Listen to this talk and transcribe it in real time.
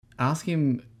ask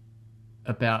him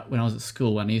about when I was at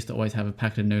school and I used to always have a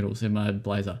packet of noodles in my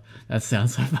blazer. That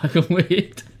sounds so fucking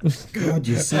weird. God,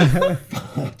 you're so...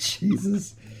 oh,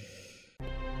 Jesus.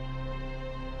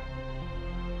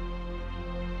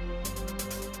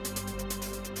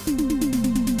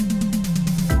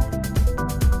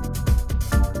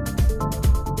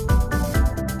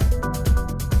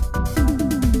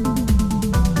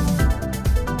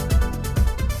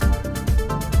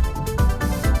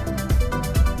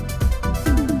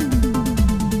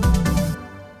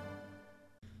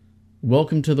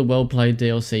 Welcome to the Well Played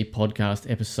DLC podcast,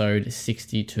 episode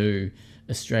 62,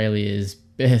 Australia's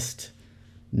best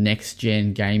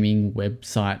next-gen gaming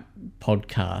website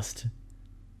podcast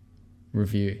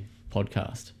review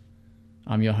podcast.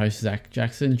 I'm your host, Zach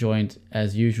Jackson, joined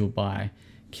as usual by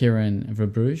Kieran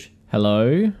Verbruge.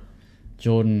 Hello.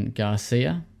 Jordan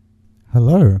Garcia.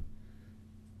 Hello.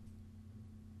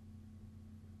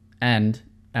 And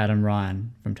Adam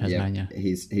Ryan from Tasmania. Yeah,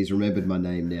 he's remembered my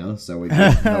name now, so we go,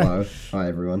 hello. Hi,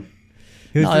 everyone.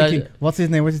 He was thinking, what's his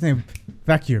name?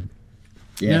 Vacuum.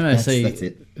 Yeah, that's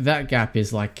it. That gap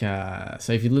is like,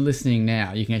 so if you're listening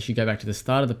now, you can actually go back to the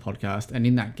start of the podcast, and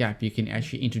in that gap, you can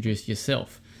actually introduce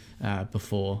yourself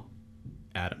before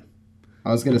Adam.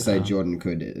 I was going to say Jordan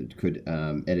could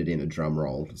edit in a drum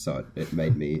roll, so it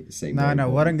made me seem No,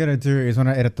 important. what I'm going to do is when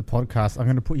I edit the podcast, I'm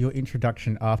going to put your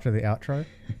introduction after the outro.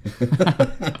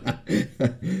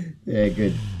 Yeah,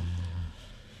 good.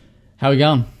 How are we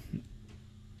going?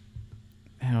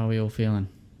 How are we all feeling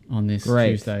on this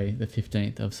Tuesday, the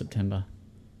 15th of September?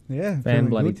 Yeah,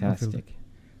 Fan-bloody-tastic.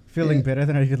 Feeling better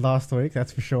than I did last week,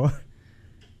 that's for sure.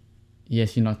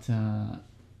 Yes, you're not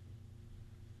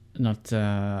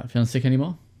feeling sick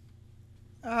anymore?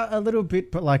 A little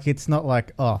bit, but like it's not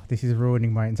like, oh, this is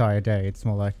ruining my entire day. It's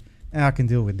more like, I can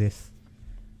deal with this.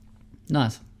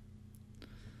 Nice.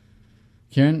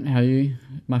 Kieran, how are you,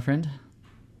 my friend?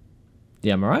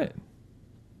 Yeah, I'm alright.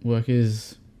 Work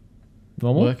is...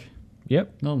 Normal? Work?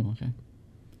 Yep. Normal, okay.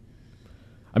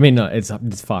 I mean, no,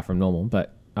 it's far from normal,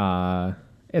 but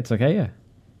it's okay, yeah.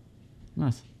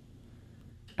 Nice.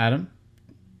 Adam?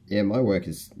 Yeah, my work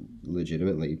is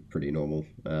legitimately pretty normal.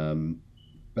 But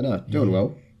no, doing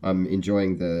well. I'm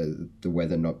enjoying the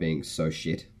weather not being so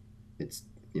shit. It's,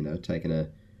 taken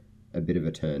a bit of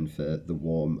a turn for the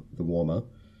warmer.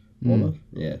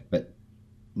 Yeah, but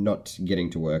not getting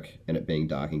to work and it being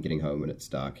dark and getting home when it's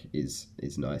dark is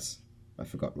nice. I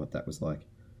forgot what that was like.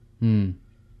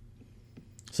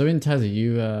 So in Tassie,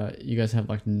 you guys have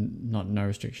like not no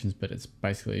restrictions, but it's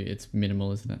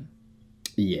minimal, isn't it?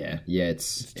 Yeah,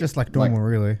 it's just like normal,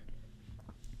 really.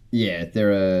 Yeah,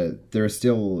 there are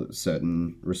still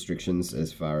certain restrictions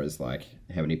as far as like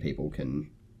how many people can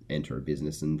enter a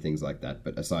business and things like that.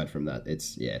 But aside from that,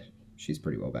 she's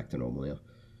pretty well back to normal now.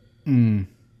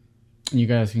 You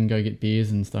guys can go get beers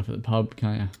and stuff at the pub,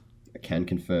 can't you? I can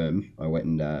confirm. I went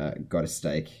and got a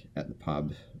steak at the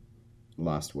pub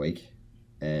last week,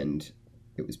 and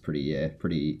it was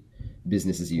pretty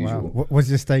business as usual. Wow. Was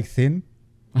your steak thin?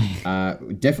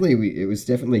 Definitely, it was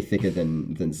definitely thicker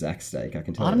than Zach's steak. I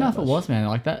can tell. I you don't know that if it much. was, man.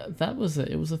 Like that was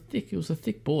it was a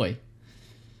thick boy.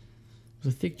 It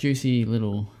was a thick, juicy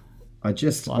little.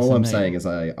 All I'm saying is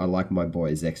I like my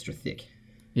boys extra thick.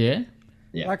 Yeah.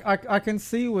 Yeah. Like I can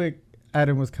see where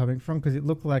Adam was coming from because it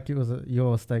looked like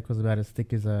your steak was about as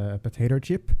thick as a potato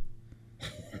chip.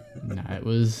 No, it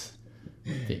was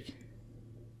thick.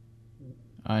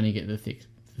 I only get the thick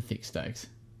steaks,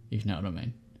 if you know what I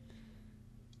mean.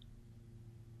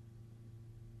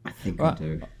 I think I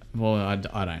do. Well, I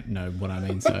don't know what I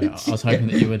mean, so I was hoping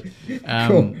that you would.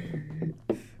 Cool.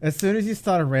 As soon as you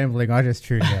started rambling, I just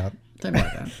tuned out. Don't worry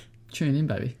about it. Tune in,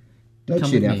 baby. Don't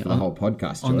Come tune with out me for the whole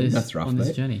podcast, Jordan. That's rough, on this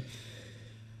mate. journey.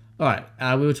 All right,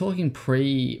 we were talking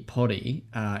pre-poddy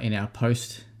in our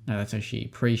post. No, that's actually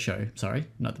pre-show. Sorry,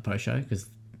 not the post-show because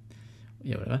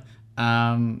whatever.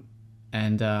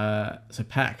 So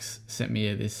Pax sent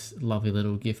me this lovely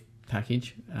little gift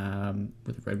package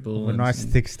with Red Bull A nice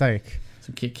thick steak.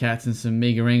 Some Kit Kats and some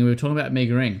Mega Ring. We were talking about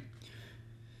Mega Ring.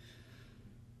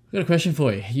 I've got a question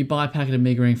for you. You buy a packet of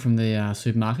Mega Ring from the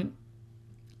supermarket.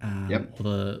 Yep. Or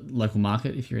the local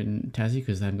market if you're in Tassie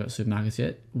because they haven't got supermarkets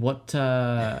yet. What?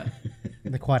 They're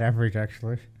quite average,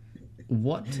 actually.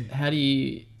 How do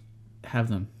you have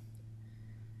them?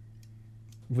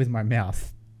 With my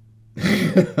mouth.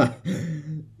 Fair.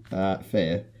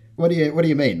 What do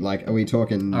you mean? Like, are we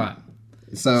talking? All right.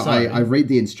 So I read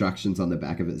the instructions on the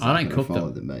back of it. So I don't cook follow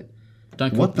them. mate.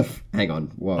 Don't What cook the? them. Hang on.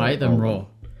 Whoa, I eat them hold raw, on.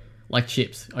 like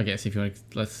chips. I guess if you want to,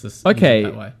 let's just Okay. use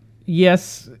it that way.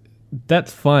 Yes,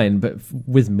 that's fine, but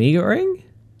with Mega Ring?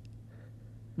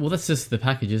 Well, that's just the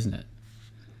package, isn't it?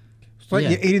 But Yeah.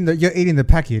 you're eating the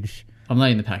package. I'm not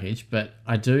eating the package, but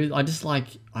I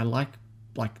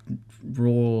like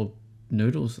raw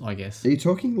noodles, I guess. Are you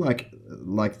talking like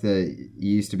you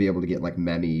used to be able to get like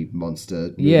Mammy Monster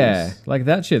noodles? Yeah, like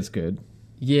that shit's good.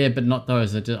 Yeah, but not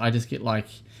those. I just get like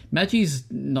Maggie's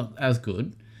not as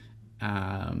good,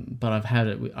 but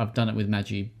I've done it with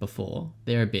Maggie before.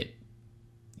 They're a bit,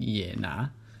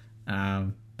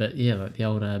 but yeah, like the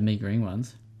old Me Green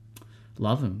ones,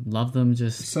 love them.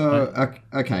 Just So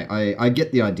okay, I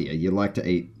get the idea. You like to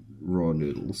eat raw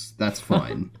noodles. That's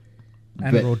fine.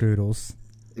 And raw doodles.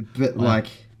 But like,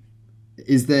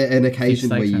 is there an occasion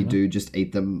steak where you sandwich? do just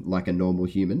eat them like a normal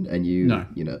human and you know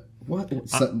what?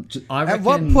 So, I At reckon,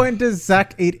 what point does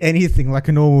Zach eat anything like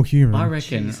a normal human? I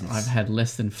reckon I've had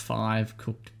less than 5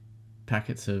 cooked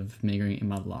packets of Me Green in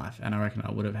my life, and I reckon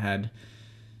I would have had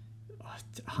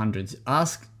hundreds.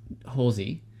 Ask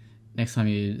Horsey next time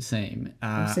you see him.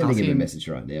 I'm sending ask him a message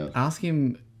right now. Ask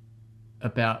him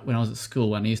about when I was at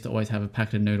school and I used to always have a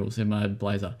packet of noodles in my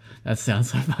blazer. That sounds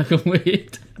so fucking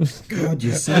weird. God,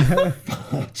 you're so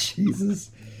Jesus.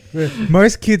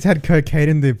 Most kids had cocaine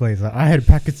in their blazer. I had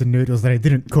packets of noodles that I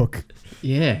didn't cook.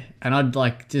 Yeah, and I'd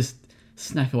like just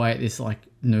snack away at this like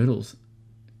noodles.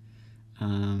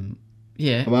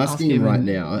 Yeah, I'm asking him right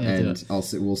now, yeah, do and it.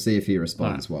 we'll see if he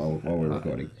responds while we're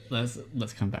recording. Let's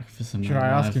come back for some Should I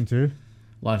ask him to?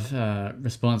 live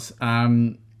response.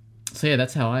 So yeah,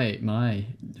 that's how I eat my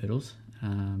noodles.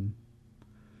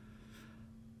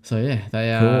 So yeah,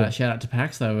 they Cool. shout out to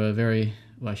PAX. They were very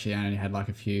well. Actually, I only had like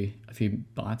a few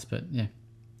bites, but yeah,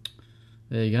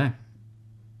 there you go.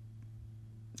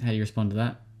 How do you respond to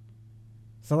that?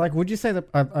 So, like, would you say that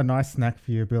a nice snack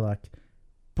for you would be like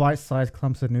bite-sized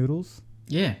clumps of noodles?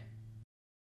 Yeah,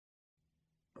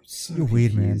 So You're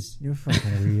weird, man. confused. You're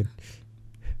fucking weird.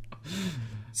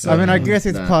 So I mean, I guess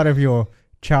it's nah. part of your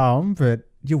charm, but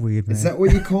you're weird, man. Is that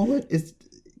what you call it?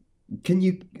 Can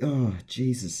you? Oh,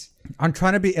 Jesus. I'm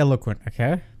trying to be eloquent,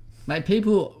 okay? mate.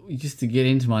 People used to get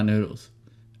into my noodles.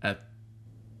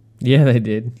 Yeah, they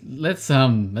did. Let's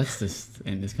just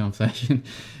end this conversation.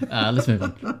 Let's move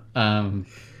on.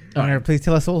 Please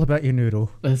tell us all about your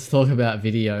noodle. Let's talk about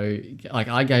video. Like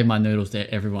I gave my noodles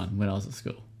to everyone when I was at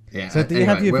school. Yeah. So, do you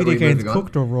have your where video we games moving on?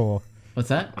 cooked or raw? What's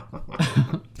that?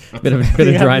 Bit of Do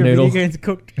you have dry your noodle. Video games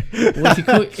cooked.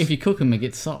 Well, if you cook them, it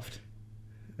gets soft.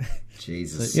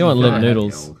 Jesus. You want limp God,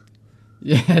 noodles. hell.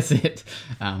 Yeah, that's it.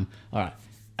 All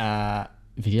right.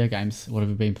 Video games. What have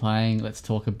we been playing? Let's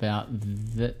talk about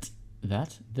that.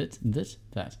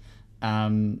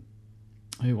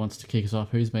 Who wants to kick us off?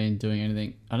 Who's been doing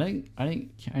anything? I think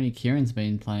only Kieran's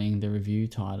been playing the review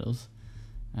titles.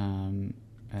 And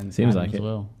Seems Adam like as it.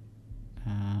 well.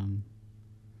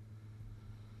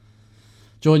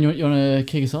 Jordan, you want to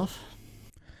kick us off?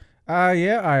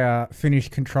 I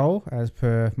finished Control as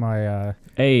per my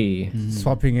Hey,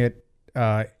 swapping it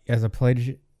as a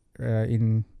pledge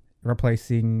in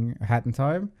replacing Hat in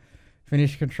Time.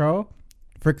 Finished Control.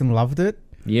 Freaking loved it.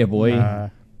 yeah, boy.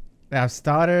 I've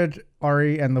started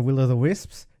Ori and the Will of the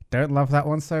Wisps. Don't love that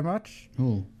one so much.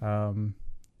 Ooh.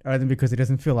 Only because it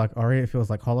doesn't feel like Ori. It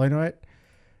feels like Hollow Knight.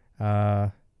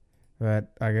 But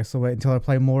I guess I'll wait until I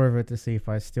play more of it to see if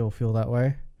I still feel that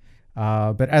way.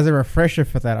 But as a refresher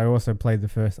for that, I also played the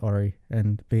first Ori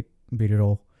and beat it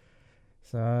all.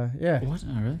 So yeah. What?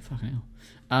 Oh, really? Fucking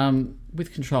hell.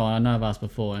 With Control, I know I've asked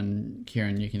before, and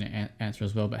Kieran, you can answer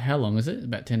as well, but how long is it?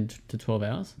 About 10 to 12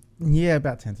 hours? Yeah,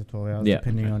 about 10 to 12 hours, Yeah.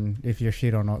 depending on if you're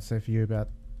shit or not. So for you, about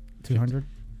 200.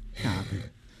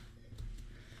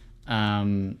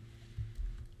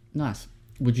 Nice.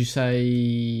 Would you say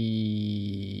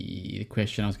the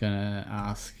question I was going to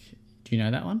ask, do you know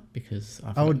that one? Because I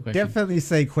I forgot would the question. definitely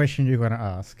say question you're going to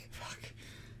ask.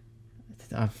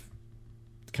 I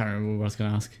can't remember what I was going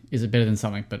to ask. Is it better than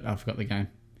something? But I forgot the game.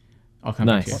 I'll come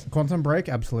back to Nice. it. Quantum Break?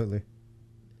 Absolutely.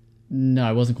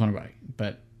 No, it wasn't Quantum Break,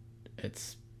 but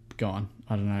it's gone.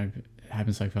 I don't know. It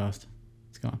happened so fast.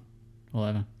 It's gone. All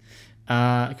over.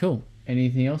 Cool.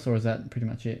 Anything else, or is that pretty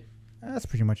much it? That's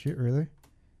pretty much it, really.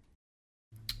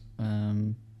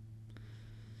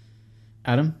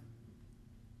 Adam?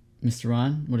 Mr.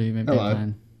 Ryan? What have you been Hello.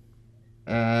 playing?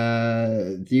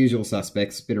 The usual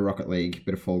suspects. Bit of Rocket League.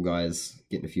 Bit of Fall Guys.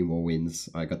 Getting a few more wins.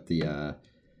 I got the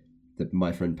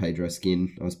My Friend Pedro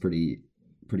skin. I was pretty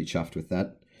chuffed with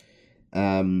that.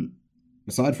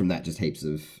 Aside from that, just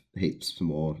heaps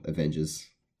more Avengers.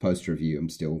 Post review, I'm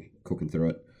still cooking through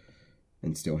it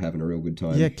and still having a real good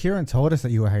time. Yeah, Kieran told us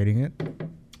that you were hating it.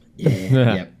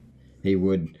 Yeah, yep. He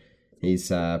would. He's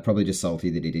probably just salty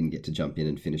that he didn't get to jump in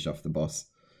and finish off the boss.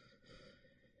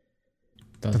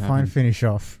 Does To happen. fine finish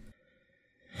off.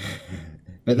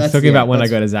 But But He's talking about when I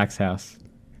go to Zach's house.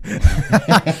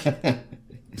 Good.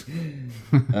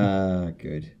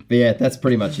 But yeah, that's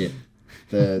pretty much it.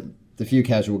 The few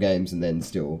casual games and then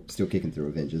still kicking through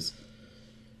Avengers.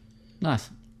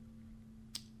 Nice.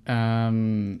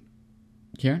 Kieran?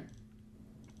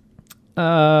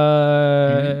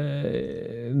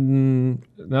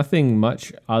 Nothing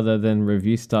much other than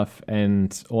review stuff,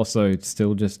 and also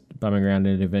still just bumming around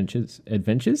in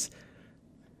adventures.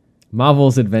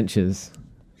 Marvel's Adventures.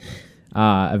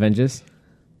 Avengers.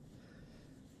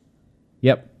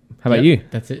 Yep. How about you?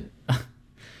 That's it.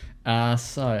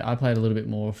 So I played a little bit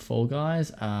more Fall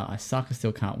Guys. I suck. I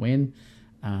still can't win.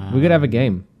 We could have a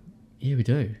game. Yeah, we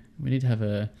do. We need to have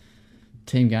a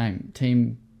team game,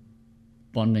 team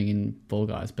bonding in Fall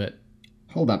Guys. But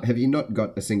hold up, have you not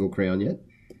got a single crayon yet?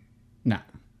 nah.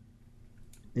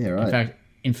 Yeah, right.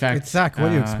 In fact, It's Zach. What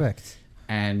do you expect?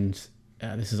 And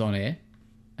this is on air.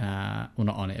 Well,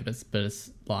 not on air, but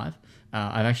it's live.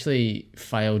 I've actually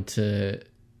failed to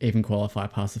even qualify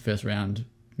past the first round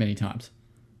many times.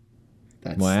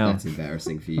 That's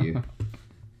embarrassing for you.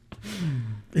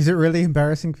 Is it really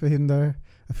embarrassing for him though?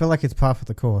 I feel like it's par for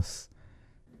the course.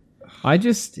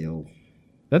 Still.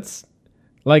 That's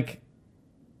like,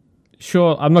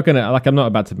 sure, I'm not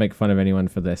about to make fun of anyone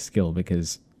for their skill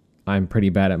because I'm pretty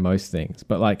bad at most things.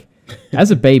 But like,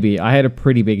 as a baby, I had a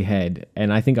pretty big head,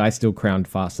 and I think I still crowned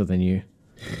faster than you.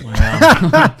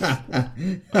 Wow.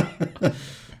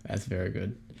 That's very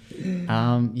good.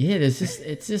 Yeah,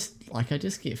 it's just like I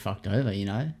just get fucked over, you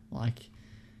know? Like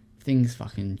things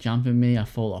fucking jump at me, I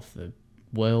fall off the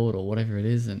world or whatever it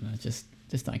is, and I just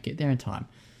don't get there in time.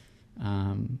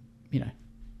 You know,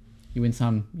 you win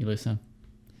some, you lose some.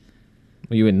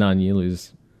 Well, you win none, you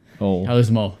lose all. I lose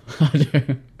them all.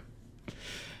 I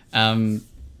do.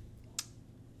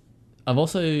 I've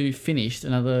also finished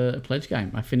another pledge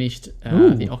game. I finished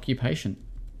The Occupation.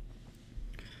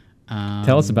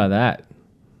 Tell us about that.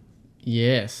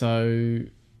 Yeah, so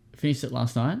finished it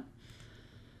last night.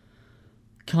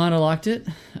 Kind of liked it.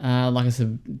 Like I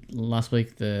said last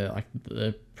week,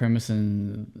 the premise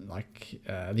and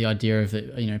the idea of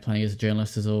it, playing as a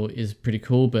journalist is pretty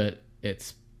cool, but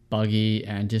it's buggy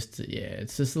and it's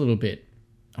just a little bit,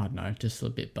 I don't know, just a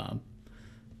little bit bum.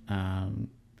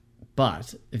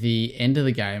 But the end of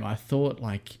the game, I thought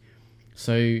I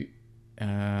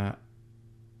don't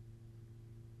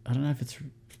know if it's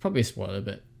probably a spoiler,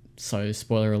 but so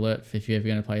spoiler alert if you're ever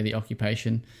going to play The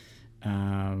Occupation.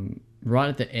 Right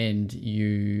at the end,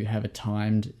 you have a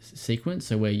timed sequence,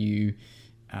 so where you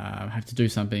have to do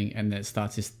something, and then it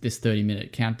starts this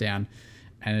 30-minute countdown,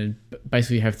 and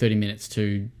basically you have 30 minutes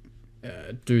to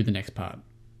do the next part.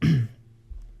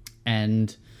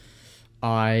 And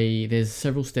there's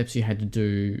several steps you had to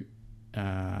do.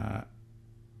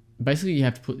 Basically, you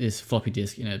have to put this floppy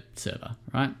disk in a server,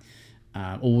 right?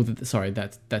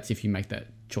 That's if you make that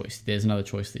choice. There's another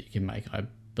choice that you can make, I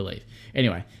believe.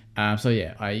 Anyway, but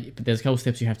there's a couple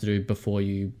steps you have to do before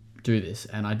you do this,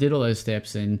 and I did all those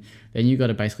steps, and then you got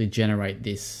to basically generate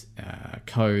this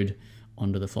code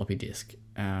onto the floppy disk,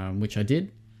 which I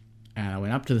did. And I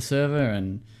went up to the server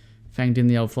and fanged in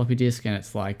the old floppy disk, and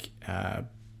it's like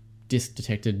disk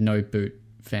detected, no boot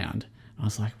found. I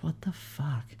was like, what the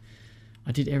fuck?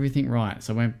 I did everything right.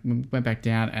 So I went back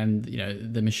down, and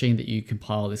the machine that you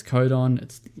compile this code on,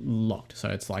 it's locked. So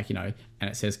it's like, and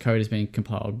it says code is being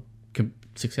compiled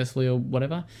successfully or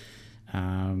whatever.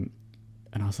 And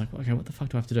I was like, okay, what the fuck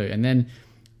do I have to do? And then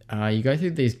you go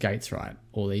through these gates, right?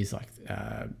 Or these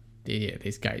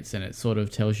these gates, and it sort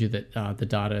of tells you that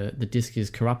the disk is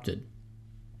corrupted.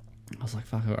 I was like,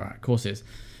 fuck, all right, of course it is.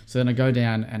 So then I go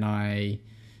down, and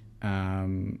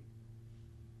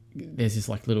there's this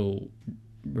like little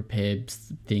repair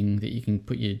thing that you can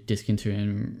put your disk into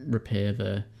and repair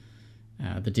the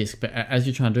disk. But as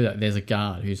you're trying to do that, there's a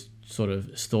guard who's sort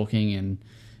of stalking, and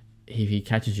if he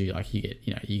catches you, like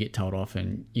you get told off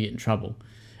and you get in trouble.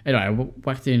 Anyway, I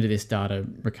whacked it into this data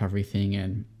recovery thing,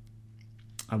 and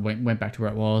I went back to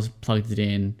where it was, plugged it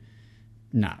in.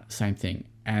 Nah, same thing.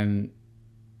 And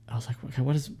I was like, okay,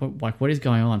 what is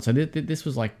going on? So this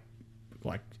was like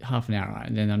half an hour, right?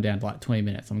 And then I'm down to like 20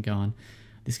 minutes. I'm going,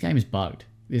 this game is bugged.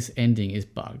 This ending is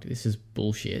bugged. This is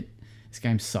bullshit. This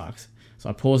game sucks. So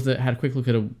I paused it, had a quick look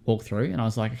at a walkthrough, and I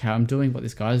was like, okay, I'm doing what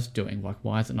this guy's doing. Like,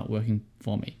 why is it not working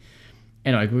for me?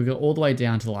 Anyway, we got all the way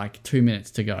down to like 2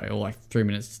 minutes to go, or like 3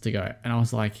 minutes to go. And I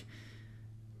was like,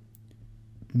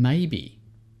 maybe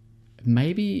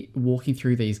walking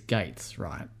through these gates,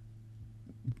 right,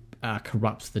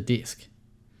 corrupts the disk.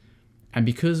 And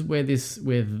because we're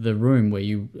the room where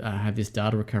you have this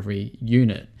data recovery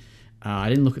unit, I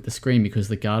didn't look at the screen because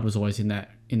the guard was always in that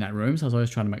room, so I was always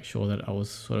trying to make sure that I was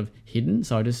sort of hidden.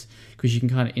 So I just, because you can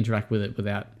kind of interact with it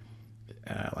without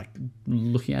like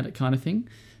looking at it, kind of thing.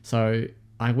 So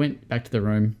I went back to the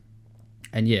room,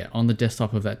 and yeah, on the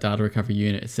desktop of that data recovery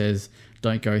unit, it says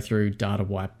don't go through data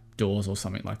wipe doors or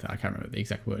something like that. I can't remember the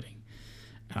exact wording.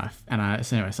 So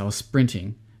anyway, so I was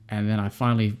sprinting, and then I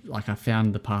finally, like, I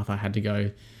found the path I had to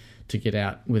go to get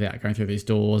out without going through these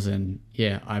doors. And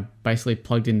yeah, I basically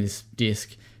plugged in this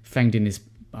disk, fanged in this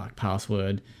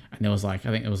password, and there was like,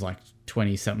 I think it was like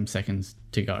 20 something seconds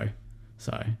to go.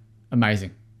 So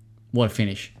amazing. What a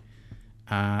finish.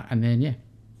 And then yeah,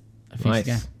 I finished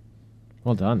the game.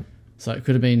 Well done. So it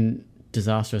could have been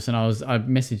disastrous. And I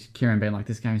messaged Kieran being like,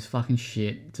 this game is fucking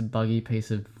shit. It's a buggy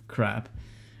piece of crap.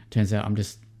 Turns out I'm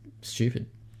just stupid,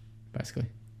 basically.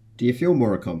 Do you feel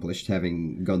more accomplished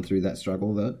having gone through that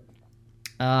struggle, though?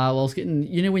 Well, I was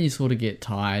getting, when you sort of get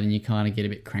tired and you kind of get a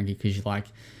bit cranky because you like,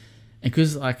 and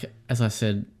because like, as I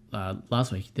said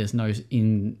last week, there's no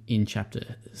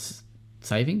in-chapter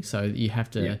saving, so you have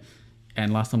to, yeah.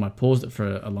 And last time I paused it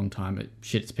for a long time, it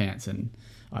shit its pants and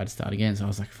I had to start again. So I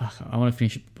was like, fuck, I want to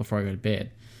finish it before I go to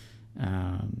bed.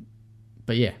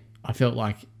 But yeah, I felt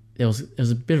like there was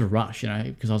a bit of a rush,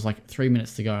 because I was like 3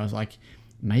 minutes to go. I was like,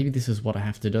 maybe this is what I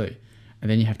have to do.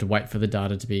 And then you have to wait for the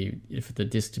data to be, for the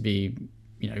disk to be,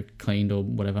 cleaned or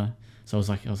whatever. So I was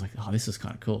like, oh, this is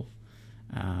kind of cool.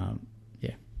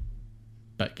 Yeah.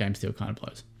 But game still kind of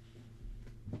blows.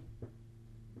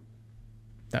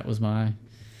 That was my...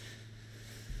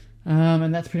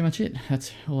 and that's pretty much it.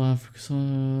 That's all I've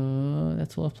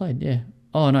played, yeah.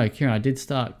 Oh, no, Kieran, I did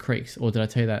start Creeks, or did I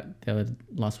tell you that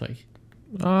last week?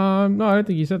 No, I don't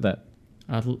think you said that.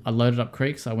 I loaded up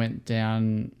Creeks. I went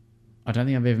down... I don't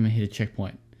think I've ever hit a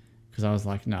checkpoint because I was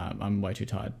like, nah, I'm way too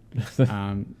tired.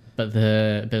 But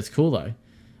it's cool though.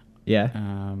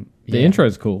 Yeah. The intro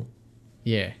is cool.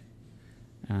 Yeah.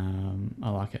 I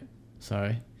like it.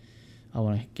 So I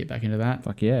want to get back into that.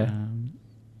 Fuck yeah.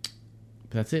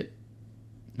 But that's it.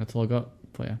 That's all I got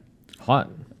for you. Hot.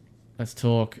 Let's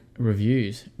talk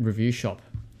reviews. Review shop.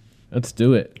 Let's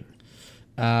do it.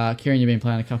 Kieran, you've been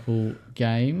playing a couple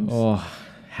games. Oh,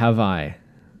 have I?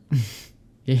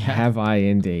 Yeah. Have I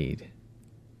indeed?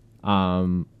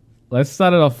 Let's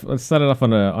start it off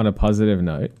on a positive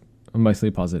note, a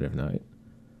mostly positive note.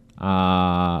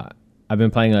 I've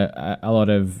been playing a lot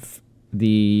of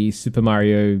the Super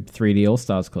Mario 3D All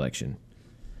Stars collection.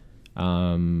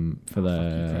 For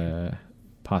the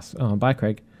past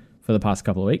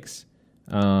couple of weeks,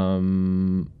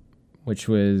 which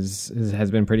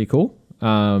has been pretty cool.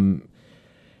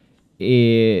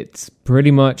 It's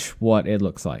pretty much what it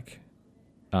looks like.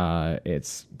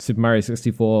 It's Super Mario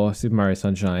 64, Super Mario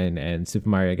Sunshine, and Super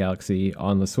Mario Galaxy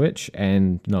on the Switch,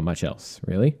 and not much else,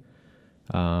 really.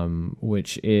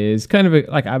 Which is kind of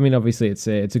obviously it's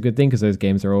a good thing because those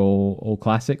games are all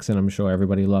classics, and I'm sure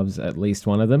everybody loves at least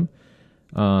one of them.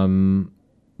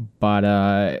 But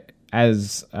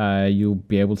as you'll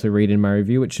be able to read in my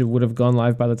review, which would have gone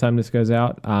live by the time this goes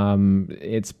out,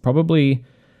 it's probably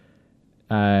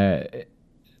the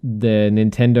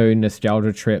Nintendo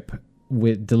nostalgia trip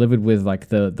delivered with like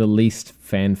the least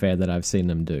fanfare that I've seen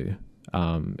them do.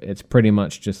 It's pretty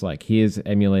much just like, here's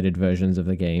emulated versions of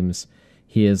the games,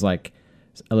 here's like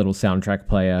a little soundtrack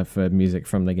player for music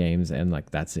from the games, and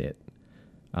like that's it.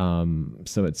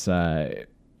 So it's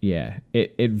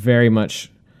it very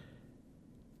much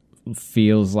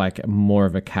feels like more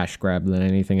of a cash grab than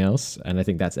anything else, and I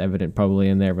think that's evident probably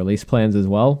in their release plans as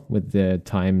well, with the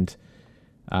timed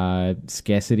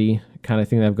scarcity kind of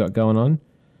thing they've got going on.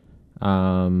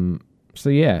 So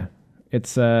yeah,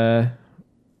 it's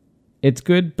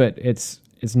good, but it's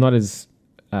not as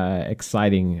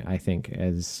exciting, I think,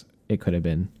 as it could have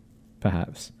been,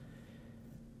 perhaps.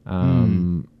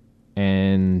 And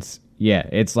yeah,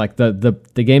 it's like the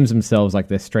games themselves, like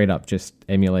they're straight up just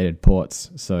emulated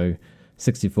ports. So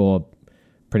 64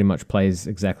 pretty much plays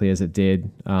exactly as it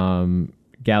did.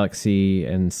 Galaxy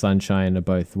and Sunshine are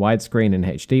both widescreen and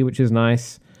HD, which is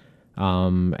nice.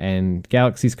 And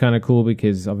Galaxy's kind of cool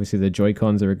because obviously the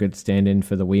Joy-Cons are a good stand-in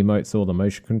for the Wiimotes, so all the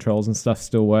motion controls and stuff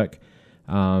still work.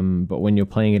 But when you're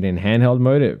playing it in handheld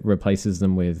mode, it replaces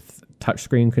them with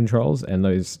touchscreen controls, and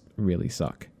those really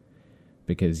suck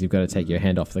because you've got to take your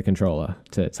hand off the controller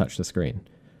to touch the screen,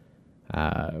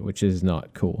 which is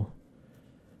not cool.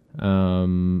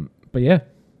 But yeah,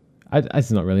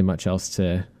 there's not really much else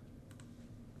to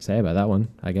say about that one,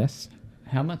 I guess.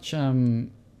 How much are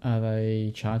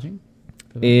they charging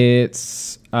for that?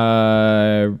 It's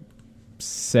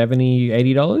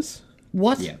 $70-$80.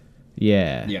 What? Yeah.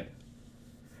 Yeah. Yeah.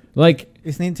 Like,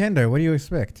 It's Nintendo. What do you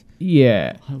expect?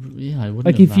 Yeah. I wouldn't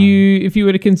Like have, if you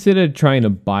were to consider trying to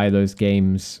buy those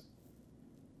games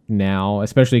now,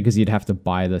 especially because you'd have to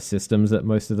buy the systems that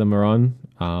most of them are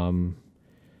on.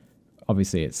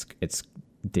 Obviously it's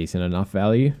decent enough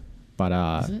value, but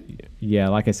Is it? yeah,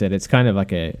 like I said, it's kind of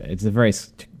like it's a very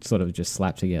sort of just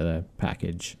slapped together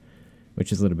package,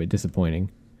 which is a little bit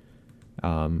disappointing.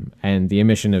 And the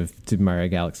omission of Super Mario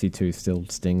Galaxy 2 still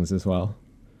stings as well.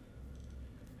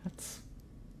 That's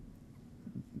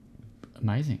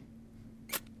amazing.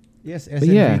 Yes,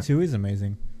 yeah. SMG2 is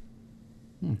amazing.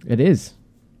 It is.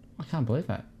 I can't believe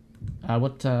that.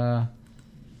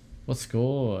 What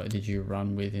score did you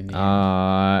run with in the end?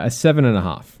 A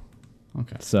 7.5.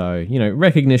 Okay. So,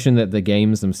 recognition that the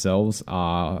games themselves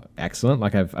are excellent.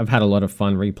 Like I've had a lot of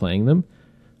fun replaying them.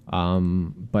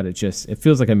 But it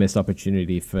feels like a missed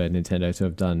opportunity for Nintendo to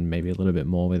have done maybe a little bit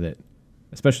more with it,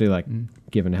 especially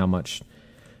given how much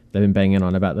they've been banging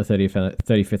on about the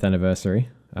 35th anniversary.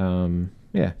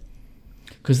 Yeah.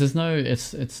 Because there's no,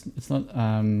 it's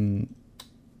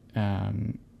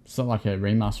not like a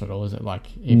remaster at all, is it?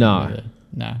 Like No.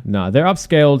 No, they're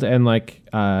upscaled and like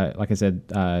I said,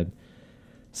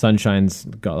 Sunshine's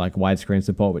got like widescreen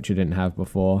support, which you didn't have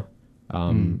before.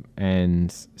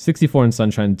 And 64 and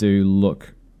Sunshine do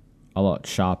look a lot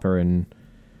sharper and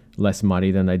less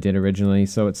muddy than they did originally.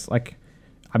 So it's like,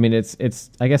 I mean, it's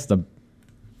I guess the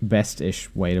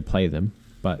best-ish way to play them,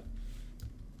 but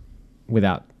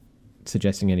without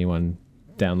suggesting anyone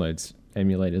downloads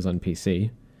emulators on PC.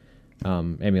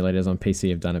 Emulators on PC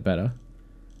have done it better.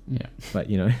 Yeah. But,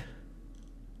 it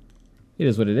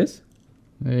is what it is.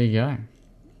 There you go.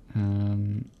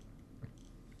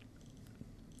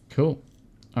 Cool.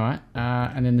 All right.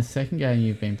 And then the second game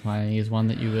you've been playing is one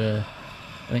that you were,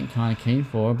 I think, kind of keen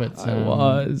for, but... I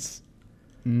was.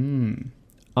 Mm.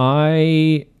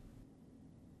 I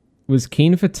was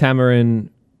keen for Tamarin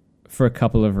for a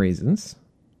couple of reasons.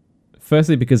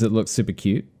 Firstly, because it looks super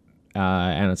cute,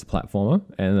 and it's a platformer,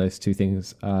 and those two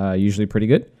things are usually pretty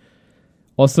good.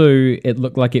 Also, it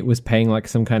looked like it was paying like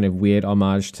some kind of weird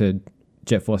homage to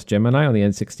Jet Force Gemini on the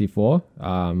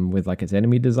N64, with like its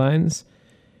enemy designs.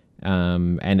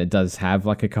 And it does have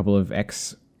like a couple of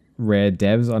ex-Rare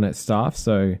devs on its staff,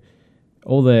 so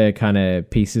all the kind of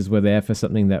pieces were there for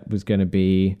something that was going to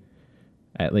be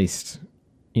at least,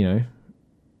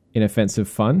 inoffensive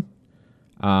fun.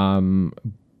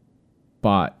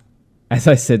 But as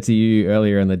I said to you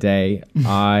earlier in the day,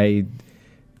 I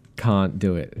can't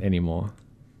do it anymore.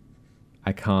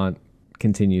 I can't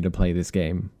continue to play this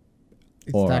game.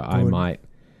 It's or that I good. might.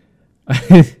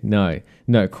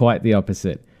 No, quite the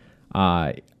opposite.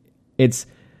 It's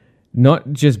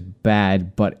not just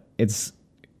bad, but it's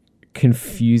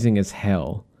confusing as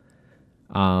hell.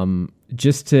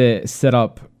 Just to set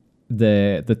up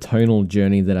the tonal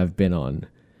journey that I've been on,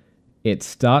 it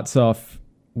starts off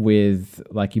with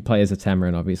like you play as a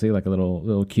Tamarin, obviously, like a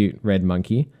little cute red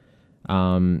monkey.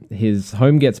 His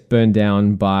home gets burned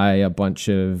down by a bunch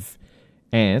of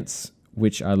ants,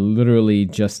 which are literally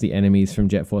just the enemies from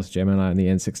Jet Force Gemini and the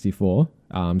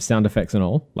N64. Sound effects and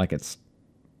all, like it's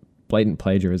blatant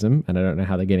plagiarism, and I don't know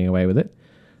how they're getting away with it.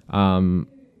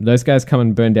 Those guys come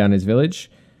and burn down his village,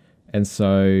 and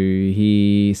so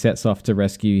he sets off to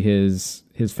rescue his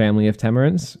family of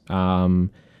Tamarins.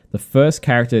 The first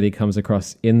character that he comes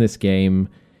across in this game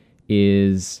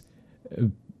is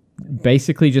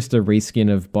basically just a reskin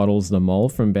of Bottles the Mole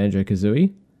from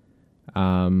Banjo-Kazooie,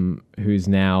 who's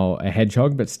now a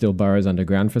hedgehog but still burrows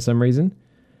underground for some reason.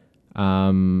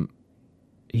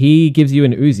 He gives you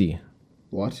an Uzi.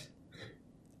 What?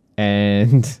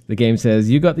 And the game says,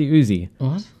 you got the Uzi.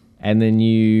 What? And then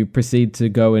you proceed to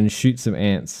go and shoot some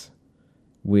ants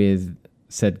with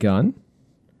said gun.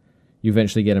 You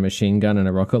eventually get a machine gun and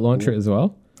a rocket launcher as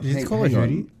well. Is it Hang- Call of hang on.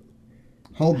 Duty?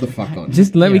 Hold the fuck on.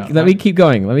 Just let Yeah, me keep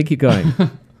going. Let me keep going.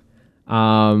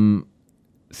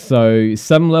 So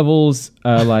some levels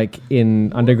are like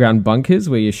in underground bunkers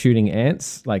where you're shooting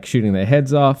ants, like shooting their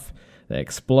heads off. They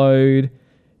explode.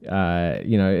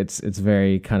 It's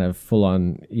very kind of full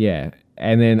on, yeah.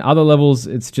 And then other levels,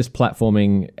 it's just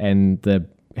platforming, and the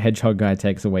hedgehog guy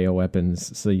takes away your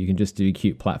weapons, so you can just do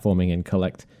cute platforming and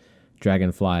collect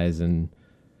dragonflies and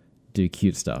do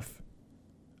cute stuff.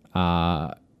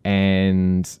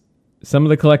 And some of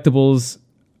the collectibles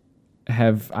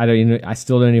I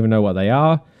still don't even know what they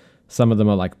are. Some of them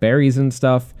are like berries and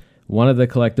stuff. One of the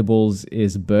collectibles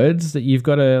is birds that you've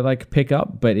got to like pick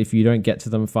up, but if you don't get to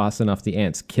them fast enough, the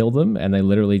ants kill them and they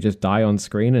literally just die on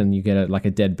screen, and you get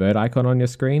a dead bird icon on your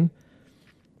screen.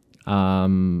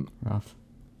 Rough.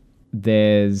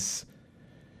 There's,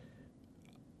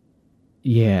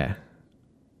 yeah,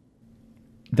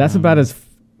 that's about as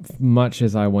much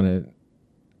as I want to,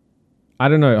 I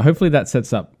don't know. Hopefully that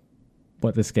sets up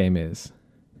what this game is.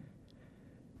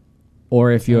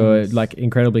 Or if you're like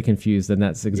incredibly confused, then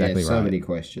that's exactly so right. many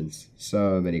questions.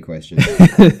 So many questions.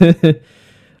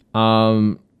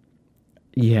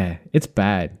 Yeah, it's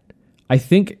bad. I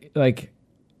think like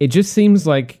it just seems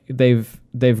like they've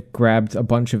grabbed a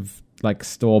bunch of like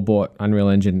store-bought Unreal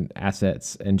Engine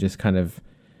assets and just kind of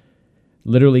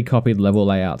literally copied level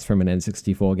layouts from an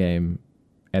N64 game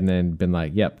and then been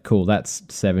like, yep, cool, that's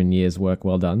 7 years work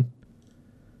well done.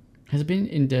 Has it been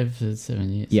in dev for 7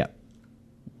 years? Yep.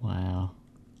 Wow.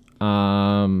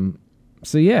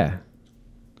 So yeah.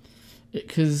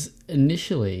 Because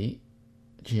initially,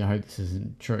 gee, I hope this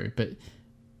isn't true, but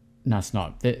no, it's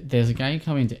not. There's a game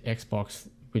coming to Xbox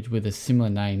with a similar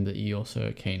name that you also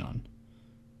are keen on.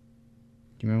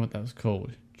 Do you remember what that was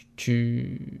called?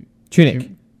 Tunic.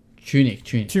 Tunic.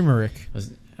 Turmeric.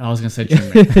 I was going to say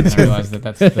turmeric. And I realised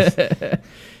that's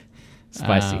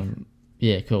Spicy.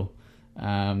 Yeah, cool.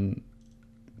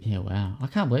 Yeah, wow. I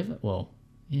can't believe it. Well,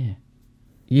 yeah.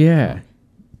 Yeah.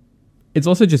 It's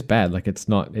also just bad. Like it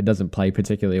doesn't play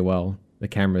particularly well. The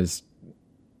camera's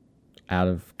out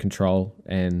of control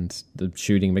and the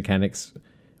shooting mechanics,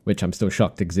 which I'm still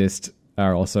shocked exist,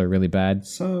 are also really bad.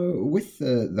 So with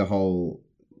the whole,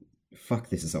 fuck,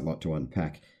 this is a lot to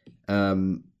unpack.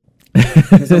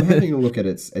 Because I'm having a look at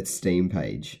its Steam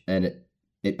page, and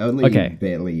it only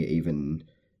barely even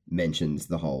mentions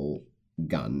the whole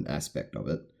gun aspect of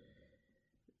it.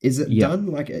 Is it done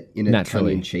like in a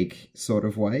tongue-in-cheek sort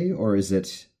of way, or is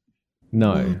it?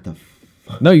 No. What the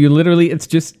fuck? No, you literally. It's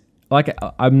just like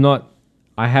I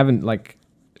haven't like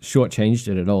shortchanged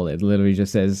it at all. It literally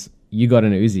just says you got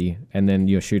an Uzi and then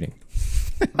you're shooting.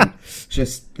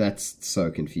 That's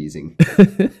so confusing.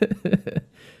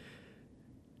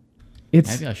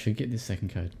 Maybe I should get this second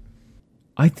code.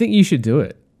 I think you should do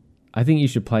it. I think you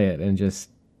should play it and just,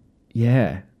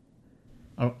 yeah.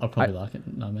 I'll probably like it,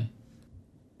 not me.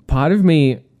 Part of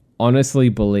me honestly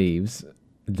believes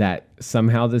that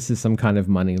somehow this is some kind of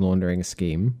money laundering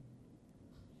scheme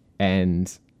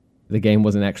and the game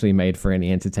wasn't actually made for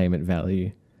any entertainment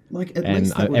value. Like,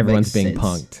 and everyone's being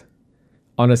punked.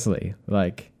 Honestly,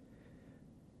 like,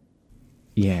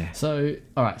 yeah. So,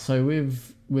 all right. So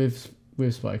we've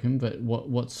spoken, but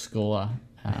what score?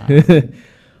 I haven't.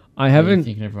 Are you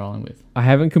thinking of rolling with? I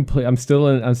haven't complete. I'm still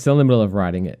in the middle of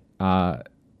writing it.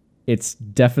 It's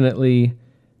definitely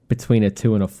between a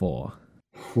 2 and a 4.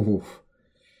 Ooh.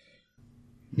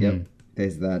 Yep,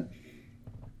 there's that.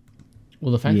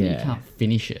 Well, the fact that you can't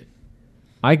finish it,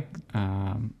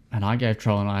 and I gave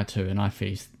Troll and I 2, and I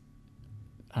finished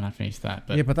that.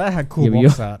 But yeah, but that had cool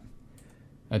box art.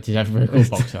 I did have a very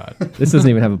cool box art. This doesn't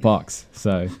even have a box,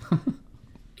 so.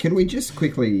 Can we just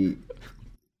quickly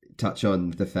touch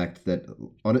on the fact that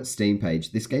on its Steam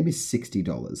page, this game is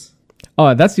 $60.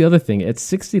 Oh, that's the other thing. It's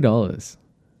 $60.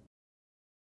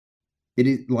 It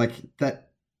is like that.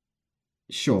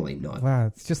 Surely not. Wow,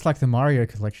 it's just like the Mario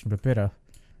collection, but better.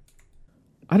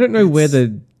 I don't know where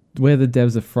the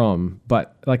devs are from,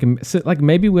 but like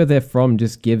maybe where they're from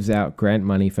just gives out grant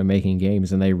money for making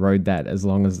games, and they rode that as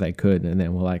long as they could, and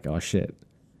then we're like, oh shit,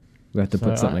 we have to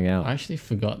put something out. I actually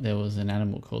forgot there was an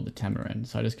animal called the tamarin,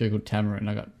 so I just googled tamarin.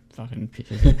 I got fucking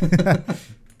pictures of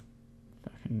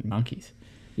fucking monkeys.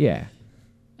 Yeah.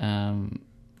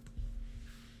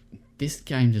 This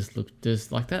game just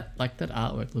like that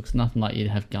artwork looks nothing like you'd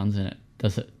have guns in it,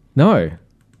 does it? No.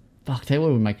 Fuck, tell you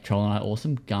what would make Troll and I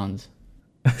awesome? Guns.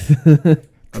 I'm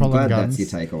glad that's your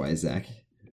takeaway, Zach.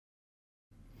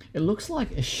 It looks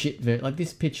like a shit like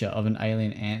this picture of an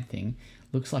alien ant thing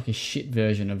looks like a shit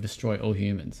version of Destroy All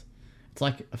Humans. It's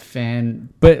like a fan.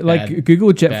 But like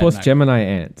Google Jet Force Gemini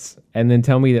ants and then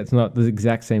tell me that's not the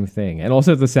exact same thing. And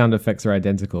also the sound effects are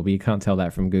identical, but you can't tell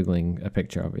that from Googling a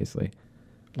picture, obviously.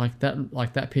 Like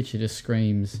that picture just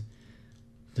screams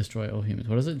Destroy All Humans.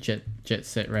 What is it? Jet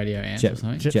Set Radio Ants or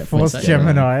something? Jet Force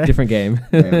Gemini. Different game.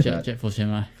 Jet Force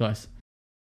Gemini. Close.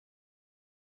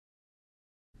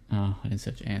 Oh, I didn't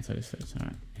search ants. I just searched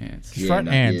ants. Just write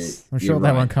ants. I'm sure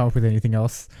that won't come up with anything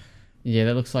else. Yeah,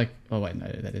 that looks like. Oh wait, no,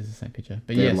 that is the same picture.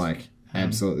 But they're yes, like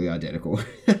absolutely identical.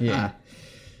 Yeah.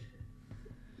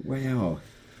 Wow.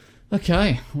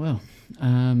 Okay. Well,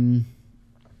 Tamarin,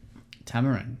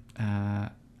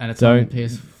 and it's on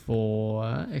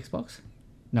PS4, Xbox.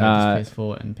 No, just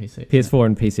PS4 and PC. PS4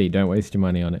 and PC. Don't waste your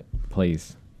money on it,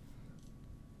 please.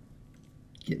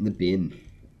 Get in the bin.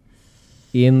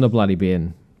 In the bloody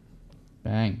bin.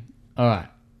 Bang. All right.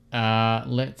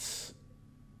 Let's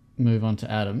move on to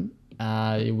Adam.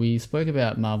 We spoke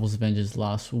about Marvel's Avengers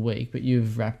last week, but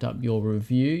you've wrapped up your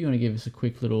review. You want to give us a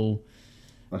quick little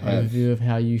I have. overview of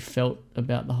how you felt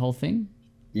about the whole thing?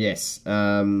 Yes.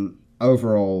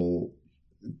 Overall,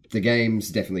 the game's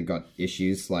definitely got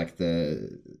issues. I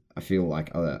feel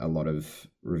like a lot of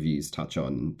reviews touch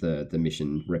on the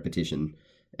mission repetition,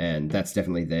 and that's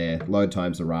definitely there. Load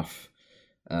times are rough.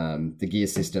 The gear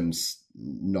system's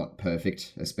not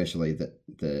perfect, especially that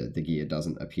the gear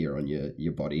doesn't appear on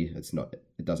your body.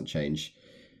 It doesn't change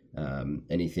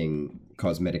anything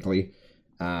cosmetically.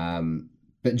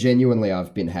 But genuinely,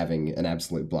 I've been having an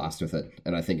absolute blast with it,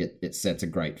 and I think it sets a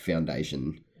great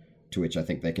foundation to which I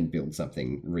think they can build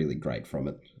something really great from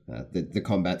it. The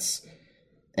combat's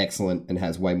excellent and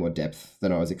has way more depth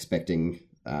than I was expecting.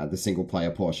 The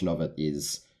single-player portion of it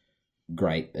is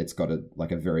great. It's got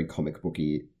a very comic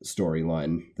booky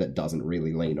storyline that doesn't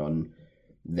really lean on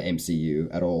the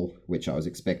MCU at all, which I was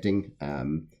expecting.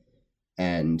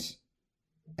 And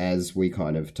as we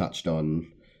kind of touched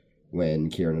on when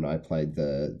Kieran and I played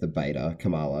the beta,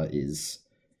 Kamala is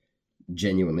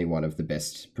genuinely one of the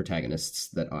best protagonists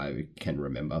that I can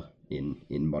remember in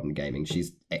modern gaming.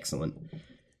 She's excellent,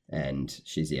 and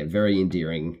she's very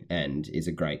endearing and is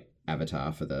a great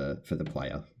avatar for the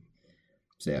player.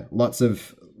 So yeah, lots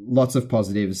of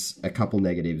positives, a couple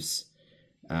negatives,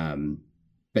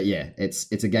 but yeah,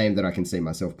 it's a game that I can see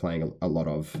myself playing a lot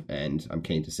of, and I'm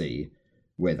keen to see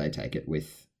where they take it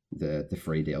with the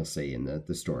free DLC and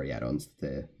the story add-ons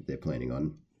they're planning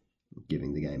on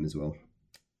giving the game as well.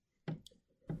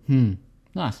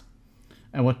 Nice.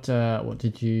 And what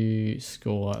did you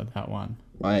score that one?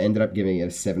 I ended up giving it a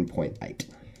 7.8.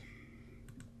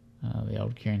 The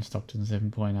old Kieran Stockton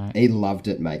 7.8. He loved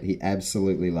it, mate. He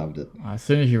absolutely loved it. As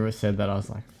soon as you said that, I was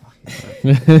like, fuck,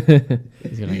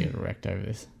 he's going to get wrecked over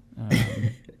this.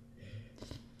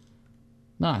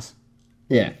 Nice.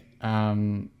 Yeah.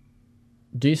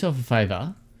 Do yourself a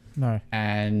favour No.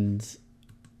 and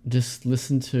just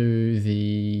listen to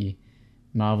the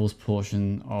Marvel's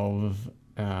portion of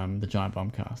the Giant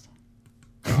Bombcast.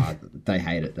 They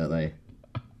hate it, don't they?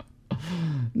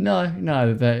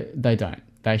 No, they don't.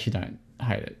 They actually don't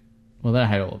hate it. Well, they don't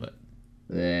hate all of it.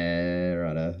 Yeah,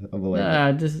 righto. I believe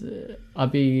it.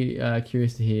 I'd be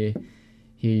curious to hear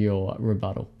your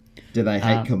rebuttal. Do they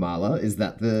hate Kamala? Is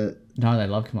that the... No, they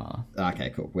love Kamala. Okay,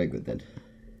 cool. We're good then.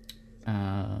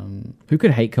 Who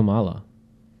could hate Kamala?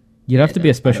 You'd have to be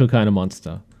a special kind of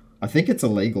monster. I think it's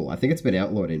illegal. I think it's been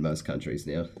outlawed in most countries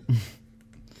now.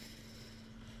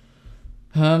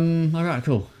 All right,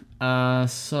 cool.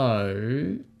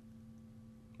 So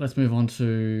let's move on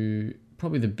to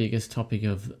probably the biggest topic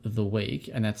of the week,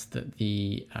 and that's that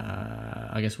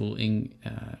I guess we'll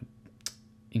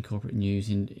incorporate news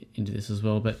into this as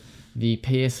well. But the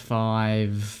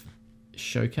PS5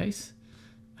 showcase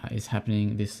is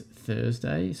happening this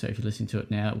Thursday. So if you're listening to it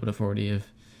now, it would have already have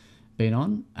been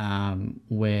on,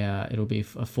 where it'll be a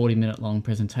 40-minute long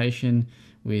presentation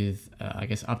with, I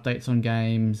guess, updates on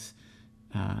games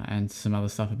and some other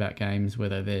stuff about games,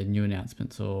 whether they're new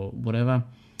announcements or whatever.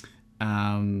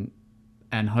 And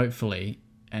hopefully,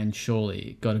 and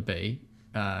surely, got to be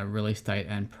release date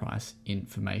and price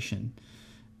information.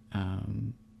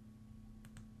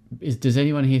 Does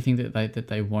anyone here think that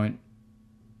they won't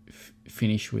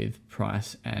finish with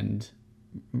price and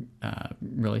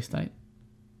release date?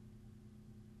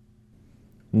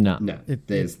 No. No,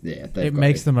 It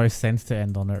makes the most sense to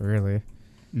end on it, really.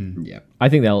 Yeah. I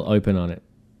think they'll open on it.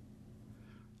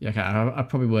 Yeah, okay, I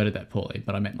probably worded that poorly,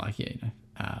 but I meant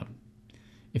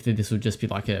if this would just be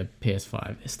like a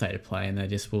PS5 state of play, and they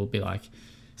just will be like,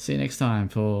 see you next time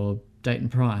for date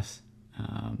and price.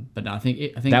 But no, I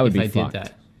think that would if be they fucked. did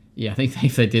that, yeah, I think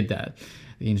if they did that,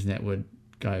 the internet would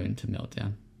go into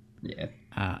meltdown. Yeah.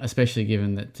 Especially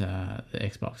given that the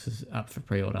Xbox is up for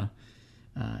pre-order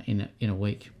in a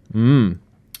week. All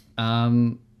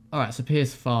right, so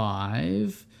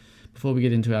PS5. Before we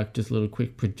get into our just little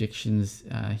quick predictions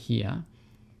here,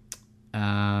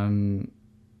 for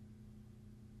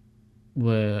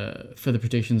the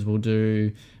predictions, we'll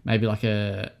do maybe like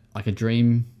a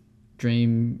dream.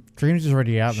 Dream's is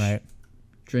already out, mate.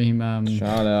 Shut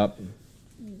up.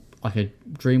 Like a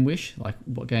dream wish, like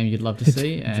what game you'd love to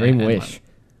see. Dream wish.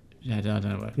 I don't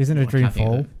know. Isn't it Dream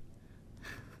Fall?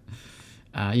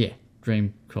 Yeah,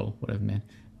 Dream Call, whatever, man.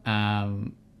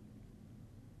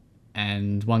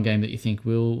 And one game that you think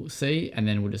we'll see, and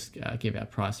then we'll just give our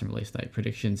price and release date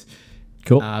predictions.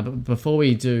 Cool. But before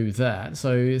we do that,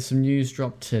 so some news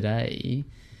dropped today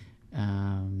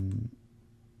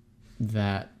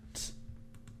that,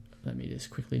 let me just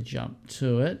quickly jump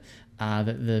to it,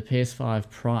 that the PS5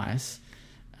 price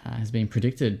has been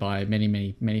predicted by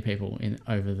many people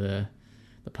over the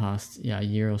past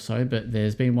year or so. But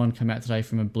there's been one come out today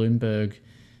from a Bloomberg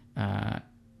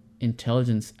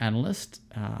intelligence analyst.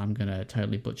 I'm going to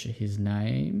totally butcher his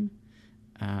name.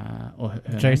 Or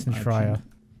her Jason name. Schreier.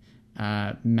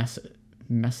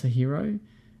 Masahiro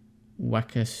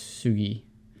Wakasugi.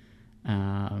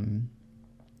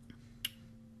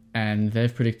 And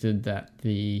they've predicted that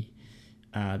the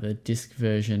disc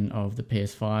version of the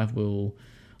PS5 will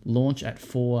launch at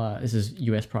this is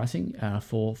US pricing,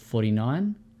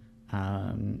 $449,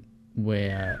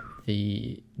 where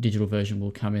the digital version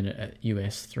will come in at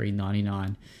US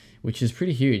 $399, which is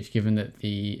pretty huge given that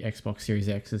the Xbox Series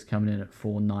X is coming in at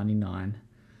 $499,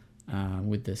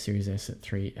 with the Series S at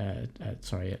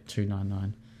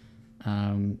 $299.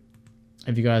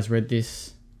 Have you guys read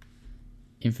this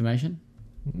information?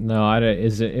 No, I don't.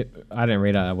 I didn't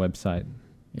read our website.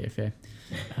 Yeah, fair.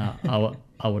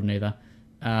 I wouldn't either.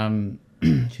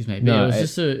 Excuse me. But No,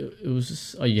 it was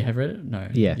just. Oh, you have read it? No.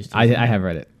 Yeah, you still- I have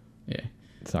read it. Yeah.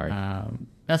 Sorry.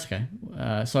 That's okay.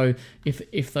 So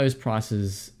if those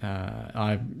prices,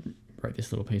 I wrote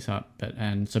this little piece up,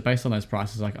 and so based on those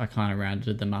prices, I kind of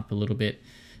rounded them up a little bit,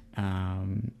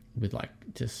 with like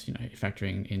just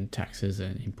factoring in taxes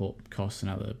and import costs and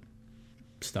other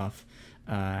stuff.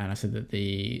 And I said that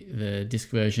the disc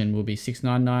version will be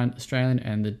 $699 Australian,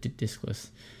 and the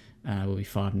discless will be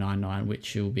 $599,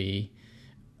 which will be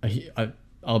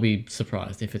I'll be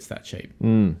surprised if it's that cheap.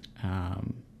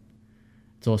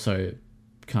 It's also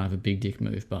kind of a big dick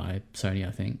move by Sony,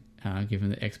 I think,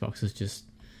 given that Xbox has just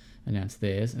announced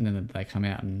theirs, and then they come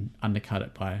out and undercut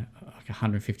it by like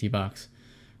 $150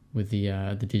 with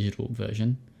the digital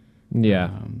version. Yeah,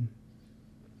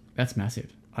 that's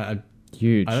massive.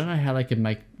 huge. I don't know how they could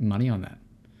make money on that.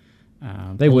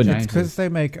 They Paul wouldn't. James It's because is- they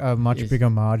make a much bigger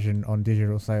margin on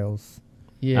digital sales.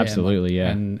 Yeah, Absolutely, yeah.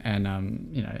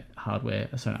 and hardware.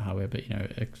 So not hardware, but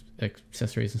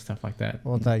accessories and stuff like that.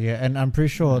 Well, that yeah, and I'm pretty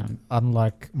sure,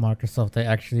 unlike Microsoft, they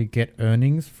actually get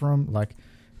earnings from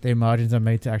their margins are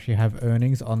made to actually have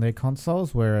earnings on their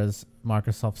consoles, whereas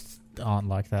Microsoft's aren't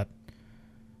like that.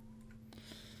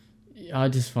 I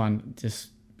just find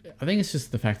I think it's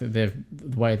just the fact that the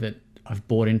way that I've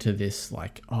bought into this,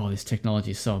 this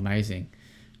technology is so amazing,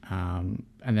 and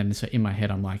then so in my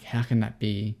head I'm like, how can that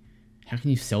be? How can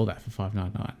you sell that for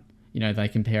 $599? They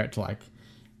compare it to like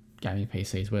gaming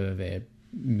PCs, whether they're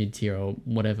mid-tier or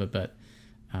whatever, but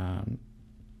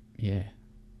yeah,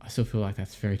 I still feel like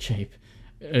that's very cheap.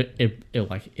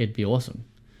 It'd be awesome.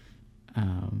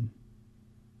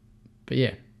 But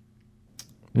yeah,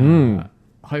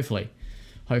 hopefully.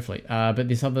 But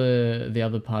the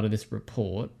other part of this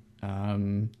report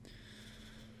goes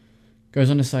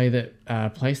on to say that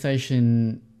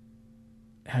PlayStation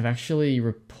have actually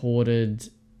reported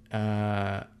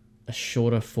a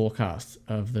shorter forecast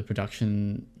of the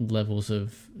production levels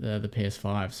of the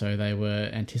PS5. So they were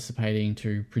anticipating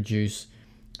to produce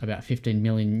about 15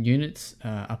 million units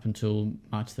up until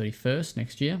March 31st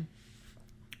next year.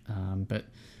 But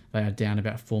they are down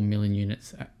about 4 million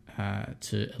units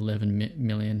to 11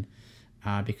 million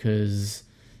because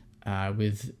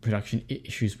with production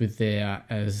issues with their,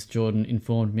 as Jordan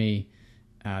informed me,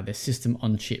 their system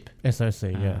on chip.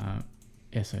 SoC, yeah.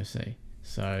 SoC.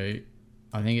 So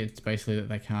I think it's basically that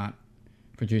they can't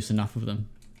produce enough of them.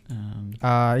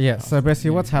 Yeah, so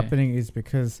basically what's yeah. happening is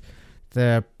because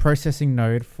the processing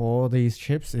node for these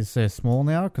chips is so small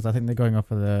now, because I think they're going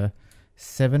off of the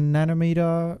 7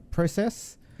 nanometer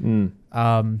process. The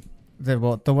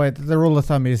way the rule of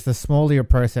thumb is the smaller your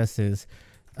process is,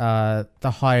 the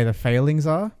higher the failings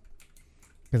are,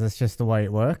 because it's just the way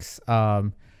it works.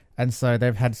 And so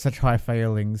they've had such high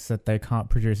failings that they can't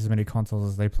produce as many consoles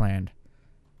as they planned.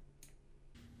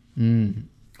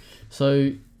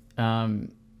 So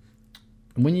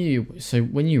when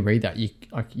you read that,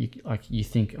 you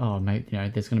think, oh, maybe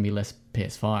there's going to be less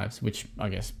PS5s, which I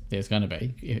guess there's going to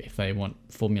be if they want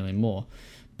 4 million more.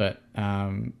 But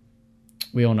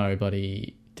we all know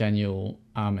buddy Daniel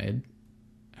Ahmed,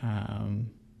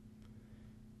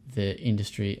 the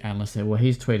industry analyst there. Well,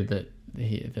 he's tweeted that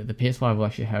the PS5 will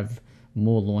actually have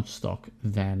more launch stock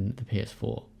than the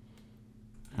PS4.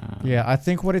 Yeah, I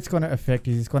think what it's going to affect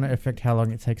is it's going to affect how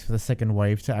long it takes for the second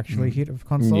wave to actually hit of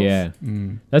consoles. Yeah,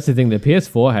 that's the thing. The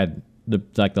PS4 had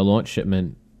the launch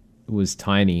shipment was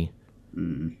tiny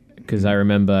because I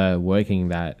remember working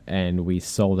that and we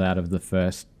sold out of the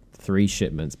first 3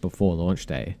 shipments before launch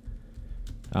day.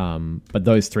 But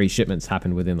those 3 shipments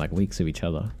happened within weeks of each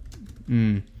other.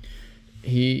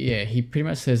 He pretty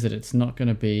much says that it's not going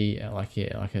to be like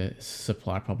a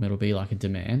supply problem. It'll be like a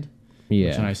demand.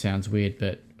 Which I know sounds weird,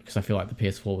 but because I feel like the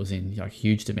PS4 was in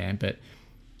huge demand, but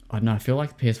I don't know. I feel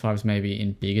like the PS5 is maybe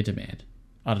in bigger demand.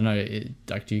 I don't know.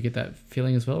 Do you get that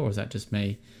feeling as well, or is that just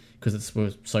me because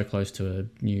we're so close to a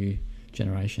new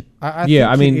generation. I Yeah,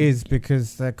 think I mean- it is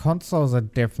because the consoles are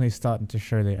definitely starting to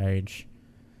show their age.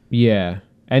 Yeah,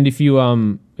 and if you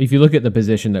look at the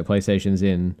position that PlayStation's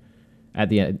in at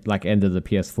the end of the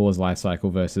PS4's life cycle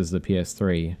versus the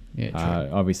PS3, Yeah,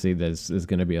 true. obviously there's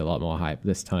going to be a lot more hype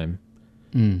this time.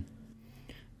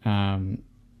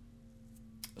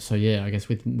 So yeah, I guess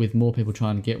with more people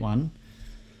trying to get one,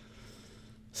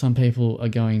 some people are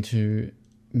going to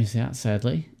miss out,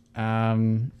 sadly.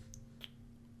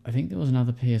 I think there was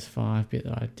another PS5 bit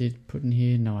that I did put in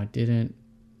here. No, I didn't.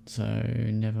 So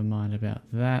never mind about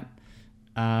that.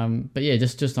 But yeah,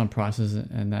 just on prices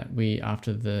and that,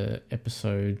 after the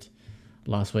episode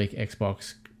last week,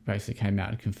 Xbox basically came out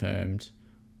and confirmed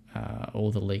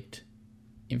all the leaked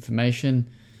information.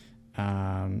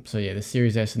 So yeah, the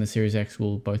Series S and the Series X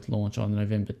will both launch on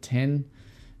November 10,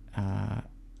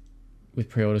 with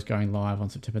pre-orders going live on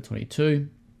September 22.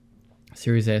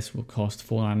 Series S will cost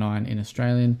 $499 in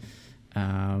Australian,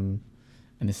 and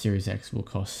the Series X will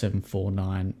cost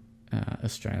 $749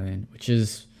 Australian, which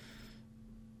is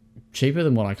cheaper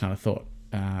than what I kind of thought.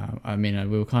 I mean,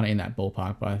 we were kind of in that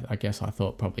ballpark, but I guess I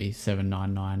thought probably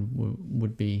 $799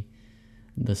 would be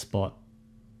the spot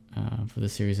for the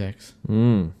Series X.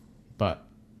 But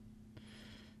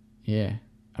yeah,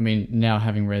 I mean, now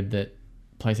having read that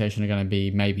PlayStation are going to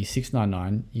be maybe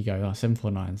 $699, you go, oh,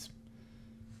 $749's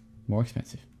more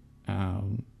expensive.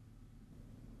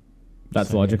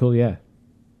 That's So, logical, yeah.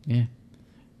 Yeah.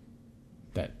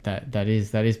 That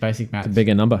is basic maths. It's a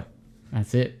bigger number.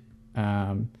 That's it.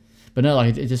 But no,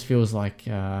 like it just feels like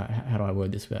how do I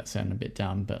word this without sounding a bit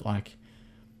dumb? But like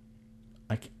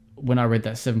when I read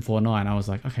that 749, I was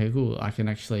like, okay, cool. I can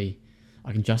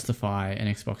justify an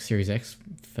Xbox Series X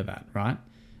for that, right?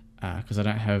 Because I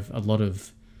don't have a lot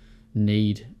of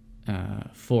need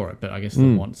for it, but I guess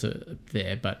the wants are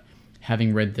there. But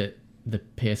having read that the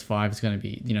PS5 is going to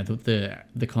be,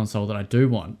 the console that I do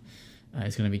want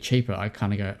is going to be cheaper, I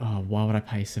kind of go, oh, why would I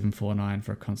pay $749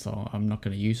 for a console I'm not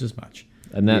going to use as much?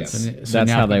 And that's So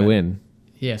now how I've they got win.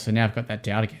 Yeah, so now I've got that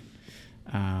doubt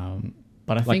again.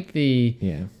 But I think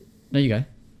Yeah. No, you go.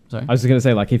 Sorry. I was just going to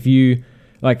say, like, if you,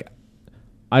 like,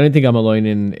 I don't think I'm alone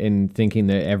in thinking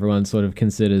that everyone sort of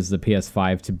considers the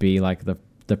PS5 to be, like,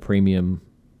 the premium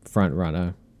front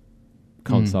runner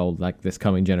console, like, this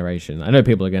coming generation. I know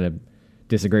people are going to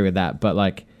disagree with that, but,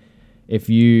 like, if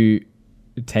you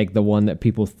take the one that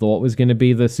people thought was going to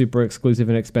be the super exclusive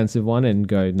and expensive one and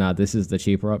go, nah, this is the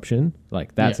cheaper option,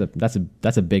 like, that's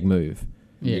a big move.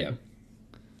 Yeah.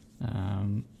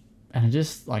 And I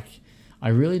just, like, I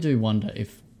really do wonder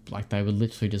if, like, they were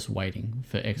literally just waiting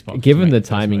for Xbox. Given to the make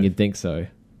timing, move. you'd think so.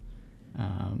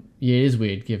 Yeah, it is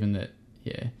weird given that,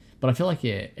 yeah. But I feel like,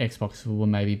 yeah, Xbox were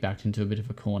maybe backed into a bit of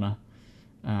a corner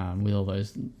with all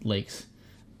those leaks.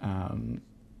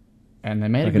 And they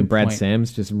made a good Brad point.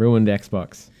 Sams just ruined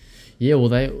Xbox. Yeah, well,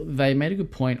 they made a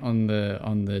good point on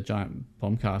the Giant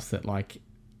Bombcast that, like,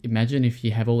 imagine if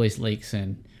you have all these leaks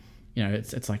and,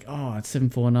 it's like, oh, it's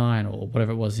 749 or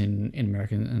whatever it was in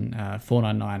American, and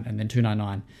 499 and then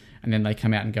 299, and then they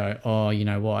come out and go, oh, you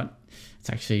know what? It's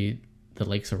actually, the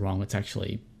leaks are wrong. It's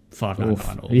actually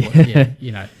 599 or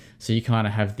Yeah. So you kind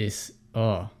of have this,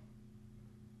 oh.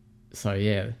 So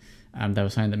yeah, they were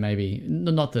saying that maybe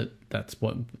not that that's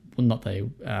what they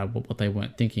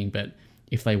weren't thinking, but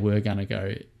if they were going to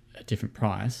go a different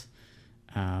price,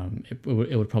 it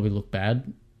would probably look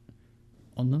bad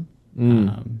on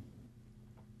them.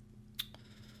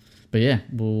 But yeah,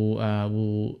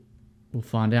 we'll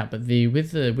find out. But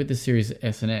with the Series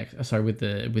S and X, with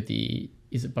the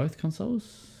is it both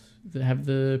consoles that have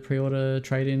the pre-order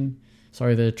trade-in?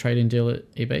 Sorry, the trade-in deal at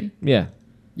EB. Yeah.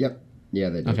 Yep. Yeah,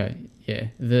 they do. Okay. Yeah.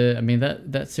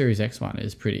 That Series X one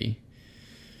is pretty.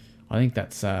 I think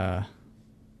that's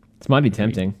It's mighty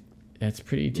tempting. It's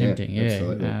pretty tempting. Yeah.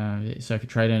 absolutely. So if you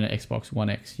trade in an Xbox One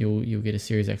X, you'll get a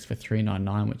Series X for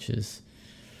 $399, which is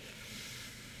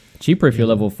Cheaper if you're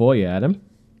level 4, yeah, Adam.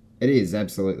 It is,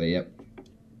 absolutely, yep.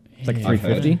 It's like Yeah.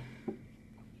 $350.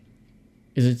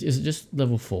 Is it just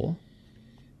level 4?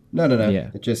 No.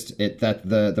 Yeah.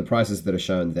 The prices that are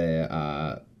shown there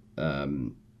are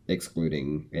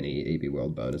excluding any EB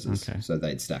World bonuses. Okay. So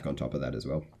they'd stack on top of that as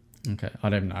well. Okay, I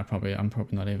don't know. I'm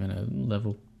probably not even a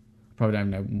level. Probably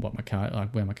don't know what my card,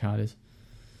 like where my card is.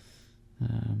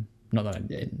 Not that I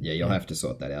Yeah, you'll have to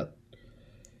sort that out.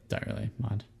 don't really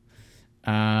mind.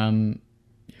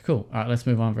 Yeah, cool. All right, let's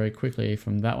move on very quickly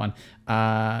from that one.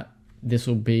 This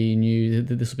will be new.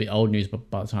 This will be old news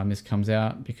by the time this comes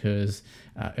out, because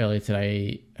earlier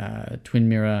today, Twin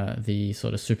Mirror, the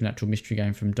sort of supernatural mystery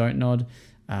game from Don't Nod,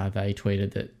 they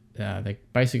tweeted that they're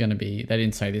basically going to be. They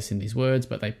didn't say this in these words,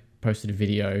 but they posted a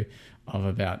video of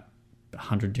about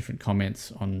 100 different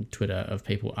comments on Twitter of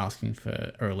people asking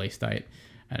for a release date,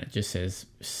 and it just says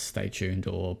stay tuned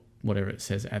or whatever it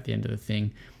says at the end of the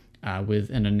thing, with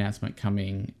an announcement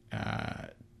coming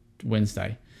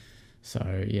Wednesday.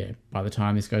 So yeah, by the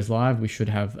time this goes live, we should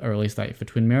have a release date for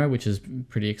Twin Mirror, which is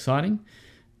pretty exciting.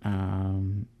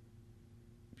 Kieran,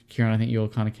 I think you're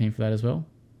kind of keen for that as well.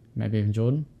 Maybe even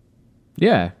Jordan.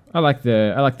 Yeah, I like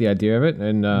the idea of it,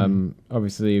 and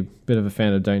obviously a bit of a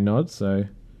fan of Don't Nod, so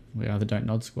We are the Don't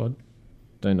Nod squad.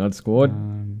 Don't Nod squad.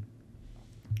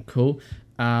 Cool.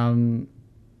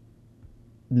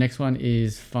 Next one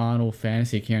is Final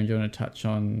Fantasy. Kieran, do you want to touch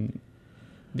on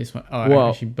this one? Oh, Well-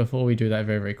 actually, before we do that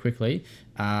very, very quickly,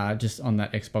 just on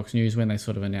that Xbox news, when they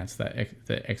sort of announced that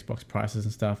the Xbox prices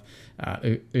and stuff,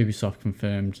 Ubisoft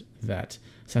confirmed that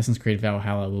Assassin's Creed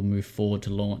Valhalla will move forward to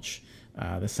launch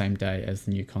the same day as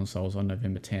the new consoles on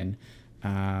November 10.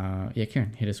 Yeah,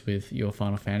 Kieran, hit us with your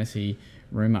Final Fantasy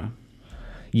rumor.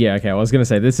 Yeah, okay. I was going to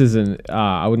say this isn't.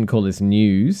 I wouldn't call this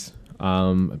news,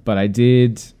 but I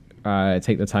did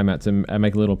take the time out to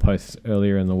make a little post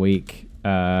earlier in the week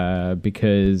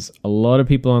because a lot of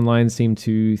people online seem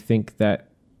to think that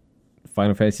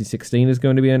Final Fantasy 16 is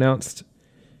going to be announced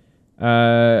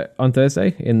on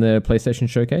Thursday in the PlayStation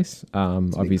Showcase.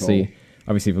 Obviously,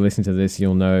 if you listen to this,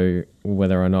 you'll know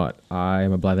whether or not I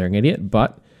am a blathering idiot.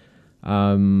 But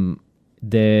there's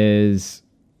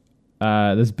been,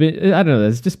 I don't know,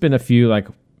 there's just been a few like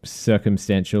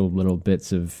circumstantial little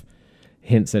bits of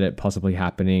hints at it possibly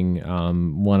happening.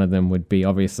 One of them would be,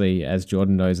 obviously, as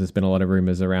Jordan knows, there's been a lot of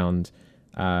rumors around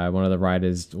one of the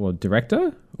writers or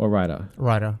director or writer.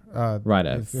 Writer.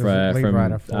 Writer. It was a lead From,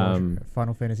 writer for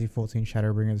Final Fantasy 14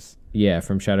 Shadowbringers. Yeah,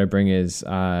 from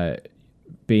Shadowbringers,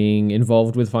 being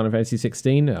involved with Final Fantasy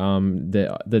 16.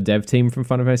 The dev team from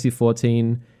Final Fantasy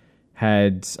 14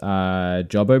 had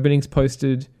job openings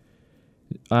posted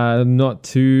not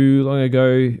too long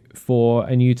ago for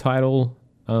a new title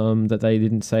that they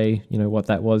didn't say, what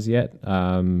that was yet.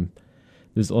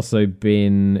 There's also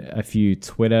been a few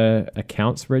Twitter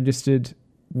accounts registered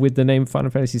with the name Final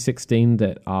Fantasy 16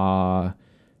 that are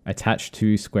attached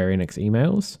to Square Enix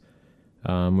emails,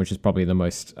 which is probably the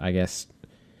most, I guess,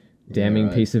 damning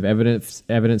piece of evidence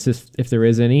if there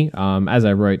is any. As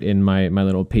I wrote in my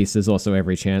little piece, there's also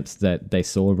every chance that they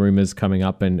saw rumors coming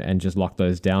up and just locked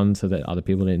those down so that other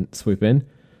people didn't swoop in.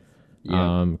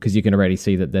 Because you can already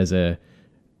see that there's a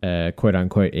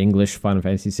quote-unquote English Final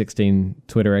Fantasy 16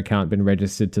 Twitter account been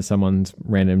registered to someone's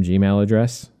random Gmail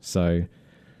address. So,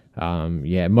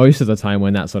 most of the time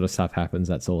when that sort of stuff happens,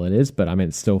 that's all it is. But I mean,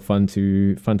 it's still fun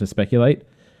to speculate.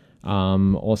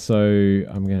 Also,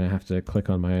 I'm going to have to click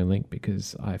on my own link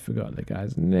because I forgot the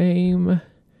guy's name.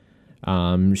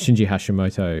 Shinji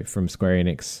Hashimoto from Square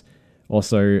Enix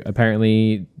also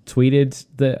apparently tweeted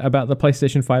about the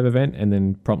PlayStation 5 event and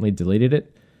then promptly deleted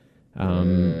it.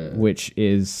 Which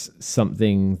is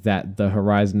something that the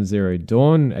Horizon Zero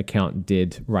Dawn account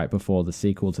did right before the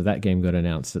sequel to that game got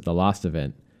announced at the last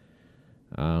event.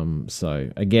 So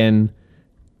again,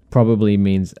 probably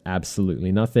means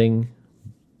absolutely nothing,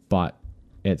 but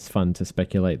it's fun to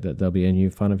speculate that there'll be a new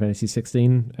Final Fantasy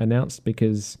 16 announced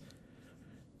because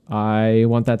I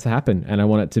want that to happen, and I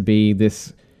want it to be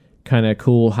this kind of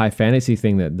cool high fantasy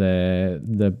thing that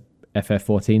the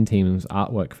FF14 team's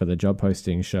artwork for the job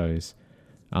posting shows.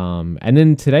 And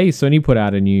then today Sony put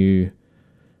out a new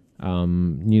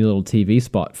little TV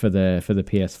spot for the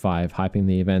PS5 hyping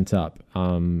the event up.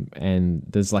 And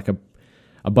there's like a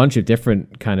bunch of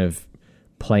different kind of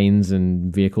planes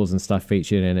and vehicles and stuff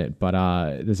featured in it, but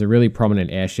there's a really prominent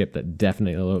airship that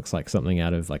definitely looks like something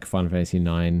out of like Final Fantasy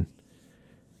 9,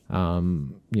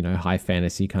 high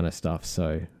fantasy kind of stuff.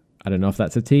 So I don't know if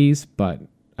that's a tease, but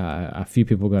a few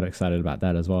people got excited about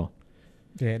that as well.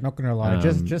 Yeah, not gonna lie,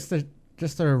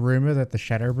 just a rumor that the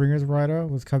Shadowbringers writer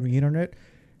was coming in on it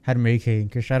had me keen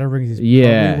because Shadowbringers is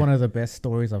probably one of the best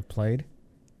stories I've played.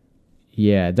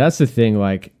 Yeah, that's the thing.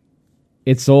 Like,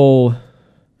 it's all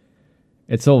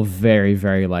very,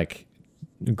 very like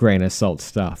grain of salt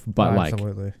stuff, but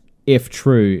Absolutely. if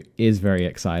true, is very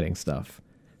exciting stuff.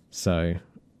 So.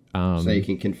 So you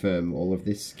can confirm all of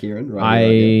this, Kieran, right?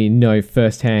 I know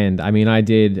firsthand. I mean, I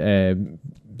did a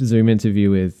Zoom interview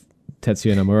with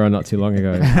Tetsuya Nomura not too long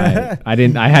ago.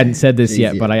 I hadn't said this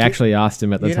yet, but I actually asked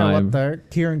him at the time. You know what, though?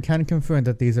 Kieran can confirm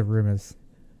that these are rumors.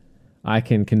 I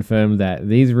can confirm that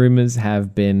these rumors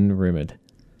have been rumored.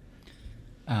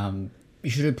 You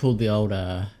should have pulled the old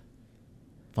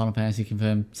Final Fantasy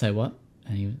confirm, say what?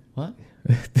 And he what?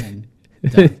 And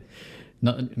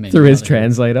done. Through his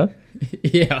translator.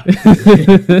 Yeah.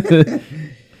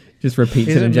 Just repeats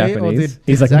Is it in me, or Japanese. did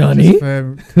He's like, Zach Nani?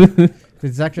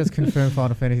 Did Zach just confirm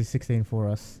Final Fantasy 16 for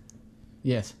us?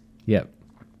 Yes. Yep.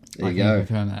 There I you can go.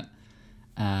 confirm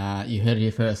that. You heard it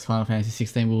here first. Final Fantasy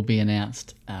 16 will be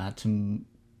announced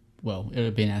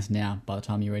it'll be announced now by the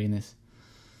time you're reading this.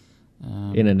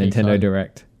 In a big Nintendo time.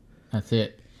 Direct. That's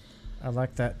it. I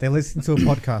like that. They're listening to a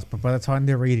podcast, but by the time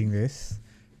they're reading this,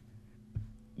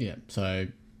 Yeah. So,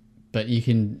 but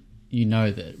you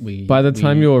know that we. By the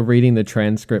time you're reading the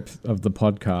transcript of the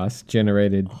podcast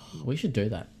generated we should do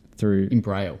that through... in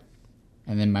Braille,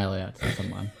 and then mail it out to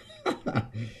someone.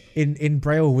 in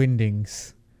Braille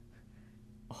Windings.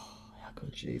 How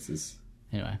good. Jesus.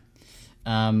 Anyway,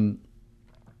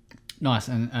 nice.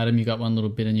 And Adam, you got one little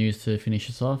bit of news to finish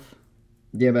us off.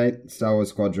 Yeah, mate. Star Wars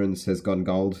Squadrons has gone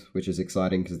gold, which is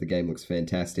exciting because the game looks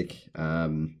fantastic.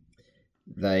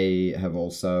 They have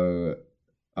also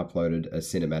uploaded a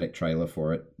cinematic trailer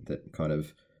for it that kind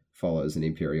of follows an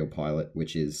Imperial pilot,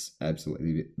 which is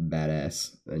absolutely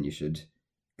badass, and you should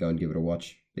go and give it a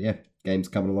watch. But yeah, game's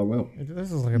coming along well.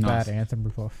 This is like a Nice. bad Anthem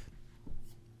ripoff.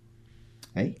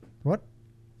 Hey? What?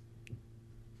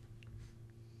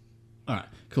 All right,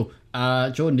 cool.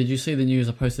 Jordan, did you see the news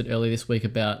I posted earlier this week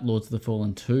about Lords of the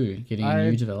Fallen 2 getting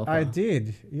a new developer? I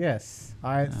did, yes.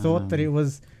 I thought that it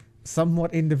was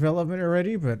somewhat in development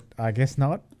already, but I guess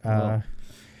not. Well,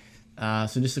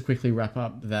 so just to quickly wrap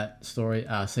up that story,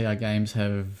 CR Games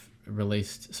have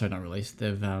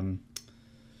they've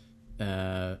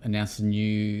announced a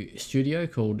new studio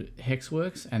called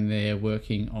Hexworks, and they're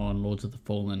working on Lords of the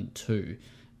Fallen 2.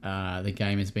 The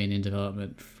game has been in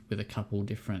development with a couple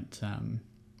different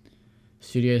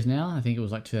studios now. I think it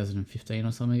was like 2015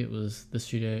 or something. It was the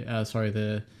studio.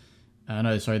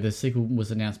 The sequel was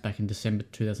announced back in December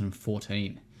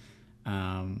 2014.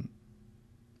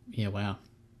 Yeah, wow.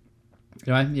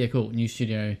 Anyway, yeah, cool. New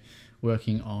studio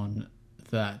working on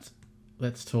that.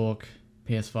 Let's talk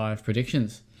PS5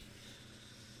 predictions.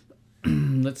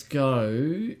 Let's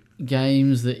go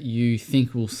games that you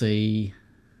think we'll see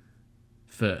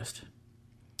first.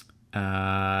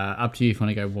 Up to you if you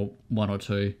want to go one or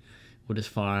two. We'll just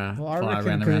fire I around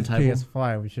reckon the round because table. it's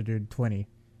PS5, we should do 20.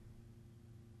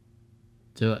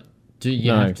 Do it. Do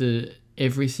you No. have to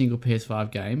every single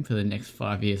PS5 game for the next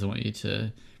 5 years? I want you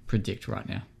to predict right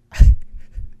now.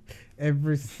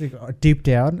 Every single... Deep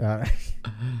down. All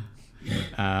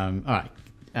right,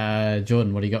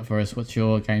 Jordan, what do you got for us? What's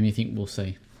your game you think we'll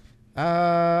see?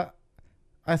 I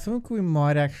think we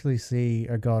might actually see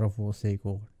a God of War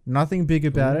sequel. Nothing big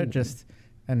about it, just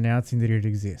announcing that it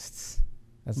exists.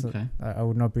 That's Okay. I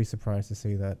would not be surprised to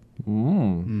see that.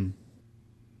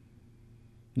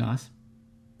 Nice.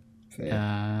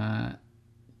 Fair.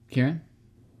 Kieran?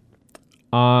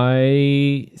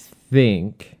 I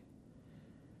think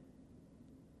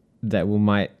that we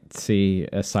might see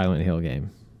a Silent Hill game.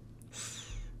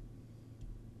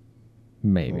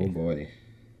 Maybe. Oh boy.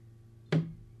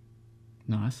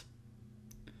 Nice.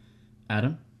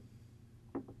 Adam?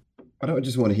 I don't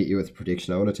just want to hit you with a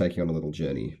prediction. I want to take you on a little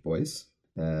journey, boys.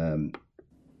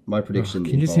 My prediction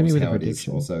can you just hit me involves with a how it is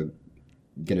prediction? also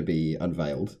going to be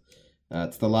unveiled.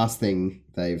 It's the last thing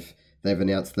they've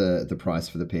announced the price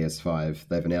for the PS5.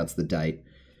 They've announced the date.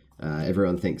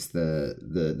 Everyone thinks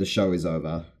the show is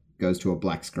over. Goes to a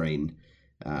black screen.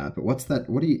 But what's that?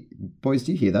 What do you boys?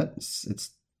 Do you hear that? Is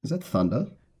that thunder?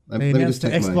 They announced the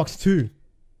Xbox 2.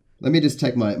 Let me just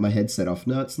take my headset off.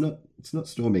 No, it's not. It's not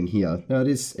storming here. No, it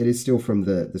is. It is still from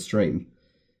the stream.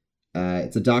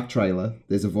 It's a dark trailer.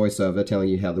 There's a voiceover telling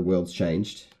you how the world's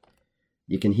changed.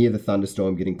 You can hear the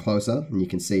thunderstorm getting closer, and you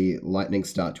can see lightning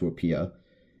start to appear.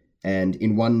 And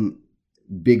in one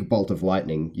big bolt of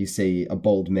lightning, you see a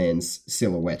bald man's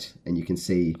silhouette, and you can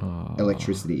see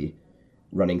electricity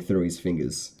running through his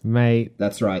fingers. Mate,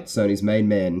 That's right. Sony's main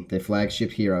man, their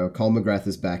flagship hero, Cole McGrath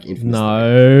is back. Infamous.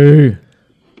 no.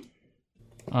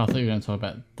 Oh, I thought you were going to talk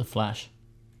about The Flash.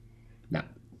 Nah.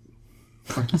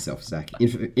 Fuck yourself, Zach.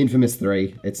 Infamous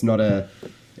 3. It's not the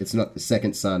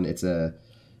Second Son. It's a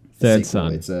Third sequel.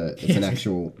 Son. It's an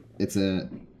actual. It's a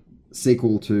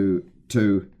sequel to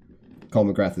Cole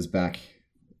McGrath is back.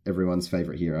 Everyone's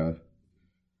favorite hero.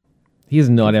 He is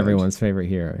not everyone's favorite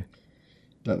hero.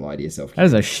 Don't lie to yourself. That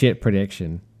is a shit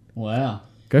prediction. Wow.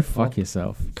 Go fuck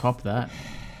yourself. Cop that.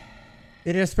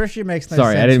 It especially makes no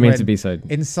Sorry, sense I didn't mean when to be so...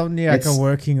 Insomniac It's- are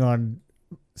working on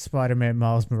Spider-Man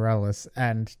Miles Morales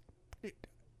and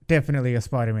definitely a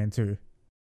Spider-Man 2.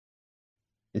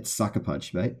 It's Sucker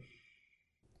Punch, mate.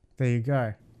 There you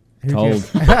go. Who Told.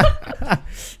 cares?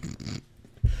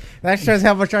 That shows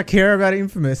how much I care about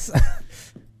Infamous.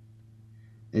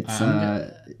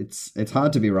 It's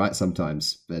hard to be right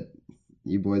sometimes, but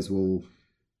you boys will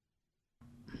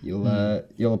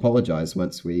You'll apologize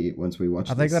once we watch.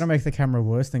 Are they going to make the camera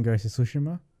worse than Ghost of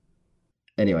Tsushima?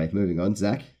 Anyway, moving on,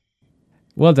 Zach.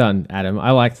 Well done, Adam.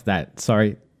 I liked that.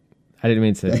 Sorry, I didn't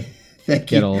mean to. Thank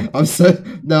Get you. all- I'm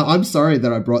sorry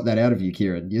that I brought that out of you,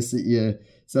 Kieran. You're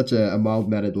such a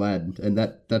mild-mannered lad, and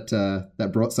that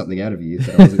brought something out of you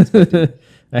that I wasn't expecting.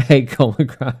 I hate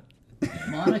Colmograph.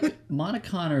 Mine are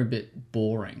kind of a bit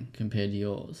boring compared to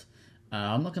yours.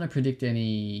 I'm not going to predict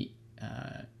any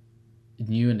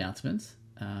new announcements,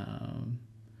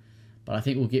 but I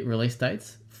think we'll get release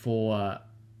dates for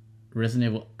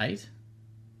Resident Evil 8.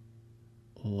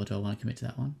 Or do I want to commit to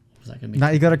that one? Was that gonna be No,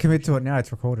 you got to commit to it now.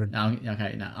 It's recorded. No,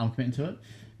 I'm committing to it.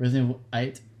 Resident Evil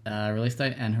 8 release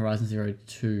date and Horizon Zero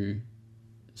 2.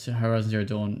 So Horizon Zero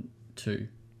Dawn 2.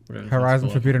 Whatever the fuck it's Horizon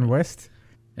called. Forbidden West.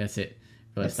 That's it.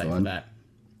 Release That's the date for one. that.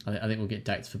 I think we'll get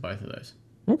dates for both of those.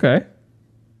 Okay.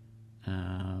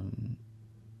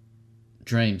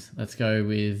 Dreams. Let's go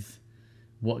with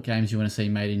what games you want to see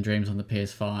made in Dreams on the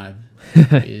PS5.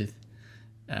 with,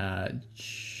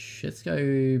 let's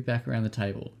go back around the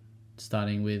table,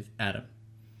 starting with Adam.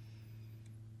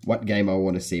 What game I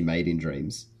want to see made in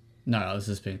Dreams? No, I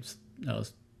was being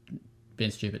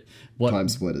stupid. Time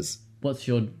Splitters. What's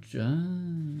your?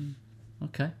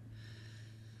 Okay,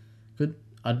 good.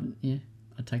 I'd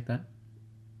take that.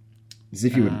 As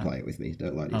if you wouldn't play it with me.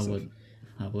 Don't lie to yourself.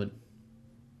 I would.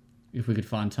 If we could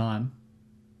find time.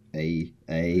 Kieran.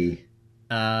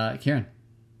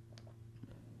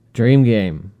 Dream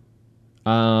game.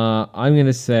 I'm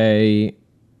gonna say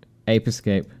Ape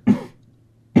Escape.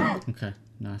 Okay,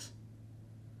 nice.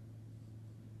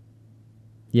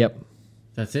 Yep,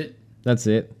 That's it. that's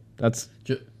it. That's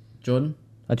Jordan.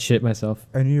 I'd shit myself.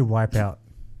 A new Wipeout.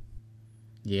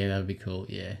 Yeah, that would be cool.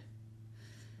 Yeah.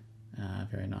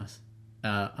 Very nice.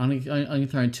 I'm gonna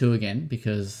throw in 2 again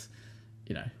because,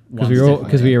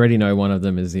 Because we already know one of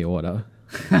them is The Order.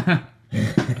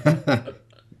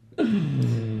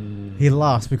 He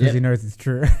laughs because Yep. he knows it's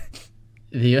true.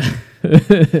 The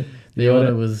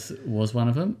Order was one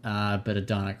of them, but a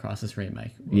Dino Crisis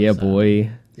remake. Yeah,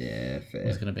 boy. Yeah, fair.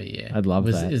 Was going to be, yeah. I'd love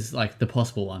that. Is like the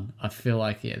possible one. I feel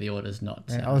like, The Order's not.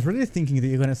 Man, I was really thinking that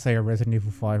you're going to say a Resident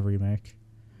Evil 5 remake.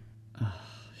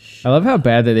 I love how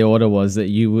bad that The Order was that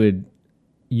you'd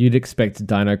expect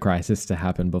Dino Crisis to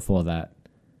happen before that.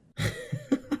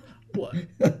 What?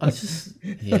 I've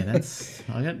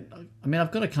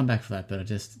got to come back for that, but I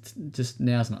just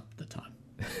now's not the time.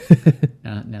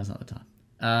 Now's not the time.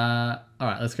 All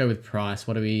right, let's go with price.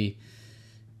 What do we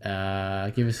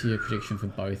give us your prediction for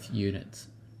both units,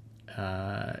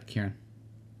 Kieran?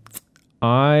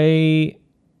 All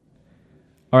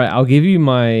right, I'll give you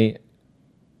my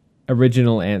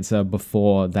original answer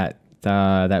before that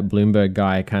Bloomberg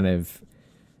guy kind of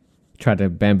tried to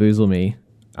bamboozle me.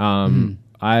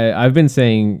 I've been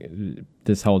saying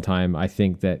this whole time I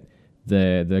think that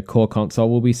the core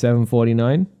console will be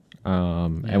 $749.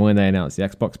 And when they announced the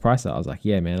Xbox price, I was like,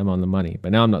 yeah, man, I'm on the money.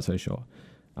 But now I'm not so sure.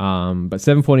 But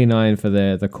 $749 for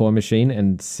the core machine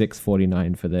and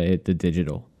 $649 for the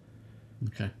digital.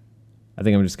 Okay. I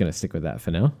think I'm just going to stick with that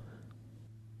for now.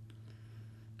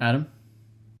 Adam?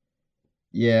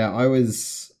 Yeah, I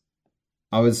was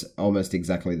almost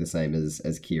exactly the same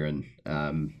as Kieran.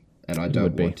 And I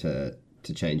don't want to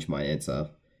change my answer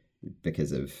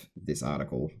because of this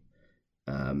article.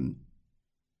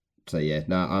 So yeah,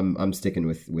 no, I'm sticking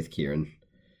with Kieran.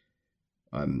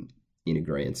 I'm in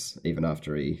agreement, even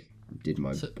after he did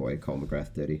my boy Cole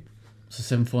McGrath dirty. So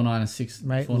 749 and 6.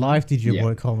 Mate, life did your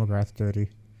boy Cole McGrath dirty.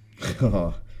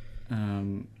 Oh,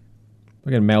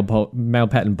 Look at male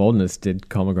pattern baldness did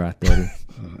Cole McGrath dirty.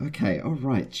 okay, all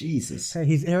right, Jesus. Hey,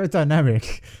 he's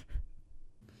aerodynamic.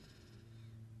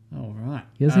 All right.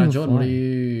 He doesn't even Jordan, fly.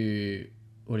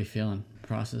 what are you feeling?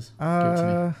 Prices? Give it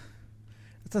to me.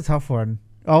 It's a tough one.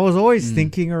 I was always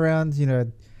thinking around,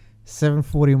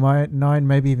 $749,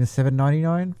 maybe even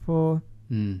 $799 for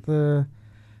the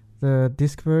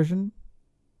disc version,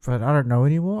 but I don't know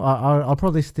anymore. I'll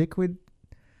probably stick with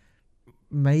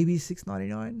maybe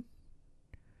 $699,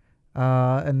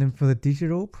 and then for the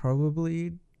digital,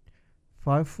 probably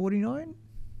 $549.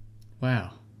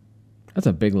 Wow. That's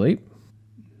a big leap.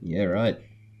 Yeah, right.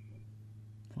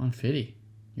 150.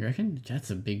 You reckon? That's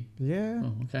a big... Yeah.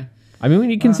 Oh, okay. I mean, when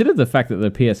you consider the fact that the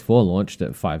PS4 launched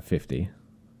at $550.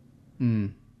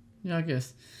 Yeah, I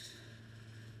guess.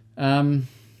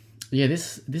 Yeah,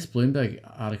 this Bloomberg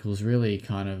article is really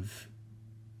kind of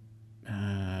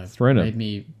made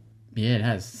me. Yeah, it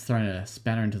has thrown a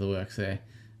spanner into the works there.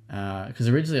 Because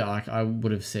originally, I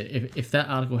would have said if that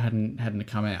article hadn't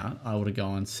come out, I would have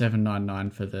gone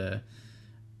 $799 for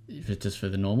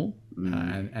the normal,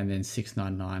 and then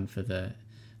 $699 for the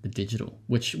the digital,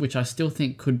 which I still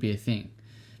think could be a thing,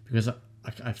 because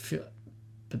I feel,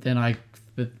 but then like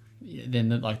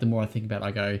the more I think about it,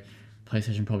 I go,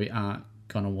 PlayStation probably aren't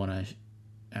gonna want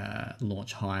to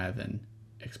launch higher than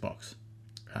Xbox.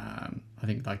 I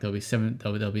think like there'll be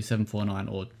 749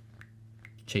 or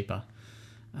cheaper.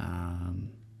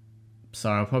 So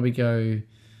I'll probably go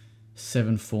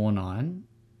 749,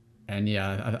 and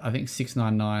yeah, I think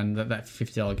 699. That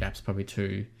 $50 gap's probably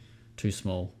too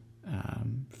small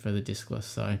for the discless.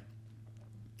 So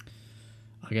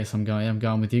I guess I'm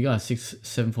going with you guys.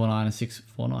 749 and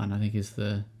 649. I think is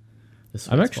the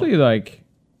sweet I'm actually spot.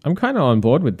 I'm kind of on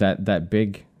board with that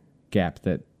big gap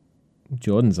that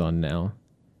Jordan's on now,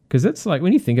 because it's like,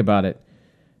 when you think about it,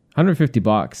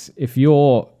 $150 if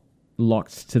you're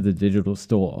locked to the digital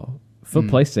store for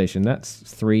PlayStation, that's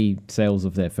 3 sales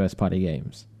of their first party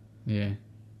games. Yeah.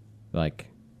 Like,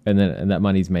 and that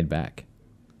money's made back.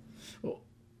 Well,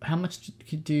 how much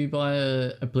do you buy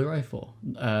a Blu-ray for?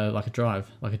 Like a drive,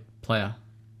 like a player.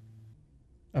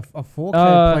 A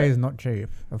 4K play is not cheap.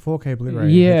 A 4K Blu-ray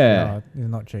yeah, is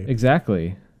not cheap.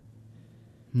 Exactly.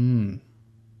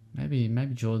 Maybe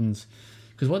Jordan's,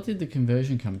 because what did the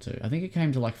conversion come to? I think it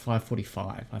came to like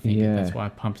 545. I think Yeah. that's why I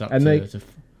pumped up And to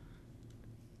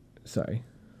Sorry.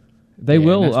 They Yeah,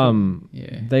 will that's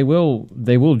what-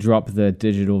 they will drop the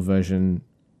digital version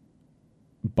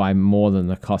by more than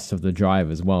the cost of the drive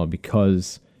as well,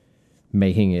 because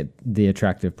making it the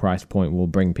attractive price point will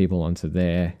bring people onto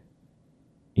their,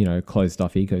 closed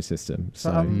off ecosystem. So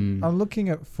So I'm looking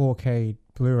at 4K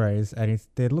Blu-rays, and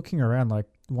they're looking around like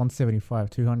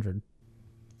 175, 200.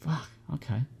 Fuck.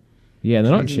 Okay. yeah,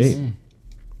 they're not Jesus. cheap. Yeah.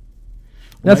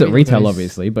 That's Maybe at retail, they'll go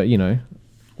obviously, but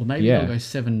Or maybe Yeah. they'll go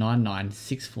 799,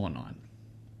 649.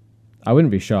 I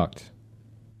wouldn't be shocked.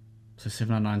 So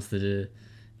 799's the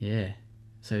yeah.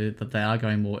 So but they are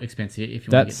going more expensive if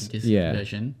you want to get the disc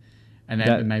version, and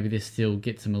then maybe this still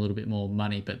gets them a little bit more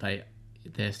money, but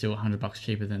they're still $100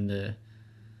 cheaper than the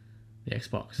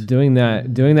Xbox. Doing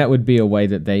that would be a way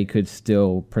that they could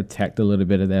still protect a little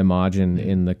bit of their margin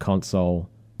in the console,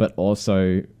 but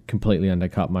also completely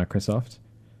undercut Microsoft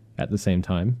at the same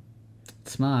time.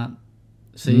 Smart.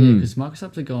 So yeah, because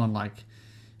Microsoft have gone like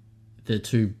the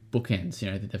two bookends.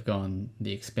 They've gone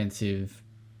the expensive,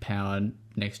 powered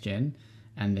next gen,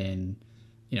 and then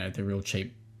the real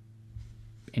cheap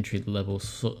entry level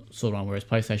sort of one. Whereas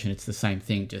PlayStation, it's the same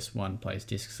thing, just one plays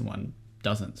discs and one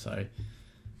doesn't. So,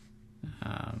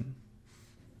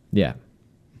 Yeah.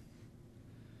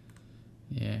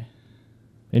 yeah.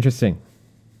 Interesting.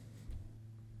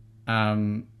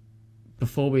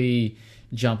 Before we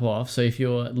jump off, so if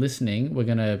you're listening, we're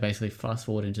going to basically fast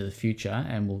forward into the future,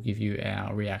 and we'll give you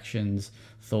our reactions,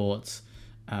 thoughts,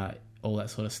 all that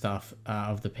sort of stuff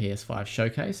of the PS5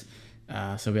 showcase.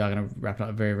 So we are going to wrap it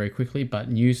up very, very quickly, but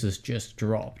news has just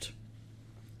dropped.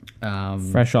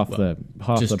 Fresh off the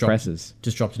presses.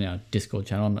 Just dropped in our Discord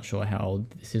channel. I'm not sure how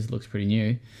old this is. It looks pretty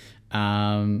new.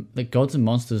 The Gods and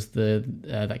Monsters,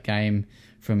 that game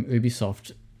from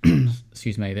Ubisoft,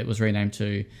 excuse me, that was renamed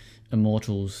to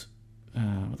Immortals.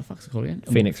 What the fuck's it called again?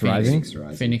 Phoenix Rising.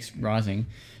 Phoenix Rising.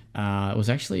 It was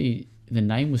actually, the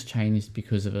name was changed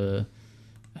because of a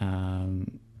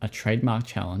trademark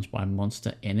challenge by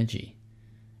Monster Energy,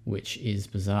 which is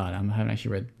bizarre. I haven't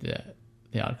actually read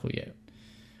the article yet.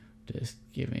 Just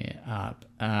give me it up.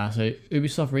 So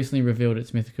Ubisoft recently revealed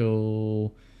its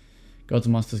mythical Gods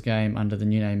and Monsters game under the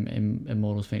new name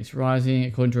Immortals Phoenix Rising.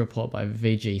 According to a report by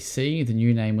VGC, the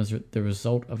new name was the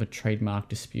result of a trademark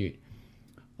dispute.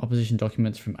 Opposition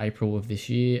documents from April of this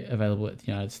year, available at the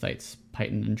United States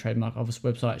Patent and Trademark Office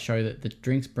website, show that the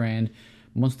drinks brand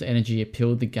Monster Energy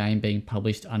appealed the game being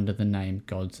published under the name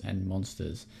Gods and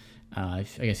Monsters. I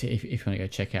guess if you want to go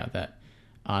check out that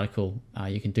article,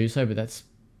 you can do so, but that's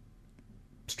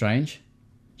strange.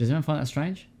 Does anyone find that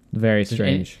strange? Very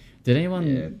strange. Did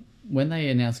anyone, when they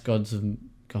announced Gods and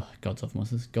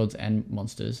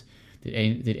Monsters,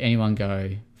 did anyone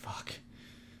go, fuck,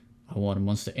 I want a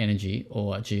Monster Energy,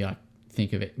 or gee, I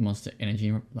think of it Monster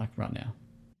Energy like right now?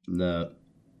 No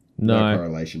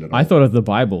correlation at all. I thought of the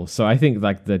Bible, so I think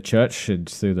like the church should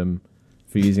sue them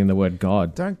for using the word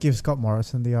God. Don't give Scott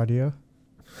Morrison the idea.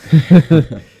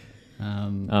 The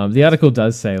article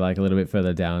does say, like a little bit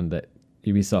further down, that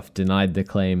Ubisoft denied the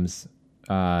claims,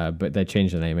 but they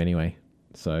changed the name anyway.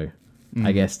 So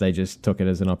I guess they just took it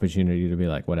as an opportunity to be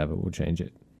like, whatever, we'll change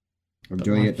it. I'm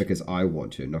doing it because I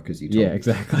want to, not because you told me. Yeah,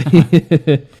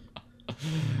 exactly.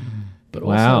 But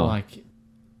Wow. also, like,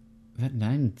 that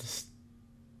name just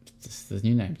the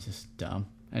new name's just dumb.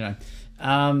 Anyway,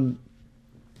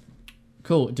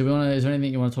 cool. Is there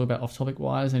anything you want to talk about off topic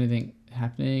wise? Anything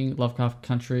happening. Lovecraft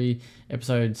Country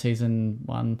episode season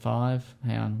 1-5.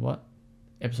 Hang on, what?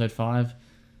 Episode 5.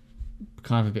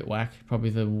 Kind of a bit whack. Probably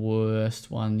the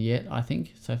worst one yet, I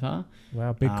think, so far.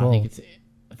 Wow, big call. I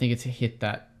think it's hit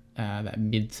that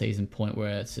mid-season point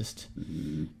where it's just a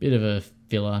bit of a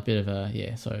filler,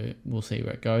 so we'll see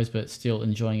where it goes, but still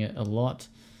enjoying it a lot.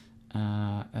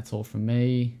 That's all from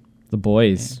me. The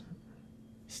Boys. Yeah.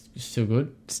 Still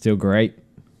good? Still great.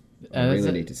 I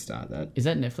really need to start that. Is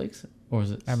that Netflix or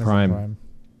is it Amazon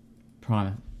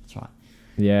Prime? That's right.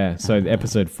 Yeah, so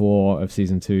episode 4 of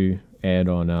season 2 aired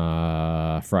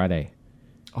on Friday.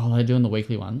 Oh, they're doing the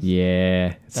weekly ones?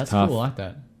 Yeah, it's That's tough. cool, I like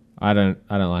that. I don't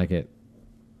like it.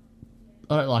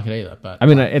 I don't like it either, but... I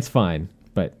mean, it's fine,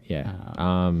 but yeah.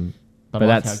 but but I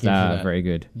like how that's it gives you that. very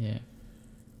good. Yeah.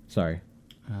 Sorry.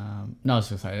 No, I was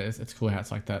just going to say, it's cool how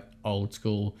it's like that old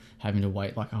school, having to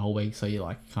wait like a whole week, so you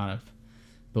like kind of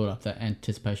build up that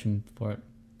anticipation for it.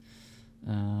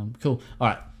 Cool. All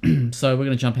right, so we're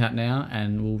going to jump out now,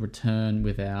 and we'll return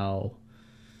with our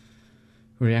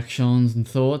reactions and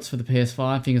thoughts for the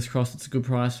PS5. Fingers crossed it's a good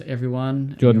price for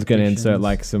everyone. Jordan's going to insert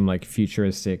like some like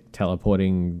futuristic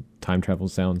teleporting time travel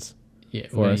sounds. Yeah,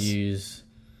 we're going to use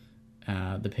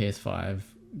the PS5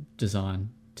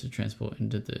 design to transport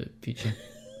into the future.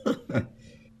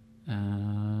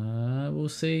 We'll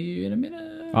see you in a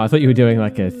minute. Oh, I thought you were doing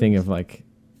like a thing of like...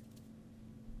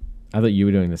 I thought you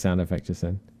were doing the sound effect just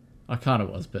then. I kind of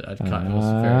was, but it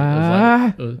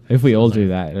was very... If we all do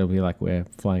that, it'll be like we're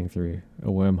flying through a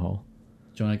wormhole.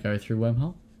 Do you want to go through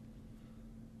wormhole?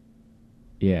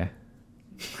 Yeah.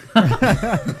 All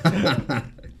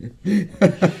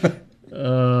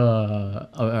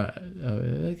right.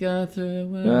 Go through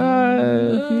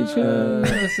wormhole. Future.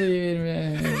 I'll see you in a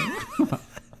minute.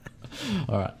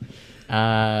 All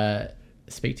right.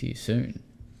 Speak to you soon.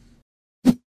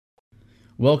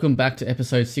 Welcome back to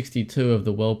episode 62 of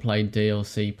the Well Played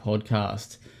DLC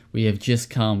podcast. We have just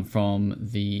come from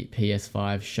the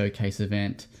PS5 showcase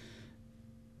event.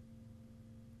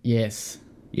 Yes,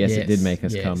 it did make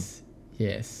us come.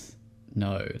 Yes.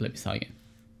 No, let me start again.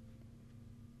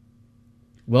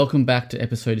 Welcome back to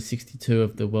episode 62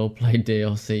 of the Well Played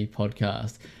DLC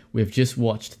podcast. We've just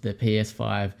watched the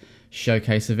PS5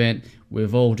 showcase event.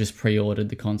 We've all just pre-ordered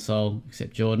the console,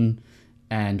 except Jordan,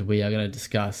 and we are going to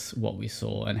discuss what we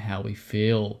saw and how we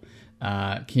feel.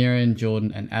 Kieran,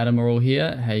 Jordan, and Adam are all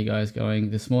here. How you guys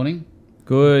going this morning?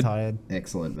 Good. Tired.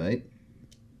 Excellent, mate.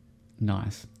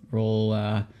 Nice. We're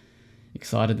all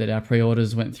excited that our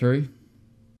pre-orders went through.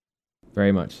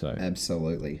 Very much so.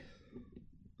 Absolutely.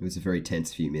 It was a very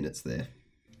tense few minutes there.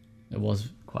 It was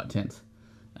quite tense.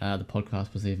 The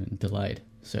podcast was even delayed.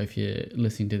 So if you're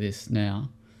listening to this now,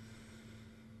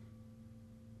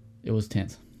 it was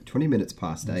tense. 20 minutes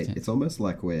past 8. Tense. It's almost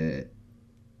like we're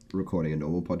recording a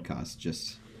normal podcast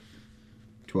just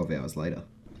 12 hours later.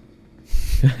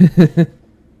 It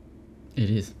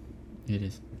is.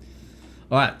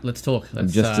 All right, let's talk. I'm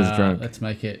just as drunk. Let's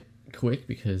make it quick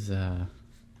because I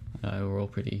know we're all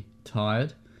pretty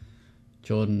tired.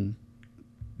 Jordan,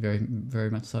 very, very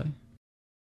much so.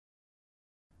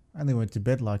 I only went to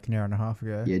bed like an hour and a half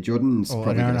ago. Yeah, Jordan's Or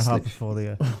probably an hour and going a to half slip before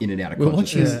the... in and out of We were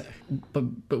watching, consciousness.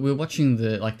 but we were watching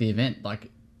the event like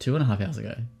 2.5 hours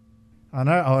ago. I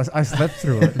know, I slept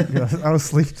through it. I was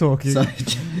sleep talking. So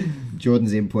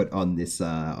Jordan's input on this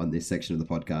section of the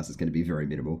podcast is going to be very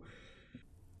minimal.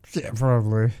 Yeah,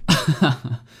 probably.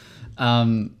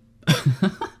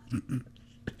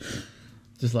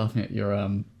 Just laughing at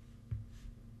your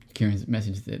Kieran's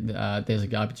message that there's a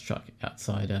garbage truck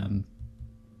outside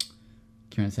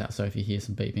Kieran's house. So if you hear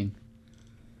some beeping,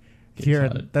 get Kieran,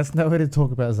 excited. that's no way to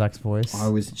talk about Zach's voice. I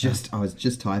was just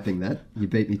typing that. You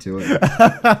beat me to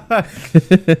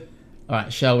it. All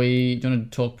right, shall we? Do you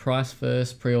want to talk price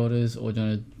first, pre-orders, or do you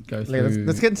want to go through?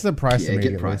 Let's get into the price Yeah,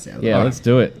 immediately. get price out of Yeah, the way. let's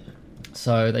do it.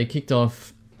 So they kicked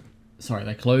off. Sorry,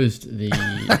 they closed the.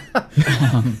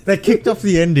 They kicked off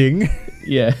the ending.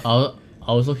 Yeah.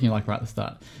 I was looking like right at the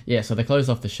start. Yeah, so they closed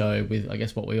off the show with, I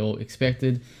guess, what we all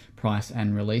expected: price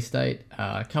and release date.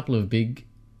 A couple of big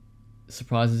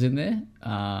surprises in there.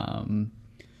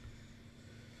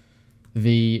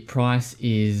 The price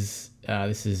is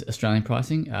this is Australian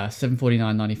pricing,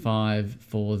 $749.95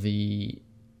 for the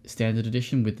standard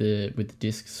edition with the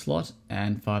disc slot,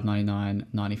 and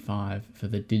 $599.95 for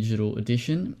the digital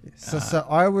edition. So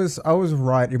I was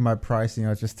right in my pricing. I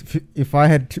was just, if I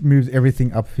had moved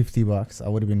everything up $50, I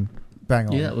would have been bang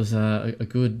on. Yeah, that was a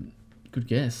good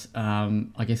guess.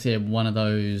 I guess one of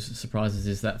those surprises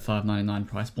is that $599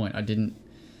 price point. I didn't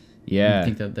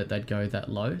think that they'd go that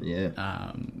low.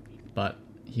 Yeah. But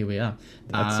here we are.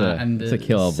 That's a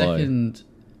killer blow.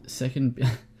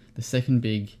 The the second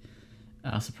big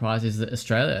surprise is that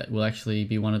Australia will actually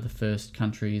be one of the first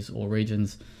countries or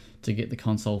regions to get the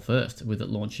console first, with it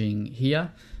launching here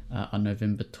on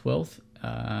November 12th,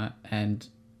 and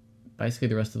basically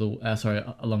the rest of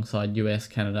the alongside US,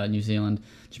 Canada, New Zealand,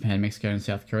 Japan, Mexico, and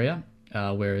South Korea,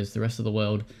 whereas the rest of the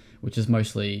world, which is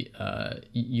mostly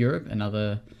Europe and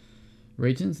other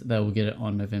regions, they will get it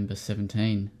on November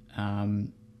 17.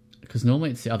 Because normally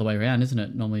it's the other way around, isn't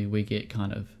it? Normally we get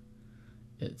kind of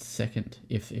it's second,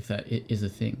 if that is a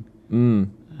thing.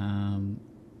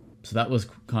 So that was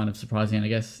kind of surprising, and I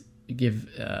guess give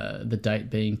the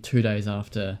date being 2 days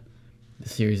after the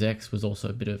Series X was also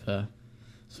a bit of a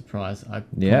surprise. I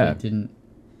probably didn't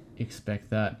expect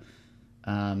that.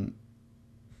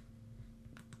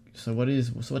 So what day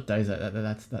is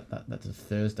that? That's a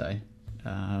Thursday.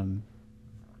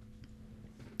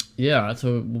 Yeah. Right,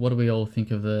 so what do we all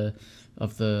think of the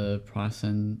price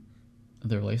and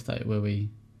the release date? Were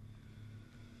we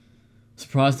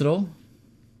surprised at all?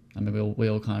 I mean, we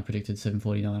all kind of predicted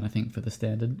 $749, I think, for the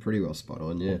standard. Pretty well spot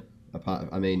on, yeah.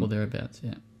 Or thereabouts,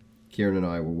 yeah. Kieran and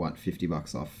I were,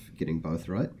 $50 off getting both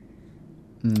right?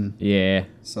 Yeah.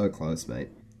 So close, mate.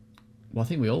 Well, I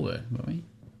think we all were, weren't we?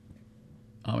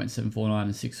 I went 749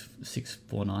 and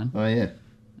 649. Oh, yeah.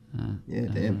 Yeah,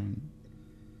 damn.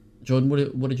 Jordan,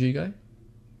 what did you go?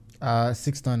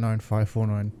 699,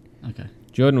 549. Okay.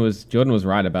 Jordan was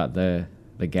right about the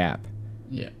gap.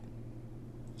 Yeah.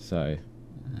 So.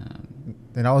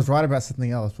 Then I was right about something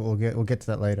else, but we'll get to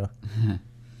that later.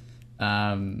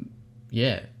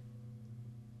 Yeah.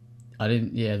 I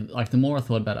didn't. Yeah, like the more I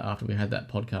thought about it after we had that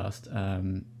podcast,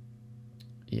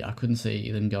 yeah, I couldn't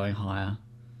see them going higher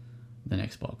than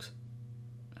Xbox.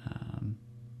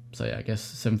 So yeah, I guess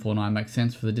 749 makes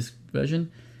sense for the disc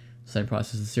version, same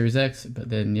price as the Series X, but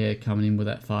then yeah, coming in with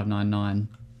that 599,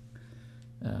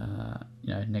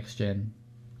 next gen,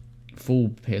 full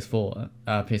PS4,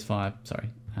 PS5, sorry,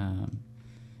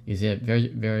 is very,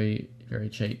 very, very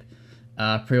cheap.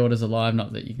 Pre-orders are live,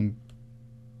 not that you can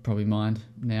probably mind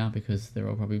now because they're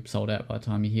all probably sold out by the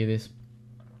time you hear this.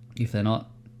 If they're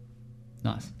not,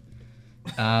 nice.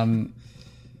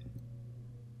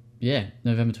 Yeah,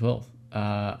 November 12th.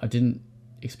 I didn't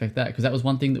expect that because that was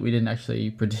one thing that we didn't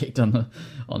actually predict on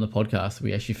the podcast.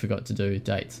 We actually forgot to do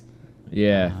dates.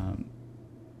 Yeah.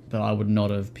 But I would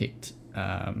not have picked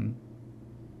the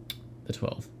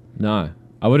 12th. No,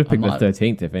 I would have picked the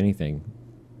 13th if anything.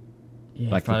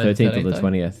 Yeah, like Friday the 13th or the though?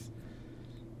 20th.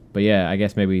 But yeah, I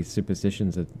guess maybe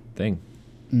superstition's a thing.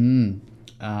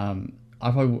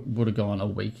 I probably would have gone a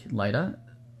week later,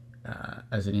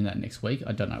 as in that next week.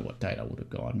 I don't know what date I would have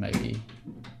gone. Maybe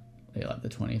like the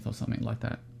 20th or something like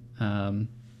that.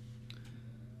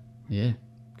 Yeah,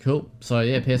 cool. So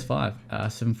yeah, PS5,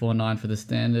 749 for the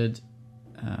standard,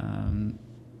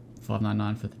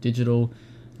 599 for the digital,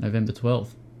 November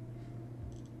 12th.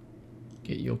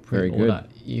 Get your pre-order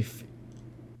if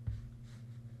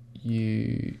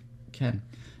you can.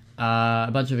 A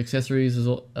bunch of accessories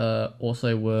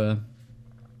also were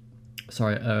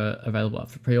available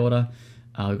up for pre-order.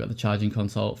 We've got the charging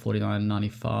console at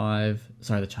 $49.95.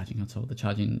 Sorry, the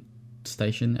charging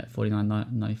station at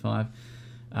 $49.95.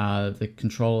 The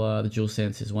controller, the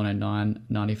DualSense, is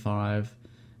 $109.95.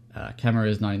 Camera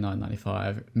is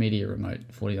 $99.95. Media remote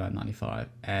 $49.95,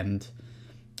 and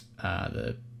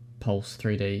the Pulse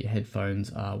 3D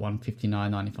headphones are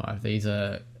 $159.95. These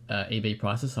are EB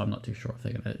prices, so I'm not too sure if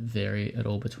they're going to vary at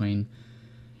all between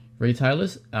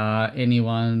retailers.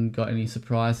 Anyone got any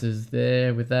surprises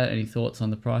there with that? Any thoughts on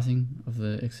the pricing of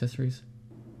the accessories?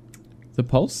 The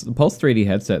Pulse 3D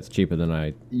headset's cheaper than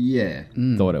I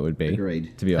thought it would be.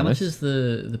 Agreed. To be How honest. much is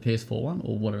the PS4 one,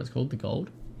 or whatever it's called, the gold?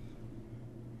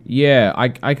 Yeah,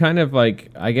 I kind of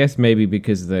like, I guess maybe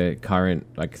because the current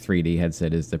like 3D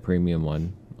headset is the premium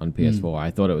one on PS4.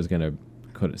 I thought it was going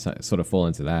to sort of fall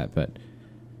into that, but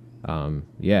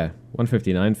yeah,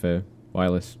 $159 for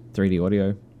wireless 3D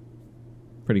audio.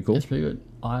 Pretty cool. That's pretty good.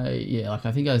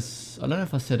 I think I don't know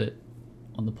if I said it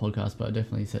on the podcast, but I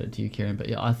definitely said it to you, Kieran. But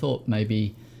yeah, I thought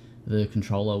maybe the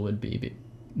controller would be a bit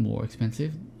more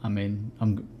expensive. I mean,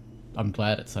 I'm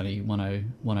glad it's only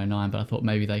 109, but I thought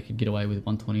maybe they could get away with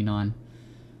 129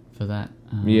 for that.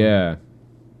 Yeah,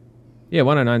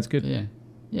 109's good.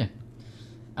 Yeah.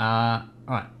 All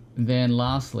right. And then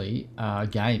lastly,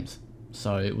 games.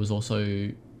 So it was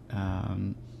also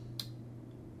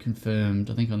confirmed,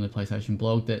 I think, on the PlayStation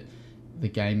blog that the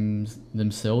games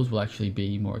themselves will actually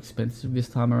be more expensive this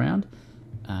time around,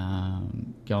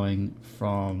 going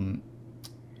from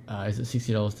is it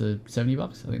 $60 to $70?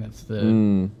 I think that's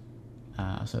the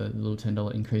so a little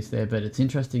 $10 increase there. But it's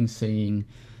interesting seeing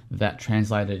that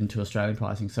translated into Australian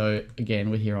pricing. So again,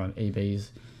 we're here on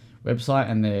EB's website,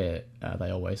 and they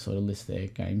always sort of list their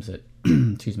games at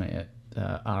excuse me, at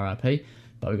RRP.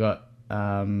 But we got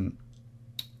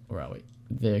where are we?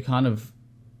 They kind of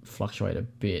fluctuate a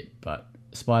bit, but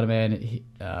Spider-Man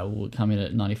will come in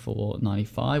at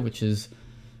 $94.95, which is,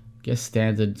 I guess,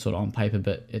 standard sort of on paper,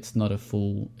 but it's not a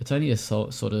full. It's only a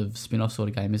sort of spin-off sort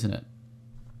of game, isn't it?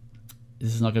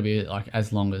 This is not going to be like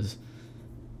as long as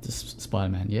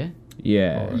Spider-Man, yeah?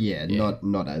 Yeah. Yeah,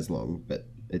 not as long, but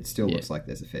it still looks like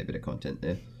there's a fair bit of content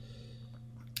there.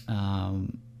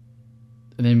 And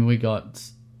then we got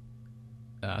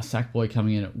Sackboy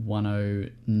coming in at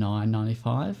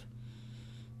 $109.95.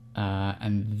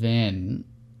 And then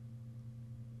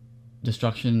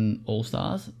Destruction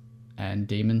All-Stars and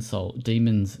Demon's Souls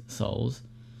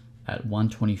at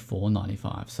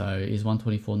 $124.95. So is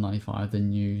 $124.95 the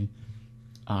new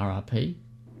RRP?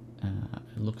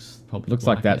 It looks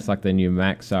like that's like the new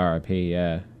max RRP,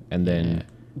 yeah. And then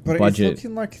but budget, it's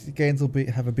looking like games will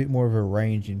have a bit more of a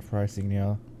range in pricing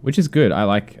now, which is good. I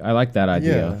like that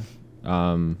idea. Yeah.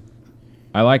 I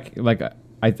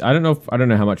don't know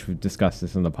how much we've discussed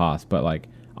this in the past, but like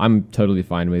I'm totally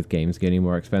fine with games getting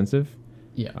more expensive.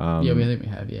 Yeah. I think we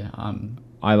have. Yeah.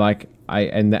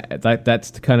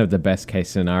 That's kind of the best case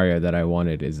scenario that I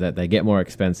wanted, is that they get more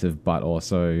expensive, but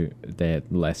also they're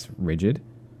less rigid.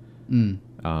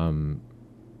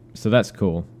 So that's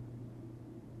cool.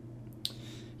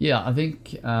 Yeah, I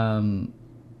think I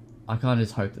kind of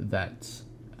just hope that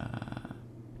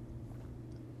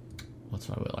what's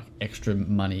the right word? Like extra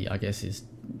money, I guess, is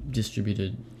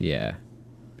distributed. Yeah.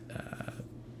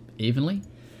 Evenly.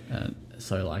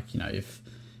 So like, if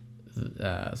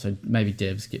so maybe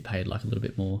devs get paid like a little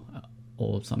bit more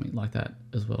or something like that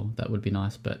as well. That would be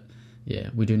nice. But yeah,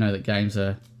 we do know that games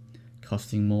are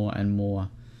costing more and more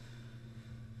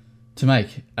to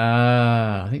make.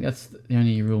 I think that's the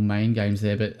only real main games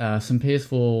there. But some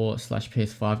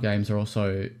PS4/PS5 games are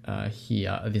also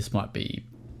here. This might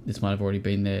have already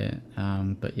been there.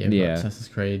 But yeah, we've got Assassin's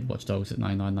Creed Watch Dogs at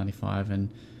 $99.95 and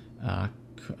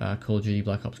Call of Duty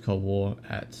Black Ops Cold War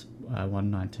at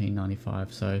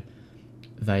 $119.95. So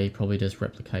they probably just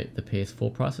replicate the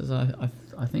PS4 prices, I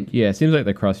think. Yeah, it seems like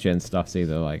the cross-gen stuff's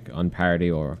either like on parity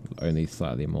or only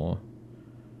slightly more.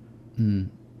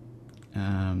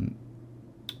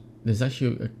 There's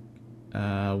actually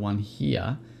one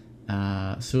here.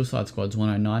 Suicide Squad's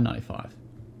 $109.95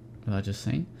 that I just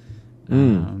seen.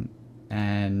 And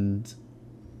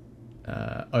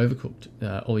Overcooked,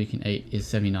 All You Can Eat, is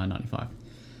 $79.95.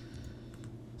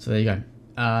 So there you go.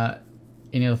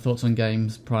 Any other thoughts on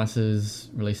games, prices,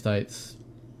 release dates?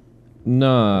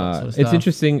 No, sort of it's stuff?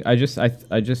 interesting. I just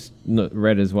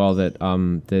read as well that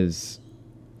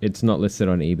it's not listed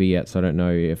on EB yet, so I don't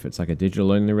know if it's like a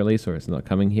digital only release or it's not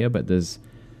coming here. But there's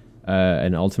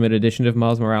an Ultimate Edition of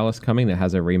Miles Morales coming that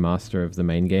has a remaster of the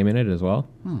main game in it as well.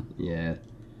 Yeah.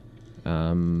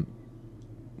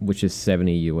 Which is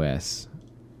 $70 US.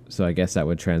 So I guess that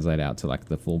would translate out to like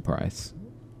the full price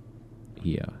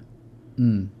here.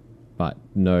 But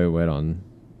no word on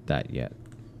that yet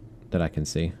that I can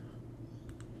see.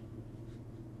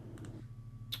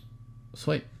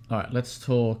 Sweet. All right, let's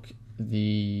talk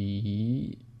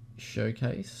the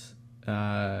showcase.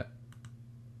 Adam,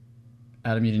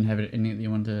 you didn't have anything that you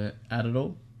wanted to add at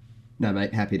all? No,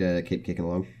 mate. Happy to keep kicking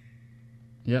along.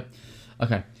 Yep.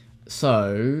 Okay.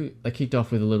 So they kicked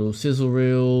off with a little sizzle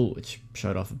reel, which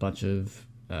showed off a bunch of,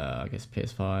 I guess,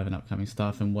 PS5 and upcoming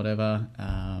stuff and whatever.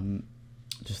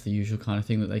 Just the usual kind of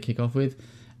thing that they kick off with.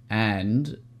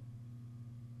 And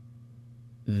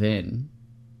then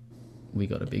we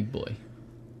got a big boy.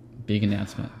 Big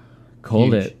announcement.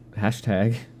 Called Huge. it.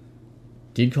 Hashtag.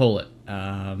 Did call it.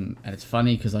 And it's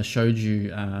funny because I showed you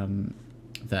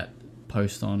that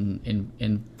post on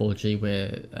in 4G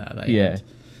where they had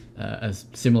a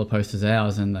similar post as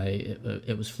ours, and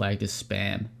it was flagged as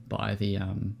spam by the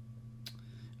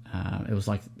it was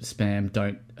like spam,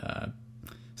 don't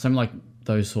something like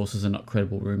those sources are not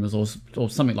credible rumors or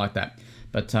something like that.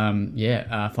 But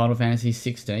Final Fantasy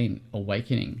 16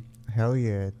 Awakening. Hell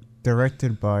yeah.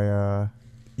 Directed by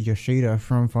Yoshida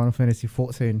from Final Fantasy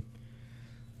 14.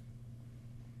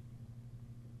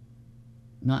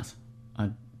 Nice. I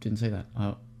didn't see that.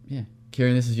 Yeah.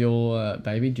 Kieran, this is your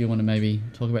baby. Do you want to maybe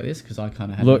talk about this? Because I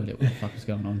kind of had no idea what the fuck was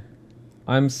going on.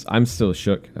 I'm still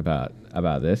shook about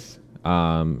this.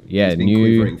 He's been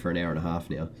quivering for an hour and a half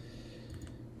now.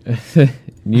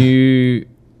 New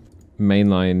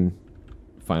mainline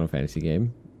Final Fantasy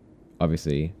game.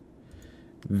 Obviously,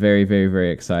 very, very, very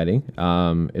exciting.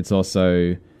 It's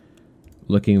also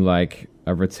looking like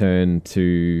a return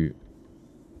to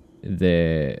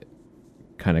the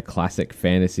kind of classic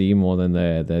fantasy more than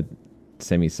the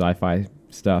semi sci-fi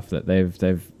stuff that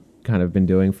they've kind of been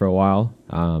doing for a while.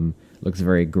 Looks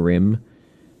very grim.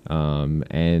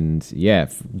 And yeah,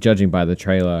 judging by the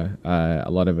trailer, a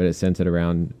lot of it is centered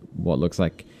around what looks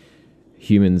like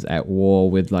humans at war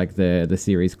with like the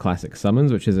series classic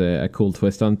summons, which is a cool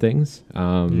twist on things.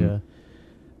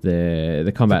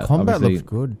 The combat looks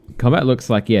good. Combat looks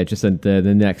like just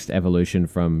the next evolution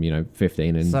from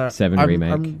 15 and 7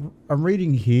 remake. I'm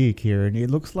reading here, Kieran. It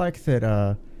looks like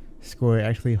that Square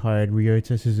actually hired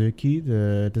Ryota Suzuki,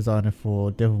 the designer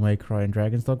for Devil May Cry and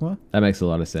Dragon's Dogma. That makes a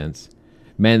lot of sense.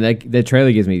 Man, the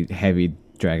trailer gives me heavy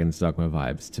Dragon's Dogma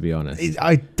vibes, to be honest.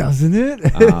 Doesn't it?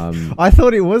 I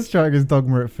thought it was Dragon's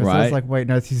Dogma at first. Right? I was like, wait,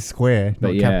 no, this is Square,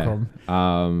 not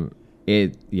Capcom.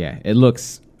 It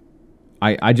looks...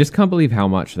 I just can't believe how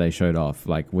much they showed off,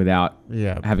 like, without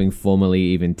having formally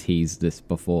even teased this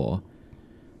before.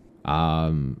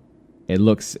 It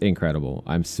looks incredible.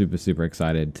 I'm super, super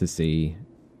excited to see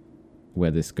where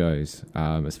this goes,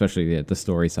 especially the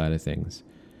story side of things.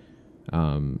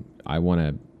 I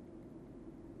want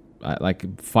to...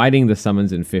 like, fighting the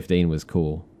summons in 15 was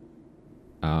cool.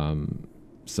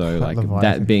 So, like,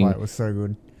 that being... fight was so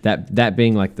good. That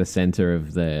being like the center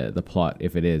of the plot,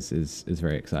 if it is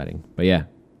very exciting. But yeah,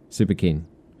 super keen.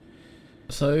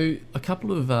 So a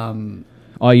couple of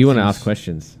you want to ask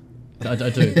questions? I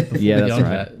do. Before Yeah, we that's get on to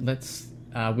right. that, let's.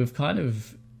 We've kind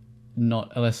of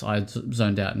not, unless I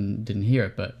zoned out and didn't hear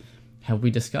it, but have we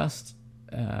discussed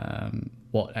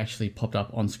what actually popped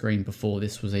up on screen before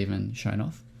this was even shown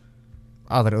off?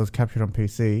 That it was captured on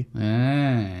PC.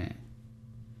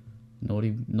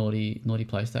 Naughty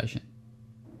PlayStation.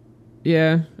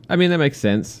 Yeah, I mean that makes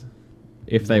sense.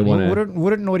 If they want to,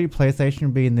 wouldn't Naughty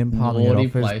PlayStation be in them palming it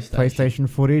off as PlayStation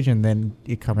footage, and then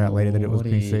it come out later that it was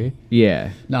PC?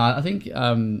 Yeah. No, I think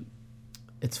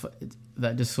it's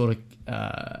that just sort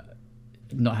of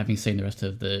not having seen the rest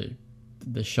of the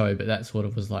show, but that sort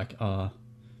of was like,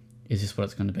 is this what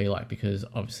it's going to be like? Because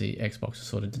obviously Xbox has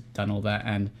sort of done all that,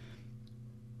 and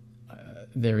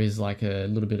there is like a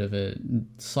little bit of a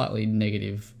slightly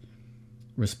negative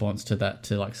response to that,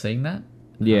 to like seeing that.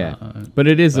 Yeah, but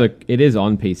it is on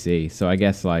PC, so I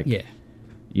guess like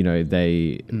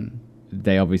they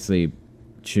obviously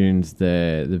tuned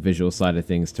the visual side of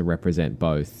things to represent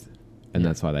both, and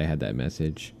that's why they had that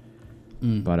message.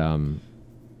 But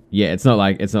it's not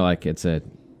like it's a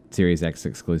Series X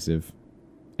exclusive,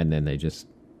 and then they just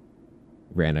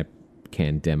ran a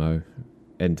canned demo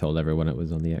and told everyone it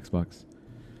was on the Xbox.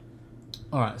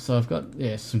 All right, so I've got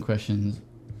some questions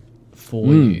for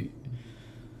you.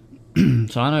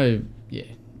 So I know,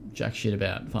 jack shit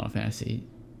about Final Fantasy.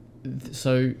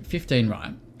 So 15,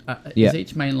 right? Is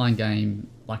each mainline game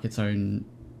like its own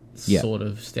sort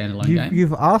of standalone game?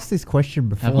 You've asked this question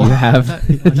before. You have.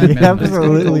 You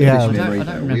absolutely have. I don't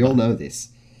remember. We all know this.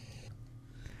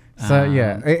 So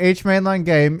each mainline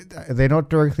game, they're not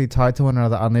directly tied to one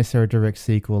another unless they're a direct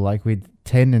sequel, like with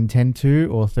 10 and 10-2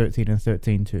 or 13 and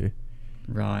 13-2.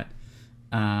 Right.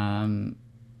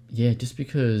 Just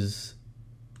because...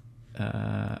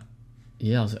 I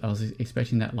was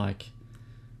expecting that, like,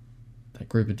 that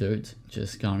group of dudes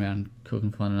just going around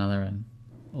cooking for one another and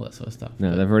all that sort of stuff.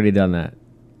 No, they've already done that.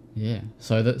 Yeah.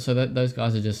 So those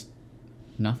guys are just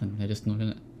nothing. They're just not in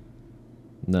it.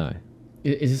 No.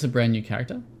 Is this a brand new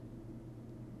character?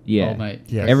 Yeah. Oh, mate.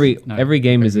 Yes. Every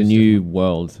game is a new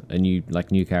world, a new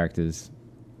characters.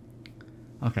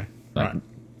 Okay. Like, right.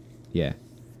 Yeah.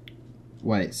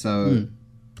 Wait, so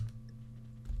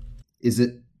is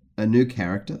it a new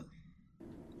character?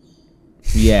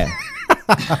 Yeah.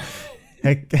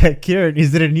 Kieran,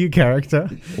 is it a new character?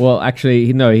 Well,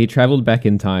 actually, no, he traveled back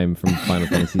in time from Final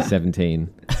Fantasy 17.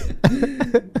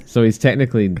 So he's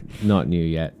technically not new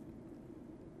yet.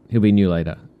 He'll be new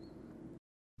later.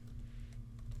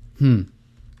 Does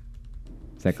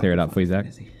that clear it up for you, Zach?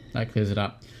 That clears it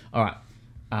up. All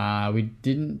right. We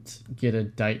didn't get a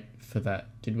date for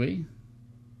that, did we?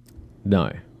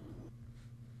 No.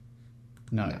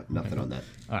 No. Nothing on that.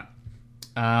 All right.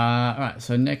 All right.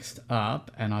 So next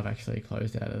up, and I've actually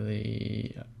closed out of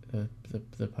the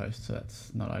post, so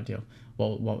that's not ideal.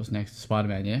 What was next?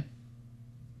 Spider-Man, yeah.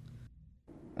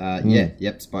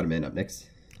 Yep. Spider-Man up next.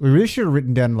 We really should have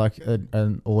written down like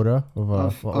an order of what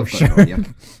I've was got it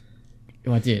on,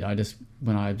 I did. I just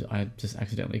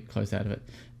accidentally closed out of it.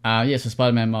 So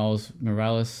Spider-Man Miles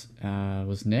Morales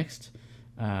was next,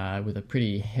 with a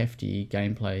pretty hefty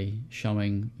gameplay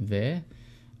showing there.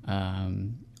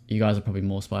 You guys are probably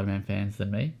more Spider-Man fans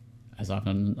than me, as I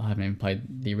haven't even played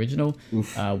the original.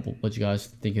 What do you guys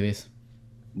think of this?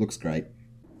 Looks great.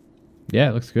 Yeah,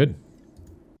 it looks good.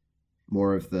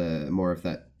 more of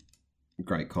that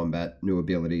great combat, new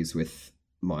abilities with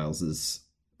Miles's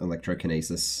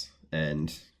electrokinesis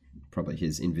and probably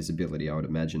his invisibility, I would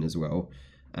imagine as well,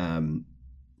 and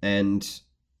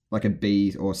like a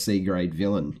B or C grade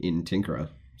villain in Tinkerer.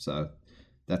 So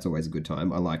that's always a good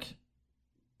time. I like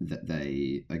that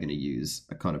they are going to use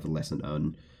a kind of a lesser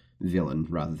known villain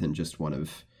rather than just one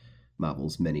of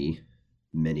Marvel's many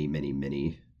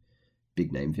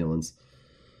big name villains.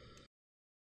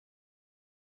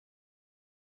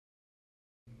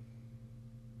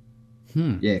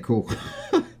 Yeah, cool.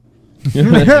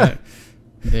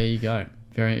 There you go.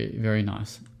 Very, very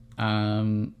nice.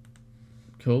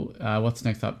 Cool. What's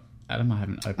next up, Adam? I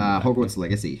haven't opened it. Hogwarts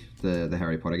Legacy, the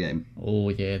Harry Potter game. Oh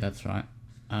yeah, that's right.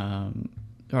 All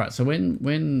right. So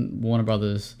when Warner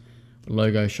Brothers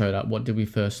logo showed up, what did we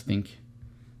first think?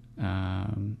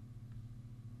 Gotham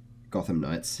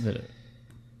Knights.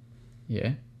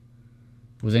 Yeah.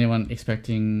 Was anyone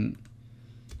expecting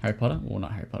Harry Potter? Well,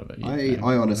 not Harry Potter, but I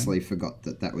honestly forgot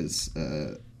that was.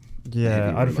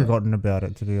 Yeah, I'd forgotten about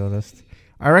it, to be honest.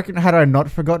 I reckon had I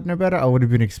not forgotten about it, I would have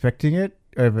been expecting it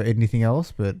over anything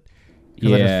else, but I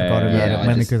just forgot about it,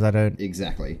 mainly because I don't...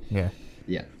 Exactly. Yeah.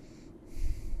 Yeah.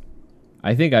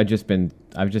 I think I've just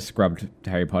scrubbed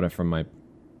Harry Potter from my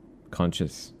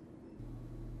conscious.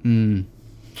 Yeah,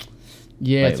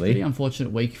 lately. It's a pretty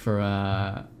unfortunate week for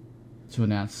to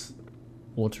announce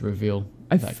or to reveal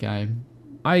that game.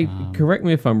 Correct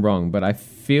me if I'm wrong, but I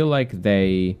feel like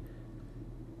they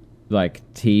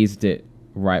teased it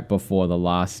right before the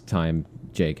last time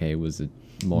JK was a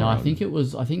moron. No,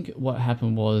 I think what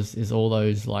happened is all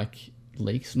those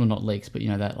leaks, well, not leaks, but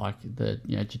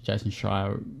that Jason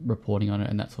Schreier reporting on it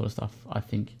and that sort of stuff, I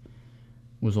think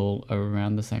was all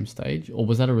around the same stage, or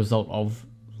was that a result of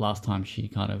last time she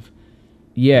kind of?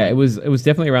 Yeah, it was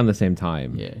definitely around the same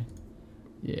time. Yeah.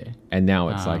 And now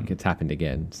it's it's happened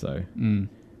again, so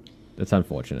that's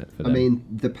unfortunate for them. I mean,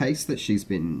 the pace that she's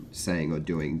been saying or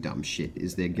doing dumb shit,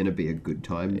 is there going to be a good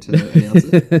time to announce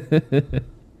it?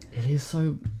 It is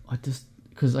so.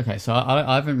 So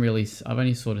I've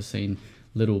only sort of seen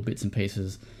little bits and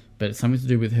pieces, but it's something to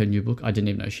do with her new book. I didn't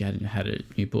even know she had a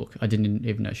new book. I didn't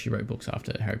even know she wrote books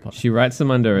after Harry Potter. She writes them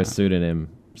under a pseudonym.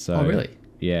 So oh, really?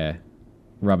 Yeah,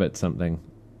 Robert something.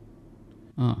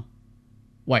 Oh,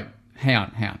 wait, hang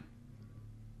on.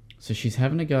 So she's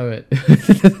having a go at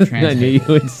I knew you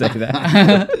would say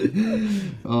that.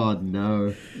 Oh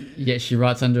no! Yeah, she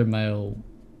writes under a male.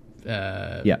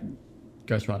 Yep.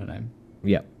 Ghostwriter name.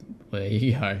 Yep. Well, there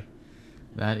you go.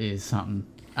 That is something.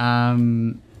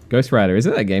 Ghost Rider,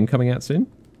 isn't that a game coming out soon?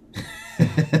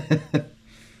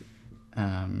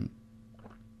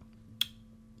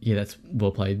 Yeah, that's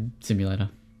Well Played Simulator.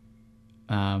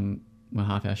 Well,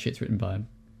 half our shit's written by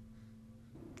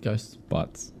ghosts.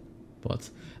 Bots.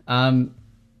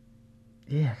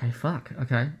 Yeah, okay, fuck.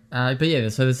 Okay. But yeah,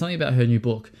 so there's something about her new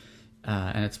book,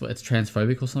 and it's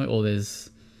transphobic or something, or there's...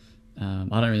 I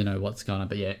don't really know what's going on,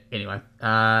 but yeah, anyway.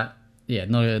 Yeah,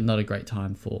 not a great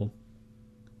time for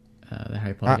the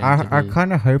Harry Potter game. I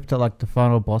kind of hope that the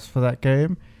final boss for that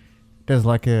game, there's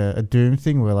a Doom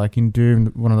thing where in Doom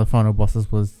one of the final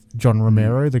bosses was John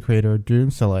Romero, the creator of Doom.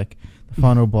 So the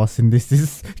final boss in this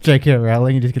is J.K.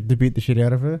 Rowling. You just get to beat the shit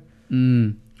out of her.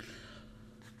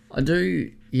 I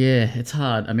do. Yeah, it's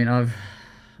hard. I mean,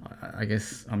 I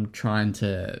guess I'm trying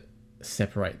to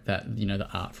separate that the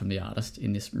art from the artist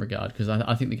in this regard, because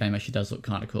I think the game actually does look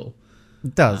kind of cool.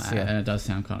 It does, yeah, and it does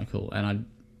sound kind of cool. And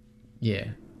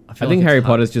I think Harry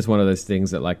Potter's just one of those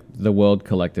things that the world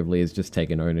collectively has just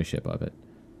taken ownership of it.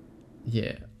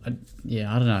 Yeah, I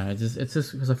don't know. It's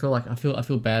just because I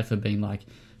feel bad for being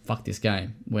fuck this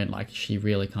game when she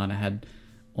really kind of had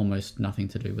almost nothing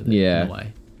to do with it in a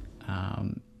way.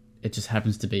 It just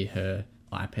happens to be her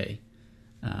IP.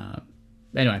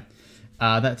 Anyway,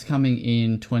 that's coming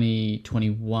in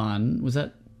 2021. Was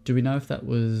that? Do we know if that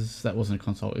wasn't a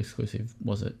console exclusive?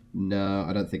 Was it? No,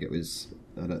 I don't think it was.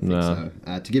 I don't think so.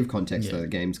 To give context, though, the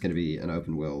game's going to be an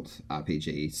open world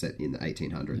RPG set in the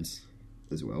 1800s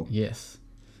as well. Yes,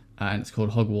 and it's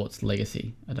called Hogwarts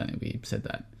Legacy. I don't think we said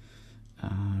that.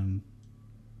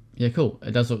 Yeah, cool.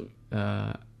 It does look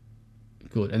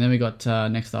good. And then we got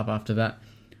next up after that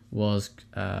was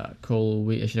cool.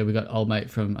 We got old mate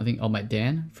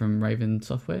Dan from Raven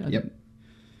Software. Yep.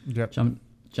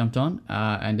 Jumped on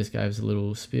and just gave us a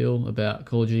little spiel about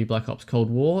Call of Duty Black Ops Cold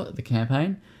War, the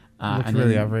campaign. Looks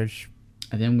really average.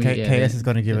 And then KS is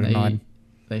going to give it a 9.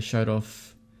 They showed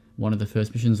off one of the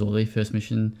first missions, or the first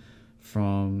mission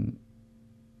from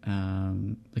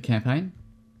the campaign,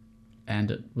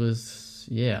 and it was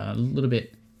a little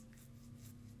bit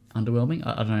underwhelming.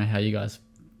 I don't know how you guys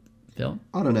Phil?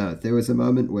 I don't know. There was a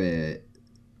moment where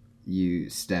you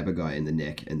stab a guy in the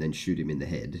neck and then shoot him in the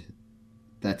head.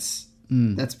 That's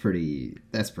pretty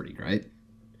great.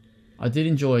 I did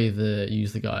enjoy the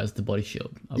use the guy as the body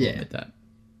shield. I will admit that.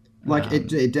 Like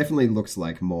it definitely looks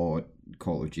like more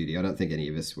Call of Duty. I don't think any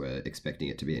of us were expecting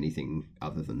it to be anything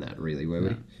other than that, really, were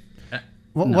we?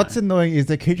 What's annoying is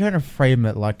they keep trying to frame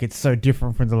it like it's so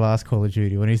different from the last Call of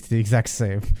Duty when it's the exact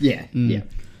same. Yeah, yeah.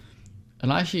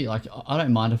 And I actually I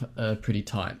don't mind a pretty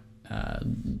tight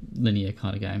linear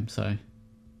kind of game, so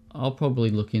I'll probably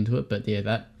look into it. But yeah,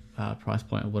 that price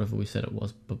point or whatever we said it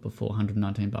was before,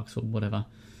 $119 or whatever.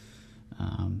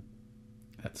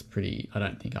 That's pretty. I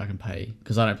don't think I can pay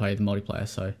because I don't play the multiplayer,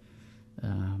 so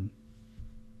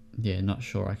yeah, not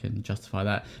sure I can justify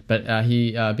that. But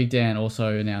Big Dan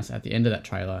also announced at the end of that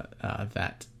trailer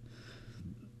that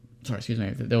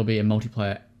there will be a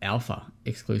multiplayer alpha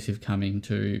exclusive coming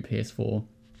to PS4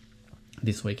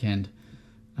 this weekend.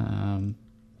 Yeah,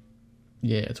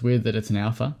 it's weird that it's an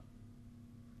alpha,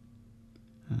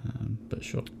 but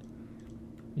sure.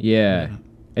 Yeah,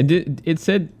 and it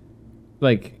said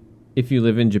like if you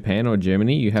live in Japan or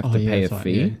Germany, you have to pay a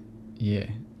fee. Yeah.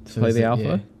 To play the alpha.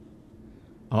 Yeah.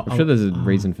 I'm sure there's a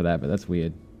reason for that, but that's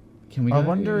weird. Can we? I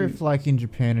wonder if, like in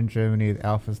Japan and Germany, the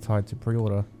alpha's tied to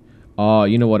pre-order. Oh,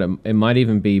 you know what? It might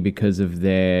even be because of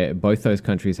both those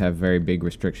countries have very big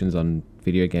restrictions on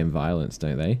video game violence,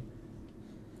 don't they?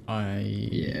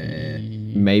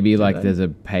 Maybe there's a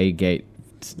pay gate,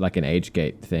 like an age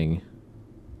gate thing.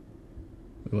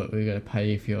 What, we got to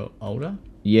pay if you're older?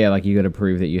 Yeah, like you got to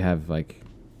prove that you have like,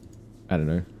 I don't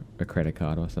know, a credit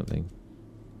card or something.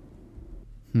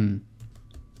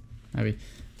 Maybe.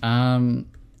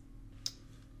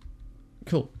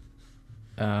 Cool.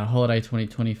 Holiday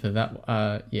 2020 for that.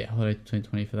 Holiday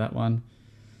 2020 for that one.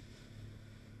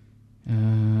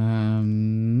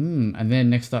 And then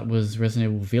next up was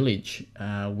Resident Evil Village,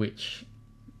 which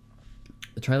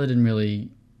the trailer didn't really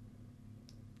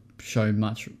show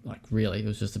much. Like really, it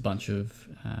was just a bunch of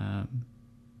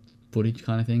footage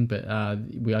kind of thing. But I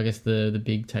guess the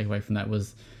big takeaway from that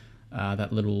was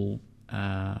that little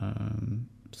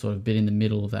sort of bit in the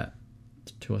middle of that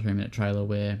 2 or 3 minute trailer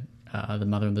where the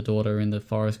mother and the daughter are in the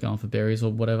forest going for berries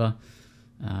or whatever.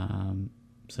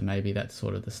 So maybe that's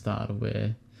sort of the start of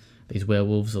where these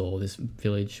werewolves or this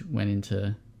village went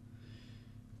into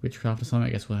witchcraft or something.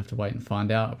 I guess we'll have to wait and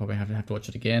find out. I'll probably have to watch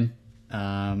it again.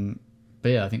 But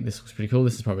yeah, I think this looks pretty cool.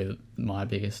 This is probably my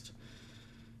biggest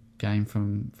game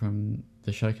from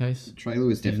the showcase. The trailer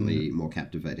was definitely more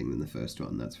captivating than the first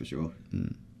one, that's for sure.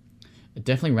 It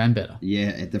definitely ran better.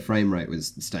 Yeah, the frame rate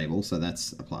was stable, so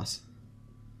that's a plus.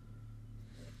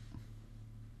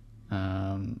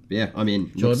 Yeah, I mean,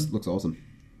 looks awesome.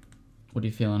 What are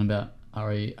you feeling about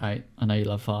RE8? I know you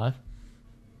love 5.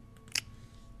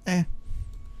 Eh.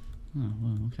 Oh,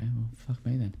 well, okay. Well, fuck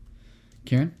me then.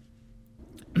 Kieran?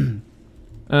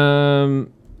 I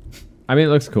mean, it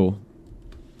looks cool.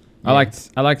 Yeah.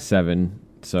 I liked 7,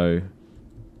 so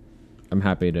I'm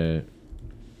happy to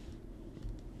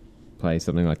play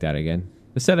something like that again.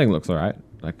 The setting looks alright.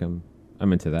 Like I'm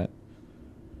into that.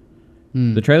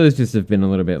 The trailers just have been a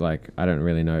little bit like I don't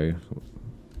really know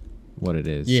what it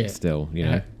is. Yeah. Still, you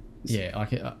know. Yeah,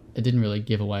 like it didn't really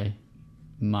give away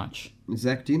much.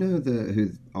 Zach, do you know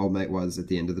who old mate was at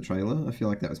the end of the trailer? I feel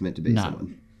like that was meant to be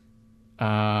someone.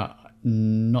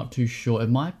 Not too sure. It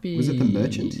might be. Was it the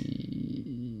merchant?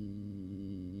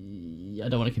 I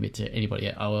don't want to commit to anybody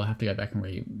yet. I will have to go back and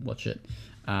re-watch it.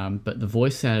 But the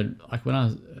voice sounded like when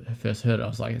I first heard it, I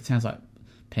was like, it sounds like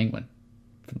Penguin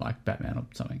from like Batman or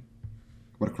something.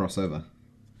 What a crossover!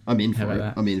 I'm in for it.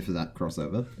 That? I'm in for that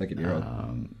crossover. Don't get me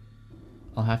wrong.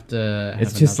 I'll have to.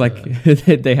 It's just like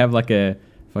they have like a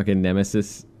fucking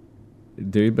nemesis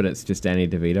dude, but it's just Danny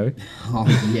DeVito.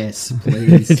 Oh yes,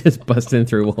 please. Just busting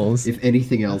through walls. If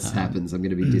anything else happens, I'm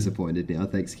going to be disappointed now.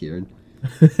 Thanks, Kieran.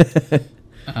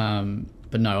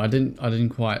 But no, I didn't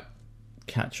quite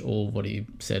catch all what he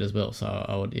said as well. So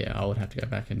I would have to go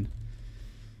back and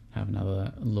have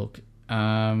another look.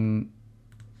 All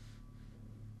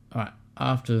right.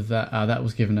 After that, that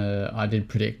was given I did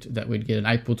predict that we'd get an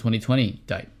April 2020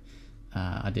 date.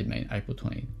 I did mean April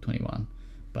 2021,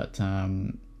 but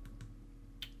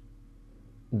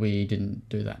we didn't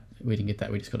do that. We didn't get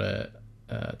that. We just got a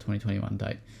 2021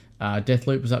 date.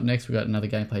 Deathloop was up next. We got another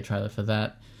gameplay trailer for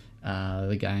that.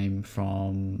 The game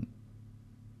from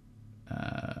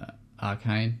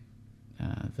Arcane,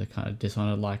 the kind of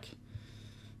Dishonored-like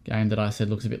game that I said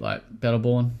looks a bit like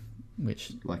Battleborn,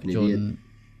 which like an Jordan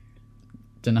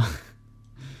didn't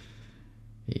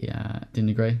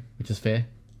agree, which is fair.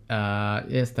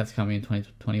 Yes, that's coming in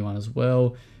 2021 as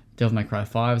well. Devil May Cry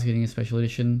 5 is getting a special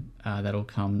edition. That'll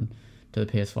come to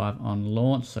the PS5 on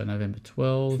launch, so November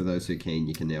 12th. For those who are keen,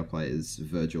 you can now play as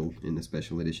Virgil in the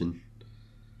special edition.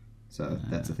 So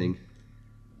that's a thing.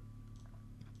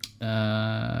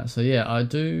 So yeah, I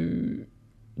do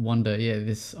wonder.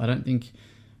 Yeah, I don't think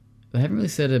they haven't really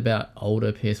said about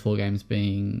older PS4 games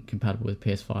being compatible with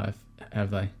PS5,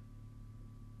 have they?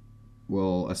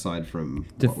 Well, aside from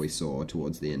what we saw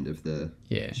towards the end of the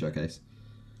showcase.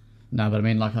 No, but I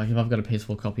mean, like if I've got a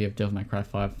PS4 copy of Devil May Cry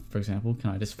 5, for example,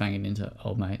 can I just fang it into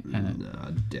Old Mate and No,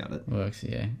 I doubt it. works?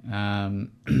 Yeah. All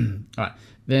right.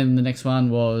 Then the next one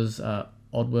was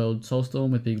Oddworld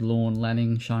Soulstorm with Big Lorne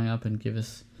Lanning showing up and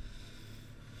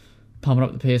pumping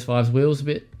up the PS5's wheels a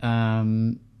bit.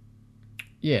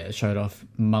 It showed off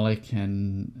Mullock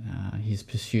and his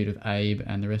pursuit of Abe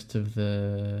and the rest of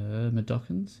the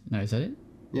Madokans. No, is that it?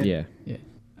 Yeah. Yeah.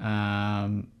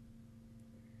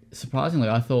 Surprisingly,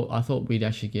 I thought we'd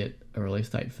actually get a release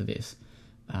date for this,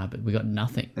 but we got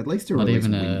nothing. At least a release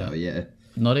window, yeah.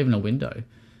 Not even a window.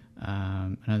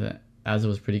 I know that Azza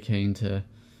was pretty keen to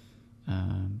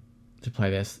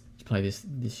play this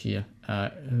year.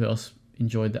 Who else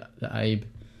enjoyed the Abe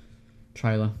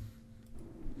trailer?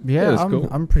 Yeah, cool.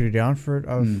 I'm pretty down for it.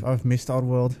 I've missed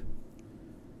Oddworld.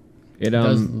 It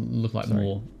does look like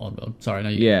more Oddworld. Sorry, no.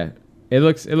 It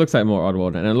looks like more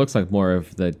Oddworld, and it looks like more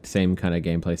of the same kind of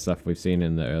gameplay stuff we've seen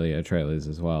in the earlier trailers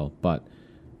as well. But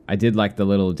I did like the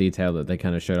little detail that they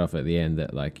kind of showed off at the end,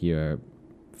 that like your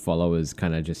followers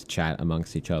kind of just chat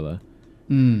amongst each other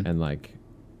and like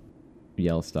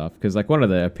yell stuff. Because like one of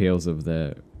the appeals of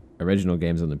the original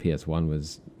games on the PS1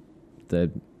 was the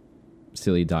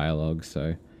silly dialogue.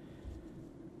 So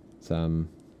it's I'm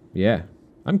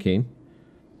keen.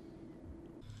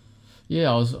 Yeah,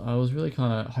 I was really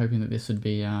kind of hoping that this would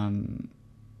be like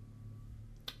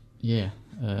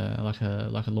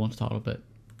a launch title, but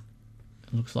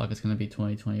it looks like it's going to be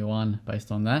 2021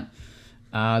 based on that.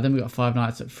 Then we got Five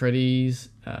Nights at Freddy's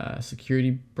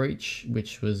Security Breach,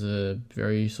 which was a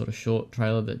very sort of short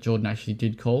trailer that Jordan actually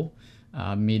did call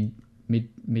mid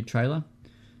trailer.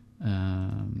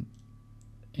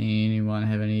 Anyone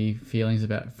have any feelings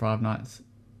about Five Nights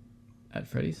at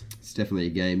Freddy's? It's definitely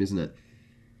a game, isn't it?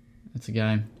 It's a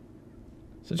game.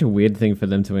 Such a weird thing for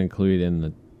them to include in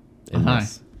this.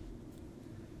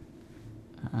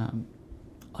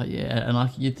 And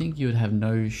like you'd think you would have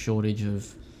no shortage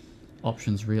of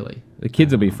options, really. The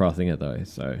kids will be frothing it though,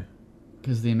 so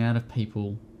because the amount of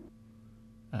people,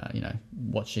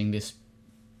 watching this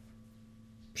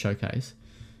showcase.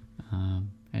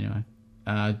 Anyway,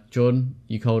 Jordan,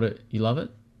 you called it. You love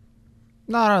it?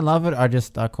 No, I don't love it.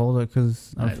 I called it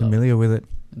because I'm familiar with it.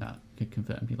 No, can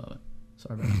confirm you love it.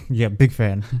 Sorry about that. Yeah, big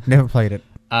fan. Never played it.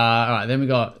 All right, then we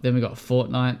got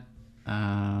Fortnite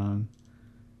coming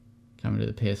to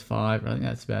the PS5. I think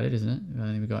that's about it, isn't it? I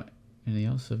don't think we got anything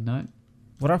else of note.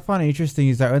 What I find interesting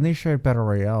is that when they showed Battle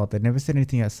Royale, they never said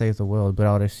anything about Save the World, but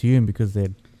I would assume because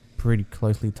they're pretty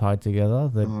closely tied together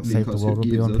that Save the World will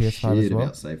be on PS5 as well.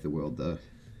 About Save the World though.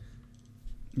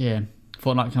 Yeah,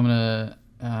 Fortnite coming to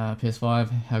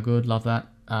PS5. How good? Love that.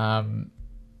 I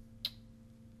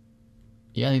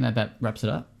think that wraps it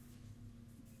up.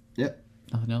 Yep.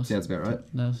 Nothing else. Sounds about right.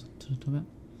 Nothing else to talk about.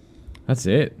 That's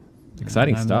it.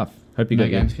 Exciting stuff. Hope you got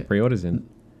your pre-orders in.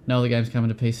 No other games coming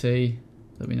to PC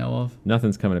that we know of.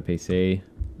 Nothing's coming to PC.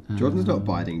 Jordan's not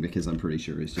biting because I'm pretty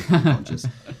sure he's just unconscious.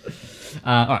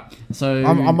 All right, so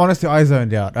I'm honestly I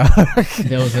zoned out.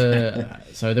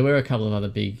 there were a couple of other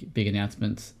big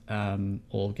announcements,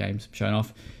 or games shown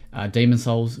off. Demon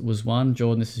Souls was one.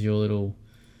 Jordan, this is your little.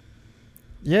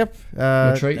 Yep.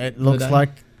 Retreat it looks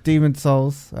like Demon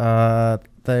Souls.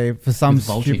 They, for some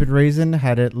stupid reason,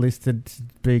 had it listed to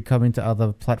be coming to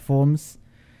other platforms.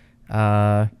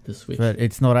 The Switch. But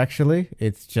it's not actually.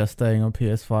 It's just staying on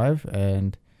PS5.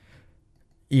 And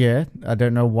yeah, I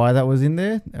don't know why that was in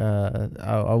there.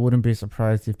 I wouldn't be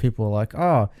surprised if people were like,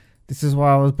 oh, this is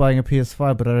why I was buying a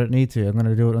PS5, but I don't need to. I'm going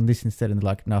to do it on this instead. And they're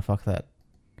like, no, fuck that.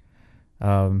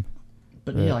 But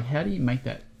yeah, like, how do you make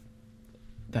that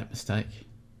mistake?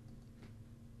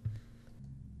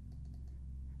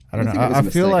 I don't know. I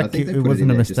feel like it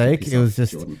wasn't a mistake. It was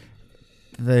just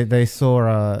they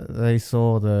saw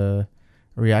the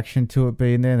reaction to it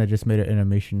being there, and they just made it an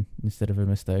omission instead of a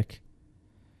mistake.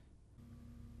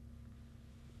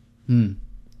 Right,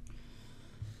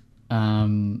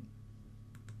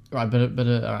 but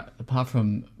all right, apart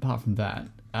from that,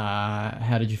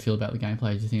 how did you feel about the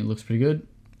gameplay? Do you think it looks pretty good?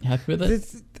 Happy with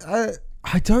it?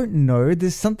 I don't know.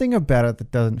 There's something about it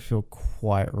that doesn't feel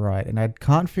quite right, and I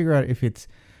can't figure out if it's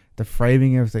the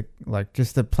framing of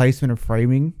just the placement of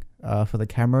framing for the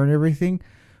camera and everything,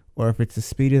 or if it's the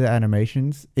speed of the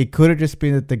animations. It could have just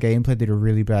been that the gameplay did a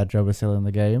really bad job of selling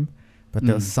the game, but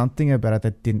there was something about it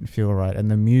that didn't feel right,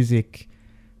 and the music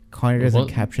kind of doesn't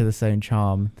capture the same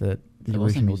charm that the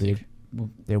original did. Well,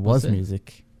 there was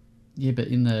music. Yeah, but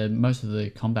in the most of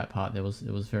the combat part, it was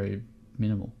very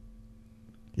minimal.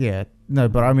 Yeah, no,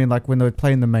 but I mean, like when they were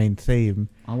playing the main theme,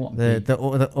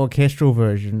 the orchestral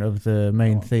version of the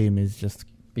main theme is just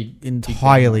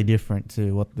entirely different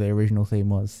to what the original theme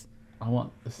was. I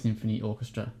want the symphony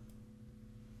orchestra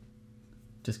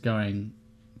just going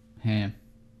ham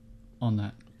on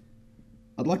that.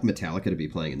 I'd like Metallica to be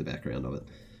playing in the background of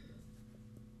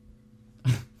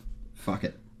it. Fuck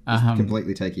it. Just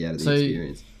completely take you out of the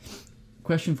experience.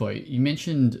 Question for you. You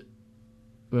mentioned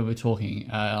when we were talking,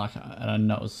 and I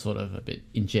know it was sort of a bit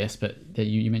in jest, but that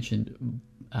you mentioned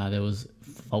there was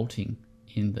vaulting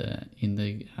in the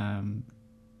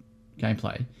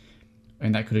gameplay,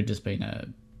 and that could have just been a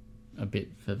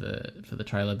bit for the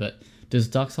trailer. But does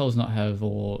Dark Souls not have,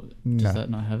 or does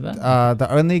that not have that?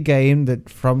 The only game that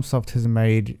FromSoft has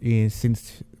made is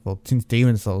since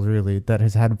Demon Souls really that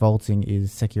has had vaulting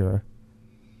is Sekiro.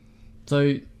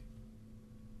 So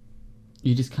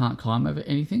you just can't climb over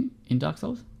anything in Dark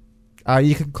Souls?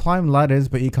 You can climb ladders,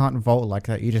 but you can't vault like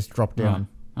that. You just drop down.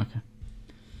 Oh, okay.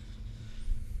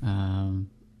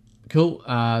 Cool.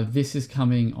 This is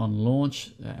coming on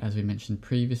launch, as we mentioned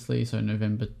previously, so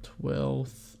November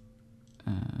 12th.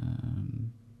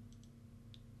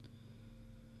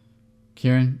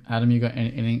 Kieran, Adam, you got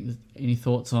any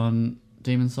thoughts on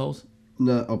Demon Souls?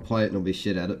 No, I'll play it and I'll be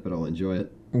shit at it, but I'll enjoy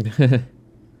it.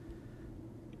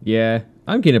 Yeah,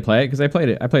 I'm keen to play it because I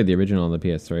played the original on the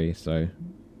PS3, so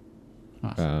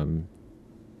nice.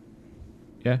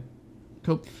 Yeah,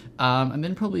 cool. And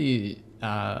then probably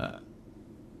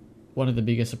one of the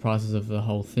biggest surprises of the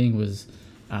whole thing was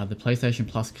the PlayStation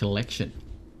Plus collection.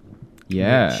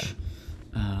 Yeah. Which,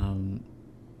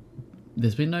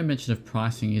 there's been no mention of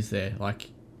pricing, is there?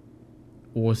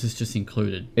 Or is this just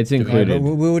included? It's included.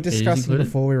 We were discussing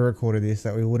before we recorded this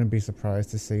that we wouldn't be surprised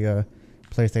to see a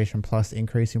PlayStation Plus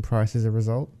increase in price as a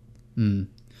result.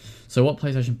 So what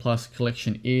PlayStation Plus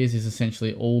collection is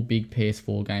essentially all big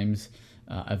PS4 games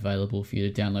available for you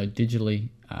to download digitally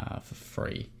for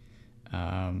free.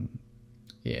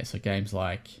 So games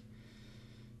like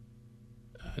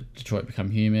Detroit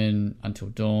Become Human, Until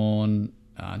Dawn,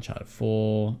 Uncharted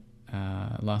 4,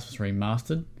 Last of Us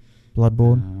Remastered,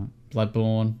 Bloodborne,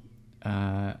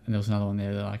 and there was another one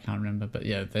there that I can't remember. But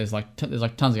yeah, there's tons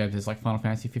of games. There's Final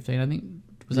Fantasy 15, I think.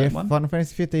 Was that one? Final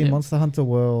Fantasy 15, yep. Monster Hunter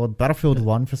World, Battlefield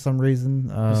 1 for some reason.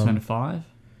 Persona 5?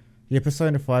 Yeah,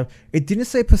 Persona 5. It didn't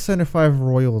say Persona 5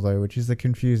 Royal, though, which is the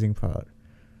confusing part.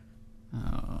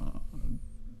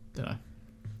 Did I?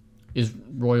 Is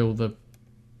Royal the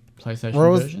PlayStation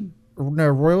version? No,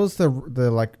 Royal's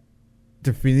the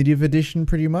definitive edition,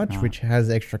 pretty much, which has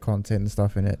extra content and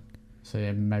stuff in it. So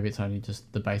yeah, maybe it's only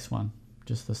just the base one,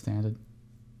 just the standard.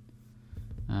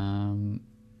 God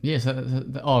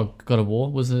of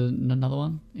War was another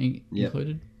one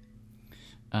included.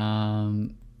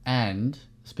 And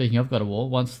speaking of God of War,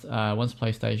 once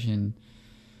PlayStation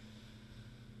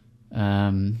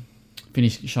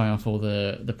finished showing off all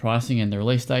the pricing and the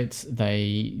release dates,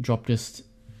 they dropped us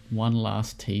one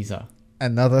last teaser.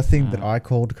 Another thing that I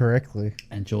called correctly.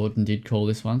 And Jordan did call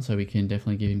this one, so we can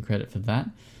definitely give him credit for that.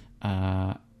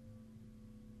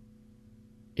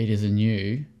 It is a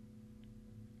new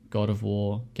God of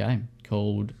War game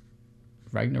called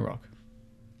Ragnarok.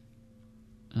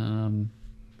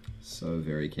 So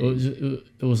very keen.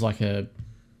 It was like a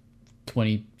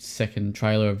 20-second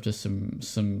trailer of just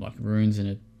some like runes and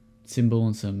a symbol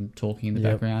and some talking in the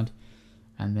background,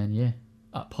 and then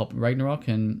up pop Ragnarok.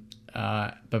 And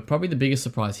but probably the biggest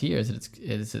surprise here is that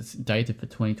it's dated for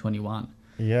 2021.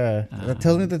 Yeah, that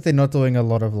tells me that they're not doing a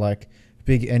lot of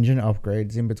big engine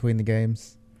upgrades in between the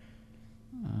games.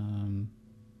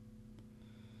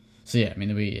 So yeah, I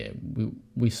mean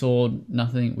we saw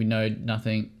nothing, we know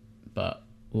nothing, but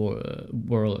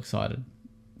we're all excited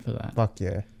for that. Fuck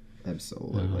yeah,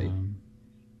 absolutely.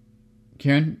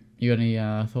 Kieran, you got any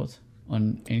thoughts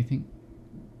on anything?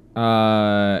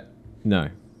 No.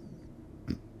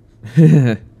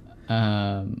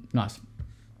 Nice.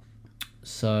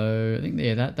 So I think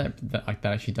that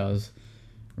actually does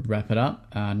wrap it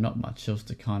up. Not much else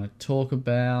to kind of talk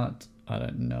about. I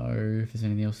don't know if there's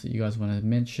anything else that you guys want to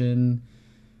mention.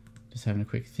 Just having a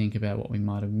quick think about what we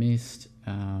might have missed.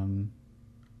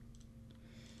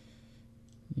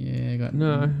 It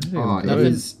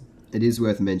is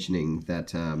worth mentioning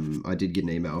that I did get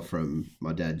an email from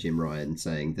my dad, Jim Ryan,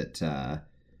 saying that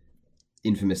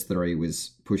Infamous 3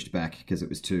 was pushed back because it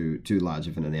was too large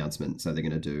of an announcement. So they're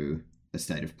going to do a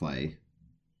state of play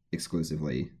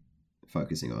exclusively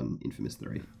focusing on Infamous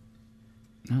 3.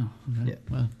 Oh, okay. Yeah.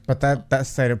 Well, But that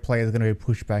state of play is going to be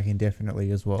pushed back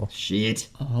indefinitely as well. Shit.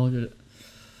 I'll look at it.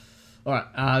 All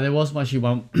right. There was actually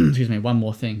one. Excuse me. One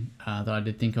more thing that I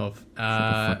did think of. Shut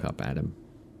the fuck up, Adam.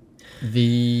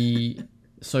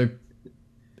 So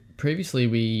previously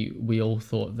we all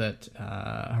thought that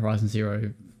Horizon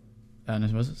Zero. No,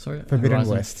 was it? Sorry, Forbidden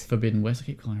Horizon West. Forbidden West. I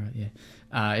keep calling it right.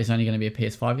 Yeah, is only going to be a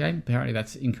PS5 game. Apparently,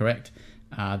 that's incorrect.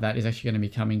 That is actually going to be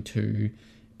coming to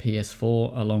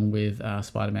PS4 along with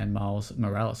Spider-Man Miles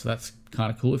Morales. So that's kind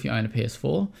of cool if you own a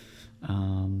PS4.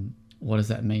 What does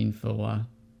that mean for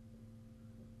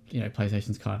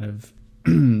PlayStation's kind of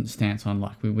stance on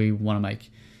like we want to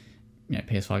make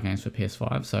PS5 games for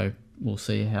PS5? So we'll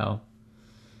see how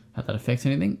that affects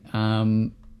anything.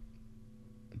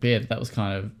 But yeah, that was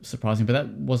kind of surprising. But that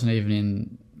wasn't even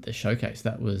in the showcase.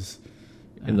 That was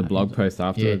In the blog post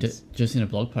afterwards. Yeah, just in a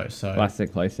blog post. So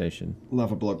Classic PlayStation.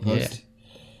 Love a blog post.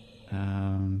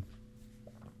 In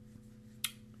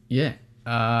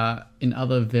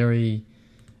other very,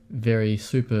 very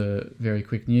super, very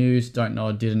quick news, Don't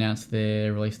Nod did announce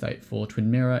their release date for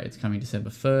Twin Mirror. It's coming December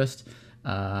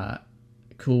 1st.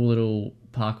 Cool little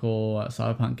parkour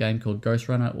cyberpunk game called Ghost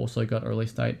Runner also got a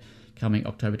release date coming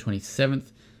October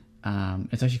 27th.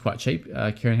 It's actually quite cheap.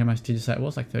 Kieran, how much did you say it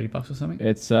was? Like $30 or something?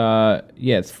 It's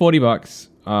it's $40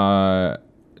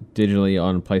 digitally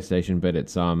on PlayStation, but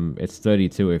it's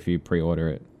 $32 if you pre-order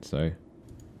it. So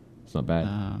it's not bad.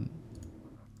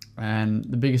 And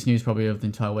the biggest news probably of the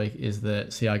entire week is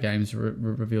that CI Games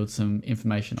revealed some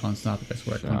information on Sniper Ghost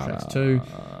Warrior Contracts 2. So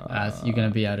you're going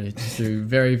to be able to do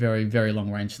very, very, very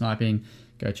long range sniping.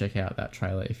 Go check out that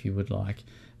trailer if you would like.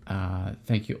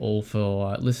 Thank you all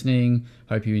for listening.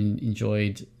 Hope you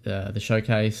enjoyed the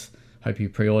showcase. Hope you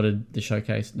pre-ordered the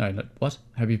showcase. No, what?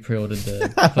 Hope you pre-ordered the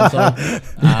console.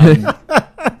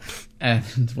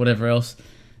 And whatever else.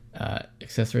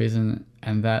 Accessories and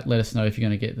that. Let us know if you're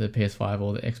going to get the PS5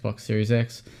 or the Xbox Series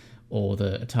X or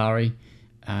the Atari.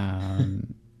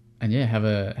 And yeah, have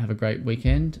a great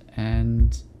weekend,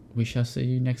 and we shall see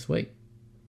you next week.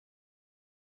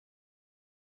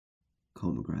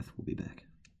 Cole McGrath will be back.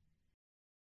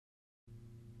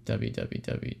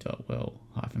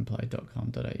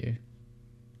 www.well-play.com.au